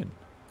 key. I can.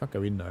 Can't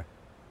go in though.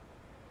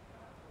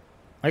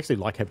 I actually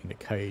like having the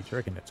cage. I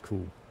reckon that's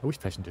cool. I wish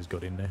passengers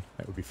got in there.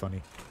 That would be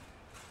funny.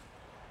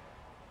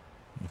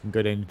 You can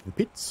go down into the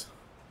pits.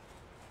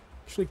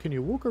 Actually, can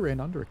you walk around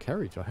under a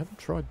carriage? I haven't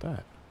tried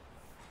that.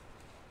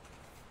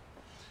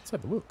 Let's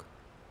have a look.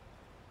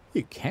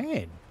 You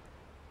can.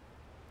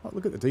 Oh,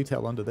 look at the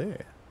detail under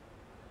there.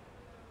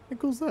 How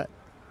cool's that?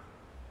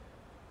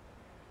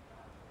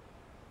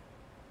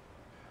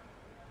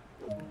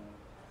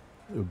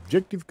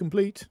 Objective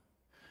complete.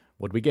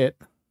 What do we get?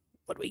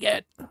 What do we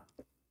get?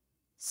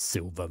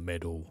 Silver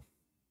medal.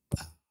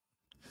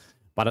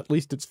 But at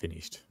least it's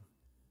finished.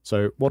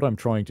 So what I'm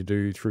trying to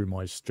do through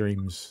my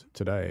streams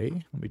today,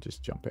 let me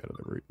just jump out of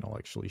the route and I'll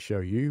actually show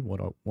you what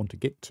I want to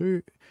get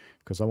to,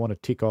 because I want to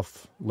tick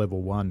off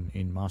level 1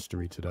 in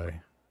Mastery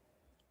today.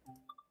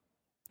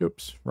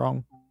 Oops,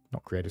 wrong.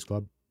 Not Creators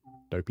Club.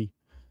 Dopey.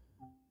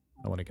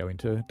 I want to go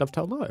into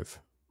Dovetail Live.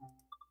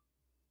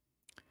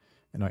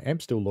 And I am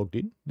still logged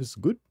in. This is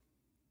good.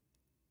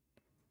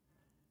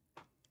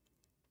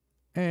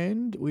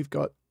 And we've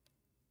got,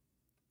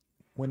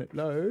 when it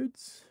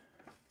loads...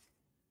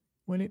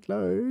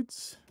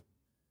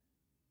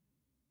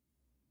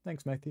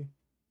 Thanks, Matthew.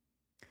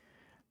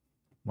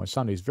 My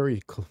son is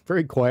very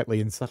quietly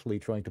and subtly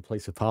trying to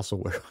place a parcel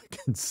where I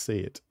can see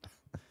it.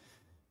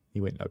 He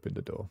went and opened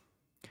the door.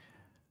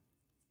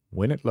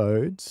 When it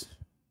loads,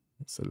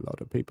 there's a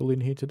lot of people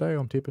in here today,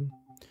 I'm tipping.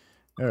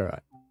 All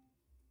right.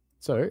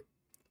 So,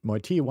 my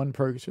tier 1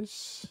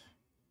 process,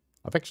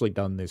 I've actually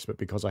done this, but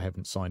because I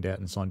haven't signed out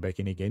and signed back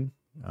in again,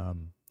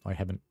 I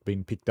haven't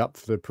been picked up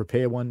for the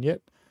prepare one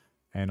yet.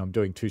 And I'm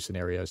doing 2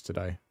 scenarios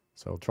today.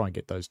 So I'll try and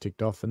get those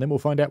ticked off. And then we'll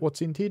find out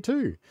what's in tier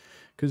 2.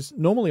 Because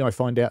normally I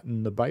find out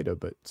in the beta,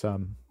 but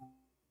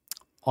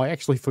I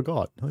actually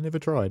forgot. I never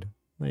tried.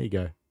 There you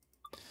go.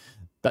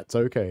 That's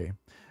okay.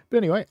 But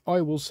anyway,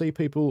 I will see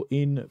people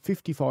in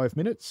 55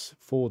 minutes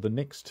for the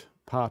next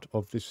part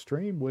of this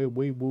stream, where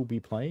we will be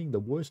playing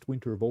the worst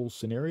winter of all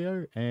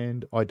scenario.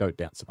 And I don't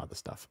doubt some other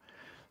stuff.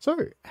 So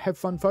have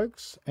fun,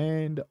 folks.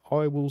 And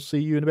I will see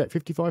you in about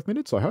 55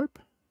 minutes, I hope.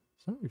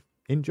 So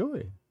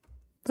enjoy.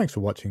 Thanks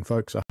for watching,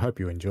 folks. I hope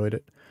you enjoyed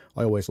it.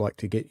 I always like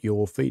to get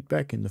your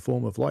feedback in the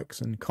form of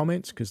likes and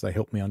comments, because they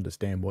help me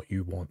understand what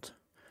you want.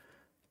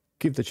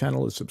 Give the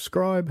channel a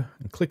subscribe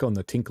and click on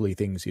the tinkly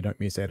things so you don't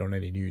miss out on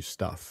any new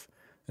stuff.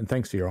 And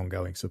thanks for your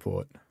ongoing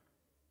support.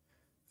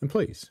 And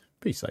please,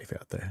 be safe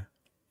out there.